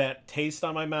have that taste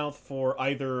on my mouth for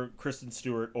either Kristen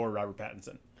Stewart or Robert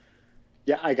Pattinson.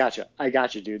 Yeah, I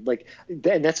gotcha, dude. Like,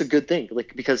 and that's a good thing.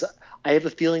 Like, because I have a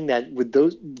feeling that with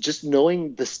those, just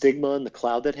knowing the stigma and the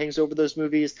cloud that hangs over those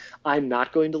movies, I'm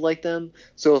not going to like them.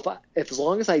 So if as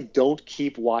long as I don't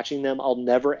keep watching them, I'll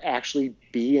never actually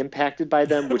be impacted by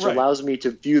them, which Right. allows me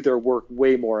to view their work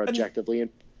way more And objectively. And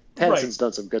right. Pattinson's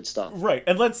done some good stuff. Right.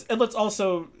 And let's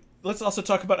also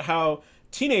talk about how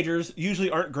teenagers usually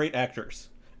aren't great actors.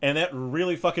 And that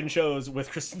really fucking shows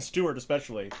with Kristen Stewart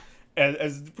especially.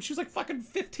 As she was like fucking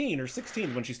 15 or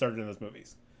 16 when she started in those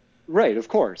movies. Right, of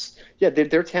course. Yeah,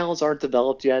 their talents aren't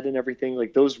developed yet and everything.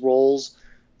 Like those roles,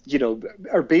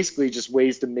 are basically just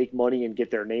ways to make money and get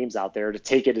their names out there, to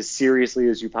take it as seriously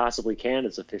as you possibly can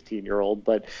as a 15-year-old.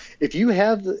 But if you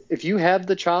have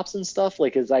the chops and stuff,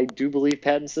 like as I do believe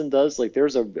Pattinson does, like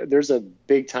there's a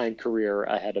big time career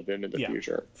ahead of him in the Yeah,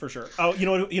 future. for sure. Oh, you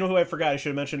know who I forgot I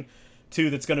should have mentioned too.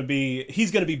 He's gonna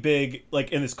be big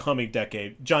like in this coming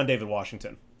decade. John David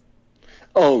Washington.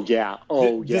 Oh yeah,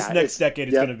 This next decade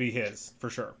is gonna yep, be his for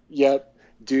sure. yep,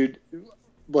 dude.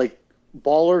 Like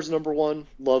Ballers number one,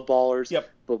 love Ballers. Yep.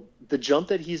 But the jump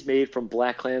that he's made from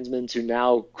Black Klansman to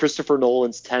now Christopher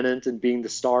Nolan's Tenant and being the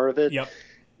star of it, Yep.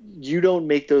 you don't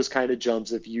make those kind of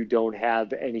jumps if you don't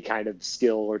have any kind of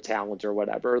skill or talent or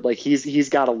whatever. Like he's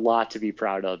got a lot to be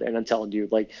proud of, and I'm telling you,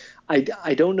 like I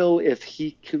don't know if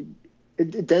he could.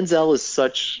 Denzel is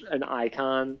such an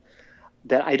icon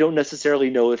that I don't necessarily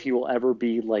know if he will ever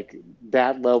be like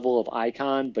that level of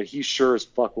icon, but he sure as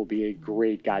fuck will be a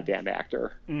great goddamn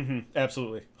actor. Mm-hmm.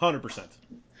 Absolutely, 100%.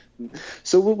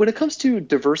 So when it comes to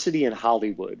diversity in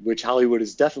Hollywood, which Hollywood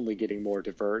is definitely getting more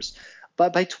diverse,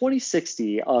 but by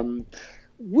 2060,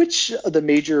 which of the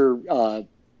major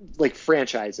like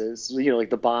franchises, like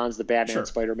the Bonds, the Batman, Sure.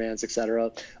 Spider-Mans,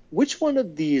 etc., which one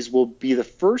of these will be the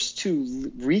first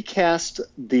to recast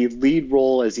the lead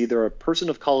role as either a person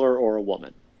of color or a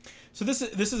woman? So this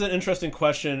is an interesting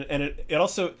question, and it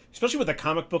also, especially with the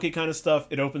comic booky kind of stuff,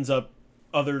 it opens up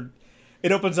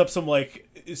some like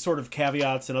sort of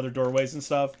caveats and other doorways and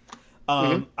stuff.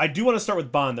 Hmm. I do want to start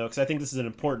with Bond though, because I think this is an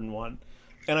important one,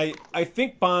 and I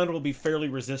think Bond will be fairly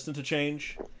resistant to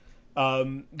change.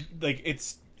 Um, like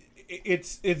it's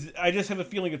I just have a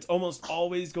feeling it's almost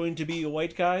always going to be a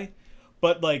white guy,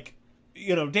 but like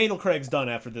Daniel Craig's done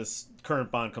after this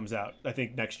current Bond comes out. I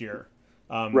think next year.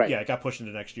 Right. Yeah, it got pushed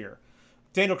into next year.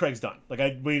 Daniel Craig's done.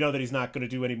 Like we know that he's not going to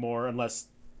do any more unless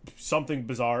something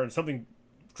bizarre and something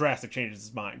drastic changes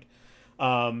his mind.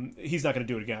 He's not going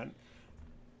to do it again.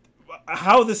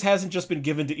 How this hasn't just been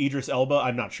given to Idris Elba,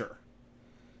 I'm not sure.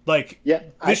 Like Yeah.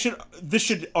 this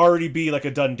should already be like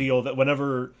a done deal that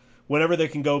whenever they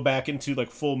can go back into like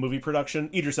full movie production,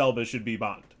 Idris Elba should be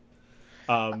Bond.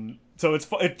 So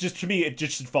it just to me it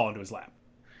just should fall into his lap.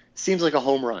 Seems like a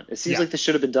home run. It seems Yeah, like this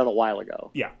should have been done a while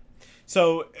ago. yeah.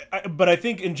 So, but I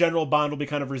think in general Bond will be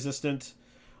kind of resistant,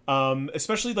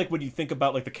 especially like when you think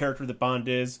about like the character that Bond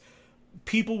is.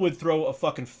 People would throw a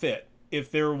fucking fit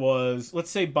if there was, let's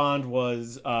say Bond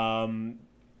was, Charlize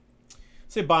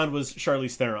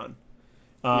Theron.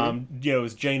 It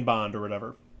was Jane Bond or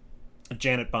whatever.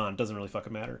 Janet Bond, doesn't really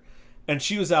fucking matter. And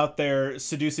she was out there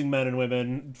seducing men and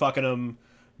women, fucking them,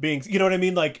 being, you know what I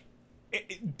mean? Like,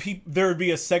 there would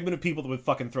be a segment of people that would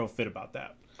fucking throw a fit about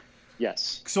that.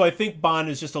 Yes. So I think Bond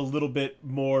is just a little bit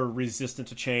more resistant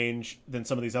to change than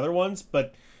some of these other ones.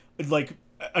 But, like,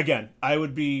 again, I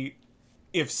would be,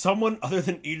 if someone other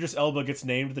than Idris Elba gets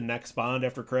named the next Bond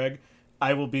after Craig,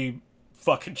 I will be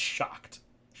fucking shocked.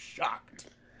 Shocked.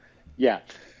 Yeah.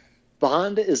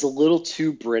 Bond is a little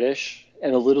too British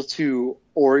and a little too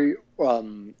or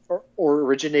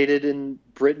originated in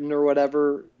Britain or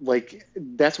whatever. Like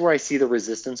that's where I see the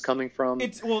resistance coming from.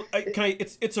 It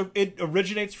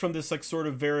originates from this like sort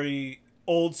of very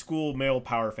old school male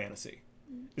power fantasy.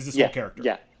 Is this Yeah. whole character?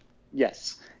 Yeah.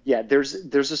 Yes. Yeah. There's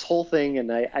this whole thing,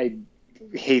 and I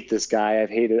hate this guy.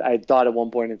 I thought at one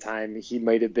point in time he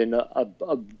might have been a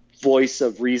voice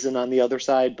of reason on the other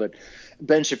side, but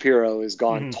Ben Shapiro has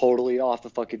gone totally off the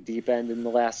fucking deep end in the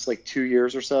last like 2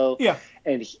 years or so. Yeah.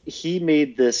 And he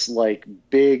made this like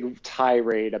big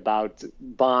tirade about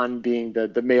Bond being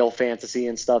the male fantasy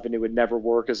and stuff, and it would never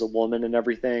work as a woman and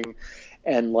everything.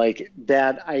 And like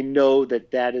that, I know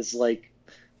that is like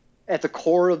at the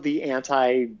core of the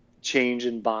anti-change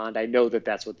in Bond. I know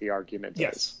that's what the argument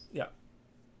is. Yeah.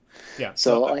 Yeah.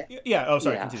 So yeah. Oh,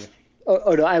 sorry. yeah. Continue.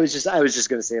 Oh no, I was just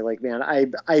gonna say, like, man,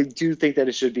 I do think that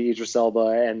it should be Idris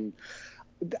Elba, and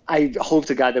I hope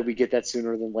to God that we get that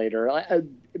sooner than later.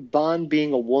 Bond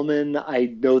being a woman,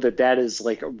 I know that is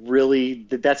like really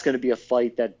that's going to be a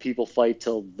fight that people fight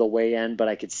till the way end, but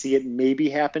I could see it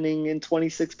maybe happening in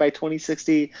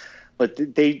 2060. But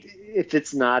if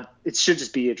it's not, it should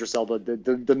just be Idris Elba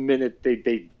the minute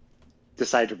they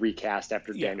decide to recast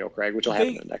after Daniel Craig, which will happen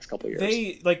in the next couple of years.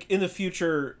 They like in the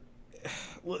future.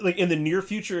 Like in the near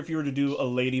future, if you were to do a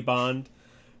Lady Bond,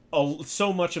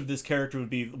 so much of this character would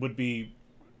be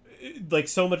like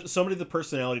so many of the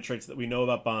personality traits that we know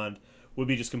about Bond would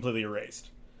be just completely erased.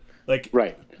 Like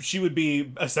right. She would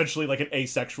be essentially like an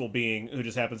asexual being who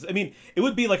just happens. I mean, it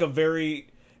would be like a very,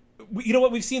 you know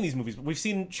what, we've seen these movies. We've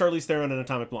seen Charlize Theron in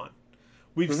Atomic Blonde.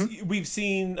 We've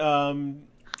seen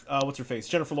what's her face,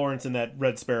 Jennifer Lawrence in that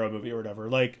Red Sparrow movie or whatever.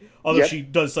 Like although she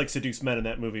does like seduce men in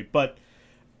that movie, but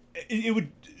it would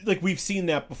like we've seen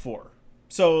that before.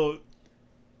 So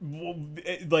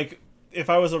like if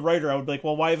I was a writer, I would be like,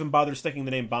 well, why even bother sticking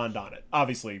the name Bond on it?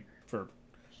 Obviously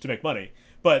to make money,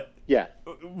 but yeah,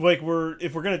 like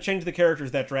if we're gonna change the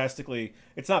characters that drastically,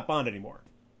 it's not Bond anymore.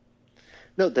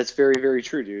 No, that's very, very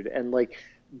true, dude. And like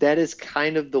that is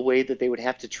kind of the way that they would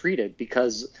have to treat it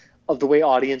because of the way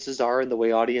audiences are and the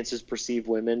way audiences perceive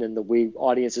women and the way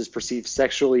audiences perceive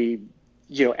sexually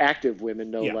active women,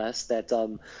 no less, that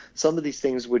some of these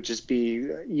things would just be,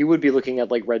 you would be looking at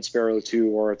like Red Sparrow 2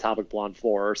 or Atomic Blonde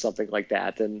 4 or something like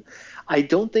that. And I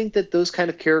don't think that those kind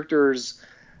of characters,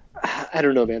 I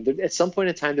don't know, man, at some point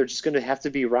in time, they're just going to have to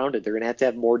be rounded. They're going to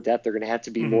have more depth. They're going to have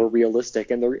to be more realistic.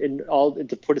 And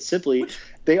to put it simply,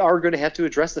 they are going to have to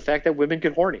address the fact that women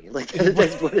get horny. Like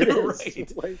that's what it is.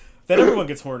 Right. Like, that everyone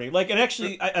gets horny. Like, and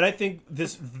actually, I think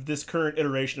this current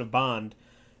iteration of Bond,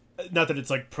 not that it's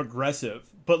like progressive,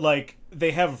 but like they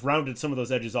have rounded some of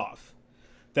those edges off.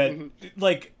 That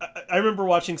like I remember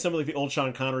watching some of like the old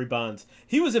Sean Connery Bonds.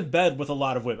 He was in bed with a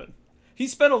lot of women. He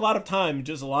spent a lot of time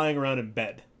just lying around in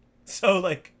bed. So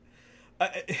like,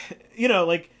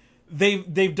 like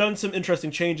they've done some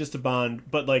interesting changes to Bond,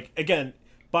 but like again,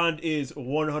 Bond is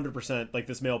 100% like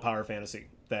this male power fantasy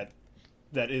that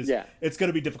is it's going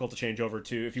to be difficult to change over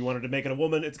to. If you wanted to make it a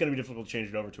woman, it's going to be difficult to change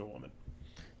it over to a woman.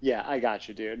 Yeah, I got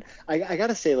you, dude. I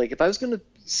gotta say, like, if I was gonna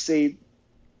say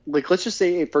like let's just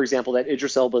say, for example, that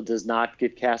Idris Elba does not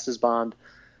get cast as Bond.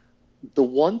 The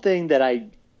one thing that I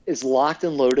is locked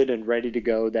and loaded and ready to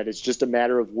go, that it's just a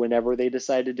matter of whenever they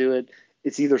decide to do it.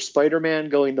 It's either Spider-Man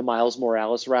going the Miles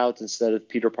Morales route instead of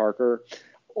Peter Parker,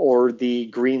 or the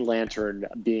Green Lantern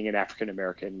being an African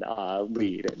American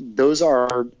lead. Those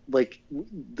are like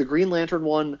the Green Lantern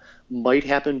one might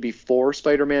happen before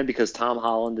Spider-Man because Tom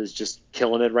Holland is just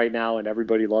killing it right now and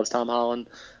everybody loves Tom Holland.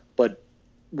 But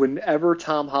whenever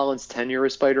Tom Holland's tenure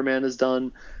as Spider-Man is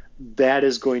done, that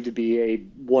is going to be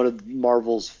one of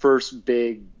Marvel's first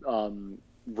big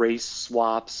race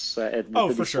swaps,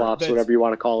 ethnicity for sure. swaps, whatever you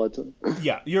want to call it.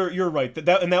 Yeah, you're right.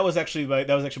 That was actually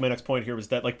my next point here, was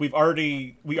that like we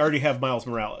already have Miles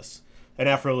Morales, an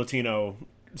Afro-Latino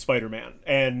Spider-Man,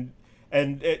 and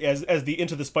as the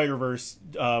Into the Spider-Verse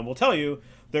will tell you,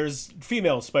 there's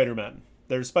female Spider-Men,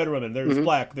 there's Spider-Women, there's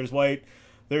black, there's white,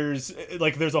 there's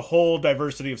a whole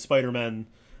diversity of Spider-Men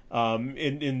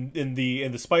in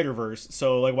the Spider-Verse.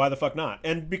 So like, why the fuck not?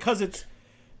 And because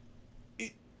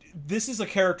this is a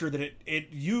character that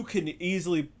you can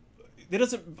easily, it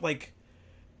doesn't like,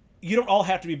 you don't all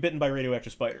have to be bitten by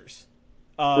radioactive spiders.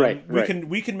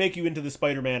 We can make you into the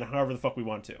Spider-Man however the fuck we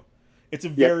want to. It's a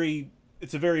very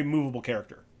movable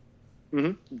character.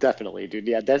 Mm-hmm. Definitely, dude.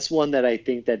 Yeah, that's one that I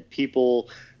think that people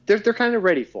they're kind of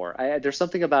ready for. There's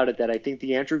something about it that I think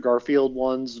the Andrew Garfield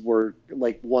ones were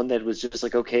like one that was just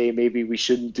like, okay, maybe we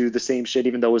shouldn't do the same shit,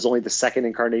 even though it was only the second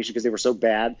incarnation because they were so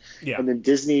bad. Yeah. And then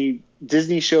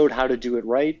Disney showed how to do it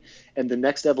right, and the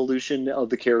next evolution of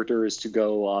the character is to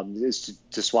go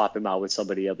to swap him out with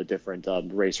somebody of a different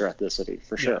race or ethnicity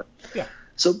for sure. Yeah.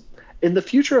 So in the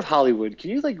future of Hollywood,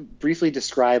 can you like briefly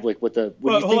describe like what you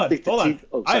think? Hold on.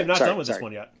 Oh, sorry, I am not done with this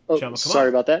one yet. Oh, Chama, sorry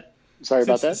about that.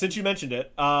 Since you mentioned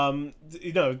it,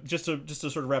 just to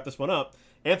sort of wrap this one up,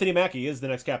 Anthony Mackie is the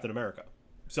next Captain America.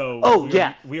 So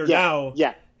we are now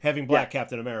having Black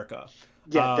Captain America.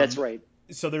 Yeah, that's right.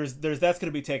 So that's going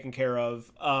to be taken care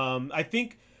of. I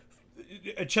think,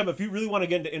 Chem, if you really want to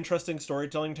get into interesting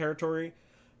storytelling territory,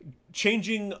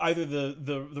 changing either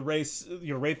the race,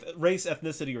 race,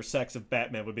 ethnicity, or sex of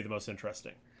Batman would be the most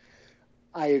interesting.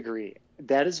 I agree.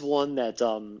 That is one that,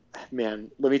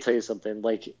 man, let me tell you something.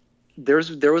 Like, there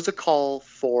was a call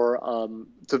for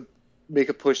to make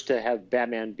a push to have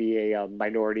Batman be a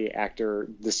minority actor.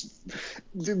 This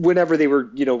whenever they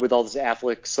were with all this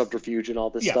Affleck subterfuge and all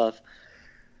this stuff.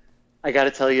 I got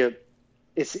to tell you,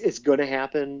 it's going to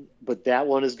happen, but that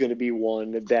one is going to be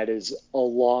one that is a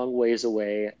long ways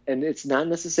away, and it's not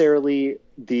necessarily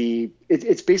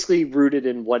it's basically rooted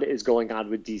in what is going on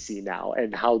with DC now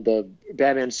and how the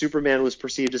Batman Superman was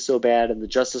perceived as so bad and the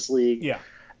Justice League. Yeah.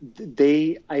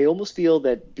 I almost feel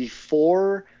that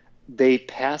before they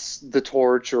pass the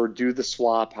torch or do the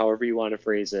swap, however you want to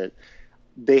phrase it,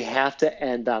 they have to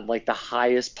end on like the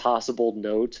highest possible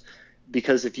note,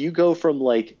 because if you go from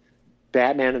like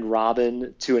Batman and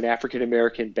Robin to an African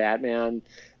American Batman,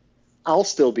 I'll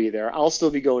still be there. I'll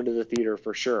still be going to the theater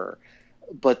for sure.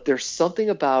 But there's something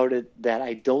about it that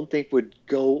I don't think would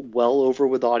go well over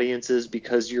with audiences,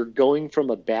 because you're going from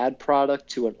a bad product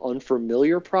to an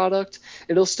unfamiliar product.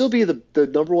 It'll still be the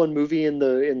number one movie in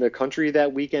the country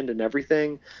that weekend and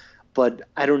everything, but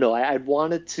I don't know. I'd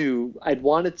want it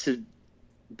to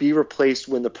be replaced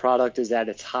when the product is at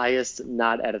its highest,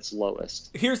 not at its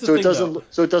lowest. Here's the thing,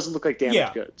 so it doesn't look like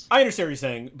damaged goods. I understand what you're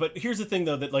saying, but here's the thing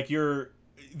though, that like you're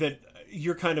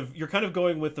kind of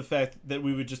going with the fact that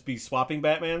we would just be swapping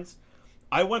Batmans.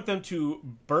 I want them to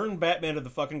burn Batman to the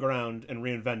fucking ground and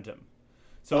reinvent him.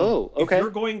 So if you're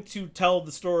going to tell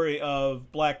the story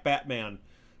of Black Batman,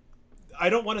 I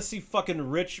don't want to see fucking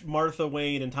rich Martha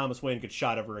Wayne and Thomas Wayne get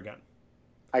shot ever again.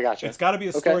 I gotcha. It's got to be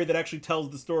a story that actually tells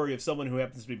the story of someone who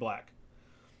happens to be black.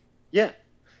 Yeah.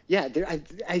 Yeah,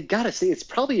 I gotta say, it's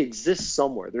probably exists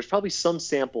somewhere. There's probably some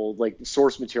sample, like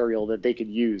source material that they could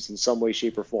use in some way,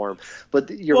 shape, or form. But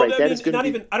you're right. That is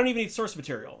going to be. I don't even need source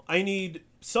material. I need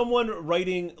someone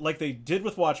writing like they did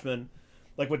with Watchmen,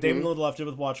 like what Damon Lindelof did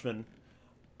with Watchmen.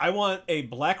 I want a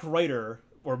black writer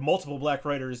or multiple black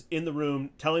writers in the room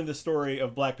telling the story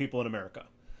of black people in America.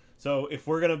 So if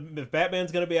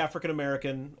Batman's gonna be African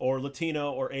American or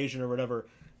Latino or Asian or whatever,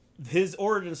 his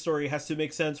origin story has to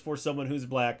make sense for someone who's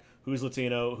black, who's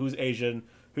Latino, who's Asian,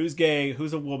 who's gay,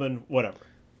 who's a woman, whatever.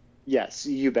 Yes,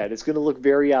 you bet. It's going to look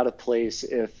very out of place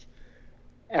if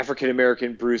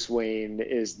African-American Bruce Wayne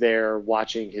is there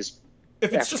watching his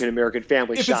African-American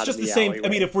family shot in the alleyway. I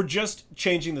mean, if we're just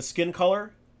changing the skin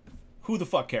color, who the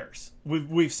fuck cares?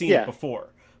 We've seen it before.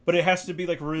 But it has to be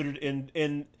like rooted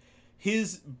in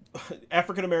his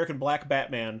African-American black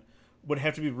Batman would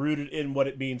have to be rooted in what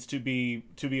it means to be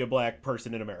a black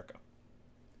person in America.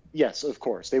 Yes, of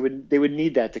course. They would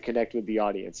need that to connect with the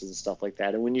audiences and stuff like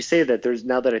that. And when you say that, there's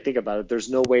now that I think about it, there's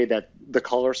no way that the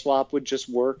color swap would just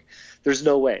work. There's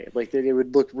no way. Like it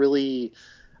would look really.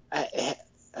 I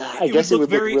It would guess it look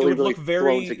would look very. It really would really look thrown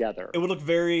very. together. It would look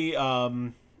very.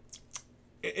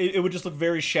 It would just look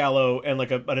very shallow and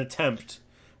like an attempt,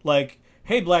 like,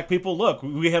 hey, black people, look,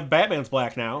 we have Batman's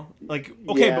black now. Like,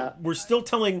 okay, Yeah, but we're still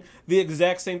telling the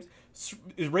exact same.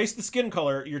 Erase the skin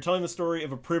color. You're telling the story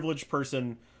of a privileged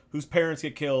person whose parents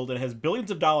get killed and has billions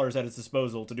of dollars at his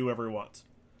disposal to do whatever he wants.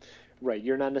 right.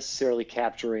 You're not necessarily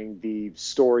capturing the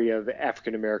story of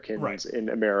African Right. Americans in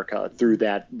America through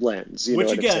that lens. You know Which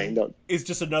what I'm saying? again No, is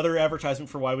just another advertisement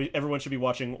for why everyone should be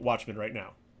watching Watchmen right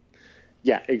now.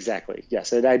 yeah, exactly.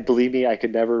 Yes, and I believe me, I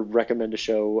could never recommend a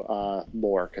show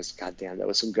more because, goddamn, that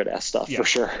was some good ass stuff Yeah. for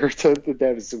sure.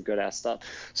 That was some good ass stuff.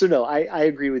 So no, I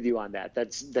agree with you on that.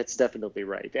 That's definitely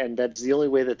right, and that's the only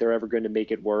way that they're ever going to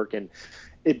make it work. And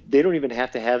they don't even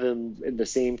have to have him in the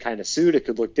same kind of suit. It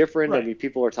could look different. I Right. mean,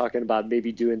 people are talking about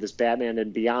maybe doing this Batman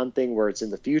and Beyond thing where it's in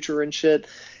the future and shit.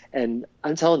 And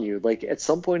I'm telling you, like at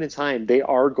some point in time, they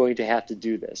are going to have to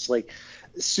do this. Like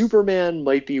Superman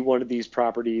might be one of these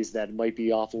properties that might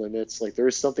be off limits. Like there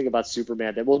is something about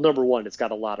Superman that, well, number one, it's got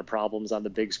a lot of problems on the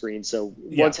big screen. So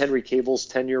Yeah. once Henry Cavill's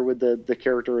tenure with the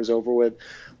character is over with,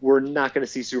 we're not going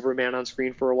to see Superman on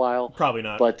screen for a while. Probably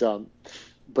not.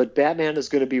 But Batman is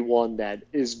going to be one that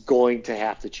is going to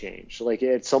have to change. Like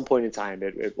at some point in time,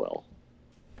 it will.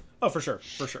 Oh, for sure.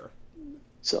 For sure.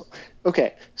 So,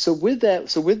 okay. So with that,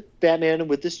 so with Batman and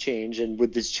with this change and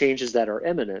with these changes that are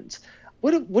imminent,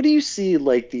 what do you see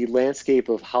like the landscape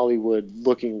of Hollywood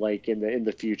looking like in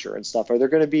the future and stuff? Are there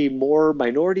going to be more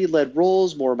minority-led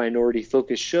roles, more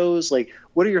minority-focused shows? Like,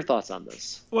 what are your thoughts on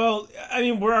this? Well, I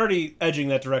mean, we're already edging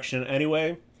that direction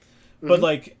anyway. But Hmm.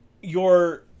 like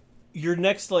your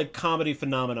next like comedy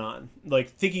phenomenon, like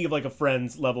thinking of like a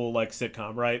Friends level like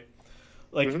sitcom, right?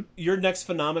 Like Hmm. your next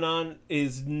phenomenon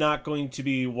is not going to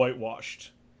be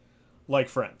whitewashed like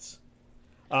Friends.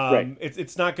 Right.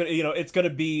 It's not gonna, it's gonna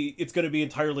be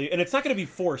entirely, and it's not gonna be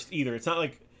forced either. It's not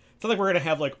like we're gonna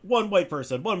have like one white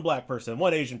person, one black person,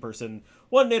 one Asian person,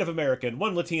 one Native American,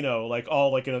 one Latino, like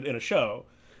all like in a show.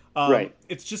 Right.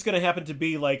 It's just gonna happen to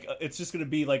be like it's just gonna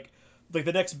be like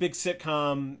the next big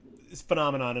sitcom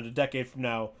phenomenon in a decade from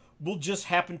now will just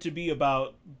happen to be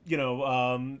about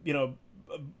black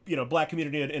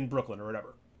community in Brooklyn or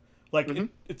whatever. Like Hmm.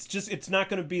 it's not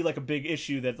going to be like a big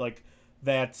issue that like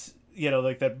that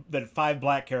like that five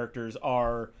black characters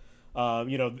are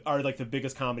like the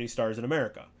biggest comedy stars in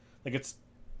America. Like it's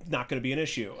not going to be an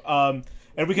issue. And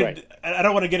we can. Right. I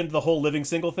don't want to get into the whole living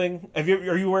single thing. Are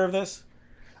you aware of this?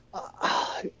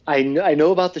 I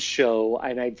know about the show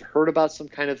and I've heard about some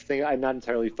kind of thing. I'm not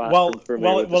entirely familiar with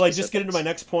the I just get into my specifics.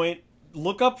 next point.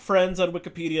 Look up Friends on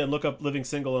Wikipedia and look up Living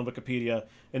Single on Wikipedia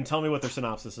and tell me what their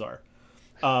synopses are.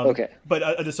 Okay. But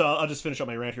I'll just finish up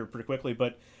my rant here pretty quickly.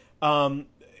 But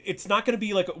it's not going to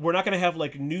be like we're not going to have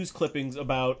like news clippings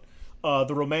about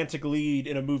the romantic lead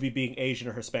in a movie being Asian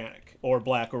or Hispanic or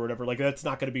black or whatever. Like that's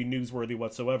not going to be newsworthy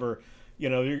whatsoever.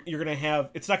 You're going to have.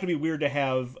 It's not going to be weird to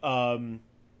have.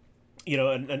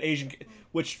 An Asian,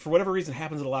 which for whatever reason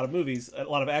happens in a lot of movies, a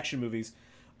lot of action movies.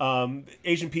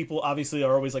 Asian people obviously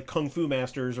are always like kung fu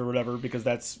masters or whatever because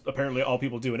that's apparently all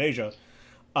people do in Asia.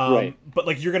 Right. But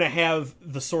like you're gonna have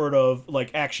the sort of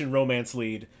like action romance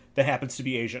lead that happens to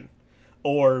be Asian,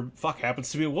 or happens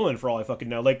to be a woman for all I fucking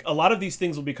know. Like a lot of these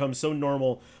things will become so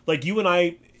normal. Like you and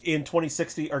I in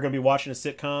 2060 are gonna be watching a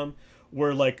sitcom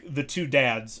where like the two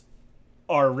dads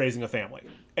are raising a family,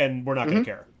 and we're not gonna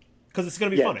care because it's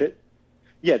gonna be Yeah. funny.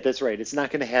 Yeah, that's right. It's not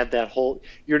going to have that whole.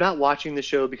 You're not watching the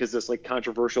show because it's like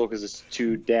controversial because it's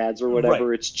two dads or whatever.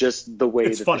 Right. It's just the way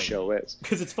It's that funny. the show is.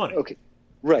 Because it's funny. Okay.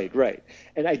 Right, right.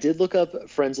 And I did look up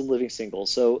Friends and Living Single.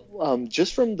 So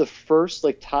just from the first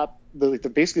like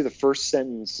basically the first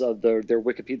sentence of their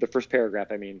Wikipedia, the first paragraph.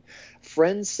 I mean,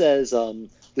 Friends says the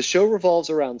show revolves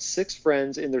around six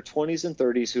friends in their 20s and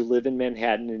 30s who live in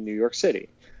Manhattan in New York City.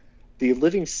 The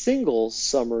Living Single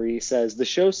summary says the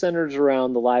show centers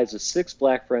around the lives of six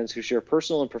black friends who share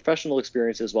personal and professional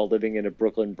experiences while living in a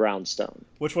Brooklyn brownstone.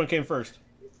 Which one came first?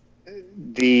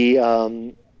 The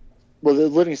the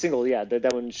Living Single, yeah,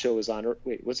 that one show was on.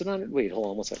 Wait, was it on? Wait, hold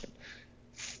on 1 second.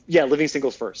 Yeah, Living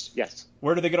Single's first. Yes,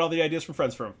 Where do they get all the ideas from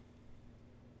Friends from?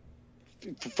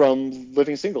 from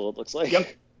Living Single, it looks like. Yep.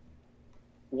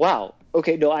 Wow.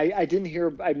 Okay, no, I didn't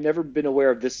hear. I've never been aware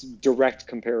of this direct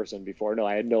comparison before. No,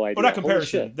 I had no idea. Oh, not Holy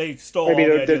comparison. shit. They stole I mean,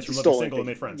 all the they ideas from Living stole Single it. and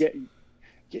made Friends.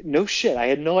 Yeah, no shit. I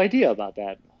had no idea about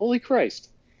that. Holy Christ.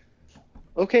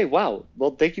 Okay, wow.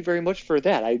 Well, thank you very much for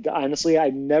that. I honestly, I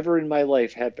never in my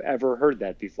life have ever heard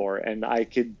that before, and I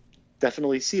could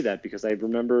definitely see that because I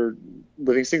remember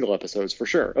Living Single episodes for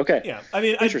sure. Okay, Yeah, I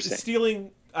mean, interesting.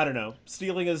 stealing. I don't know.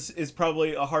 Stealing is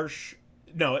probably a harsh.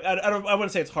 No, I don't. I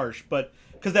wouldn't say it's harsh, but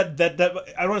because that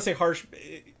I don't want to say harsh.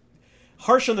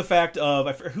 Harsh on the fact of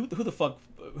who the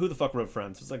fuck wrote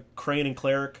Friends? It's like Crane and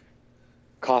Cleric,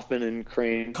 Kaufman and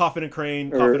Crane, Coffin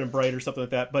or and Bright, or something like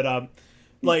that. But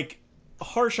like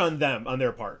harsh on them on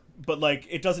their part. But like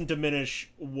it doesn't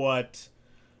diminish what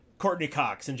Courtney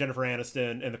Cox and Jennifer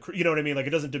Aniston and the you know what I mean. Like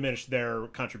it doesn't diminish their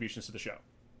contributions to the show.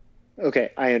 okay,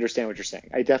 I understand what you're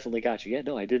saying. I definitely got you. Yeah,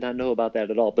 no, I did not know about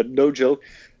that at all. But no joke,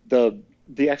 the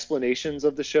the explanations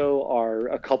of the show are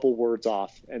a couple words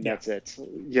off, and Yeah, that's it.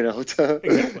 You know, to,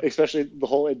 exactly. especially the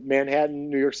whole Manhattan,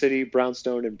 New York City,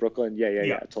 Brownstone, and Brooklyn. Yeah, yeah, Yeah,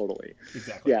 yeah, totally.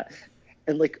 exactly. Yeah,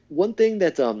 and like one thing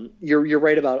that you're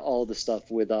right about all the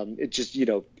stuff with it just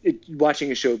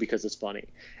watching a show because it's funny.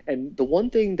 And the one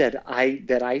thing that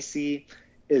I see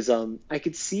is I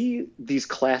could see these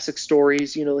classic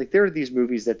stories, like there are these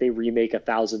movies that they remake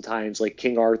 1,000 times, like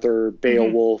King Arthur, Mm-hmm.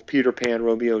 Beowulf, Peter Pan,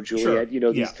 Romeo and Sure. Juliet,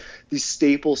 Yeah. these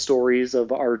staple stories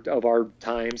of our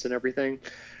times and everything.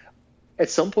 At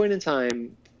some point in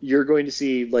time, you're going to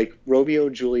see like Romeo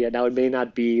and Juliet. Now, it may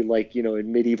not be like,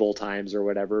 in medieval times or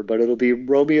whatever, but it'll be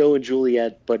Romeo and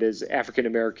Juliet, but as African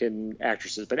American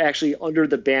actresses, but actually under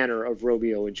the banner of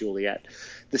Romeo and Juliet.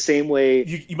 The same way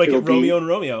You might it'll get Romeo be, and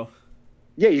Romeo.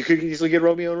 yeah, you could easily get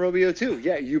Romeo and Romeo too.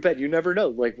 Yeah, you bet. You never know,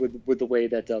 like with the way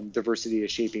that diversity is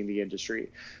shaping the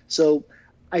industry. So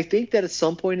I think that at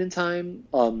some point in time,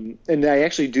 and I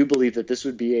actually do believe that this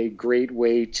would be a great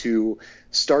way to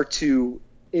start to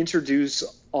introduce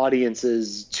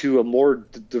audiences to a more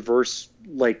diverse,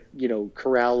 like,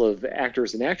 corral of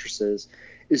actors and actresses,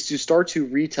 is to start to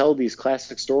retell these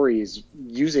classic stories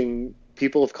using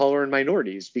people of color and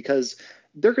minorities, because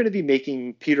they're going to be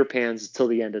making Peter Pans till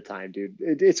the end of time, dude.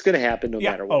 It's going to happen no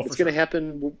Yeah. matter Oh, what. for It's going to sure.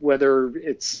 happen whether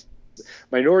it's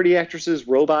minority actresses,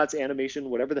 robots, animation,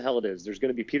 whatever the hell it is. There's going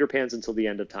to be Peter Pans until the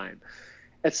end of time.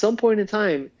 At some point in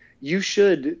time, you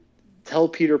should tell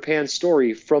Peter Pan's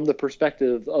story from the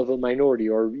perspective of a minority,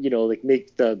 or like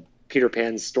make the Peter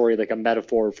Pan's story like a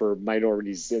metaphor for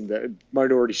minorities in the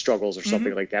minority struggles or Mm-hmm.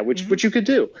 something like that, which Mm-hmm. which you could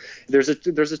do. There's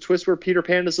a twist where Peter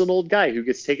Pan is an old guy who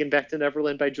gets taken back to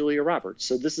Neverland by Julia Roberts.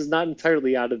 So this is not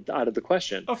entirely out of the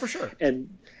question. Oh, for sure. And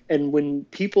when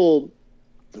people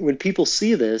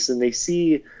see this and they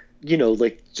see,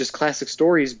 like just classic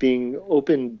stories being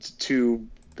opened to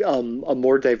a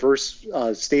more diverse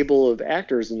stable of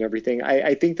actors and everything,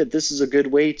 I think that this is a good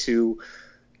way to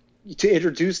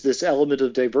introduce this element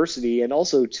of diversity, and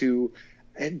also to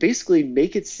and basically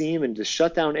make it seem and to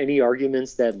shut down any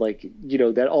arguments that, like,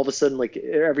 that all of a sudden, like,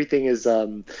 everything is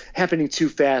happening too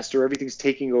fast, or everything's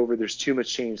taking over, there's too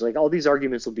much change. Like, all these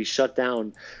arguments will be shut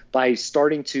down by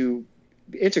starting to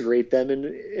integrate them in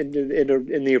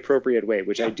the appropriate way,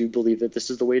 which I Yeah. do believe that this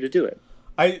is the way to do it.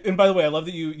 And by the way, I love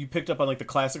that you picked up on like the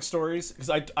classic stories, because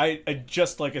I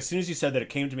just like as soon as you said that, it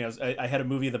came to me. I had a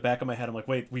movie in the back of my head. I'm like,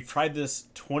 wait, we tried this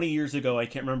 20 years ago. I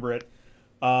can't remember it.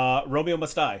 Romeo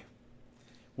Must Die,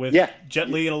 with Yeah. Jet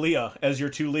Li and Aaliyah as your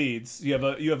two leads. You have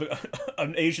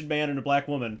an Asian man and a black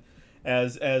woman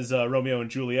as Romeo and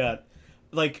Juliet.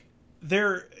 Like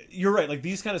you're right. Like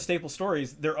these kind of staple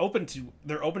stories, they're open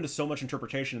to so much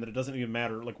interpretation that it doesn't even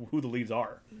matter like who the leads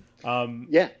are.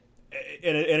 Yeah.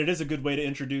 And it is a good way to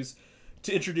introduce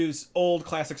old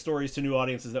classic stories to new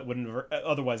audiences that wouldn't have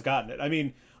otherwise gotten it. I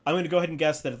mean, I'm going to go ahead and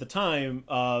guess that at the time,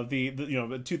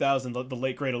 the 2000, the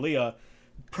late great Aaliyah,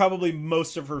 probably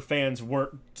most of her fans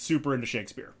weren't super into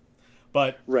Shakespeare,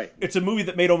 but Right. it's a movie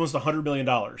that made almost $100 million.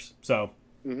 So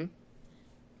Hmm.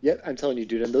 Yeah, I'm telling you,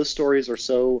 dude. And those stories are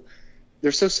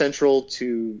they're so central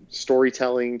to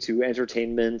storytelling, to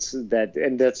entertainment,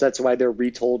 and that's why they're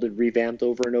retold and revamped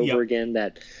over and over yep. again.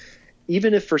 That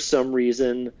even if for some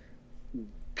reason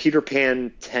Peter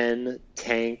Pan 10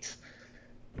 tanked,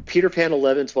 Peter Pan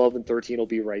 11, 12, and 13 will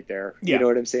be right there. You Yeah. know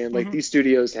what I'm saying? Like, Mm-hmm. these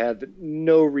studios have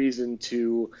no reason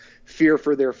to fear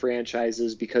for their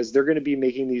franchises, because they're going to be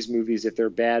making these movies. If they're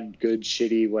bad, good,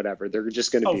 shitty, whatever, they're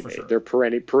just going to Oh, be for made. sure. They're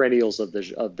perennials of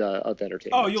Oh,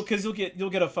 entertainment. you'll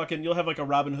get a fucking you'll have like a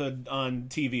Robin Hood on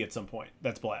TV at some point.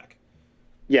 That's black.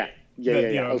 Yeah, yeah, yeah,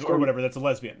 That yeah. Of or course. whatever. That's a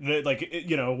lesbian. Like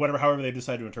whatever. However they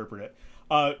decide to interpret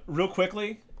it. Real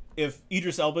quickly, if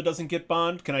Idris Elba doesn't get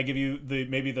Bond, can I give you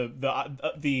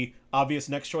the obvious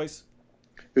next choice?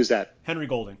 Who's that? Henry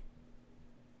Golding,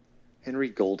 Henry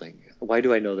Golding. Why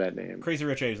do I know that name? Crazy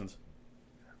Rich Asians.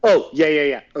 Oh,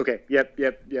 yeah. Okay, yep.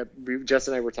 Jess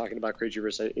and I were talking about Crazy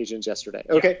Rich Asians yesterday.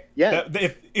 Okay, yeah.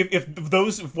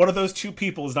 If one of those two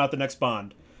people is not the next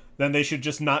Bond, then they should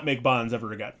just not make Bonds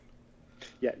ever again.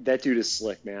 Yeah, that dude is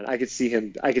slick, man. I could see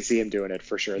him doing it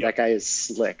for sure. Yep. That guy is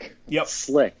slick. Yep.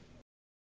 Slick.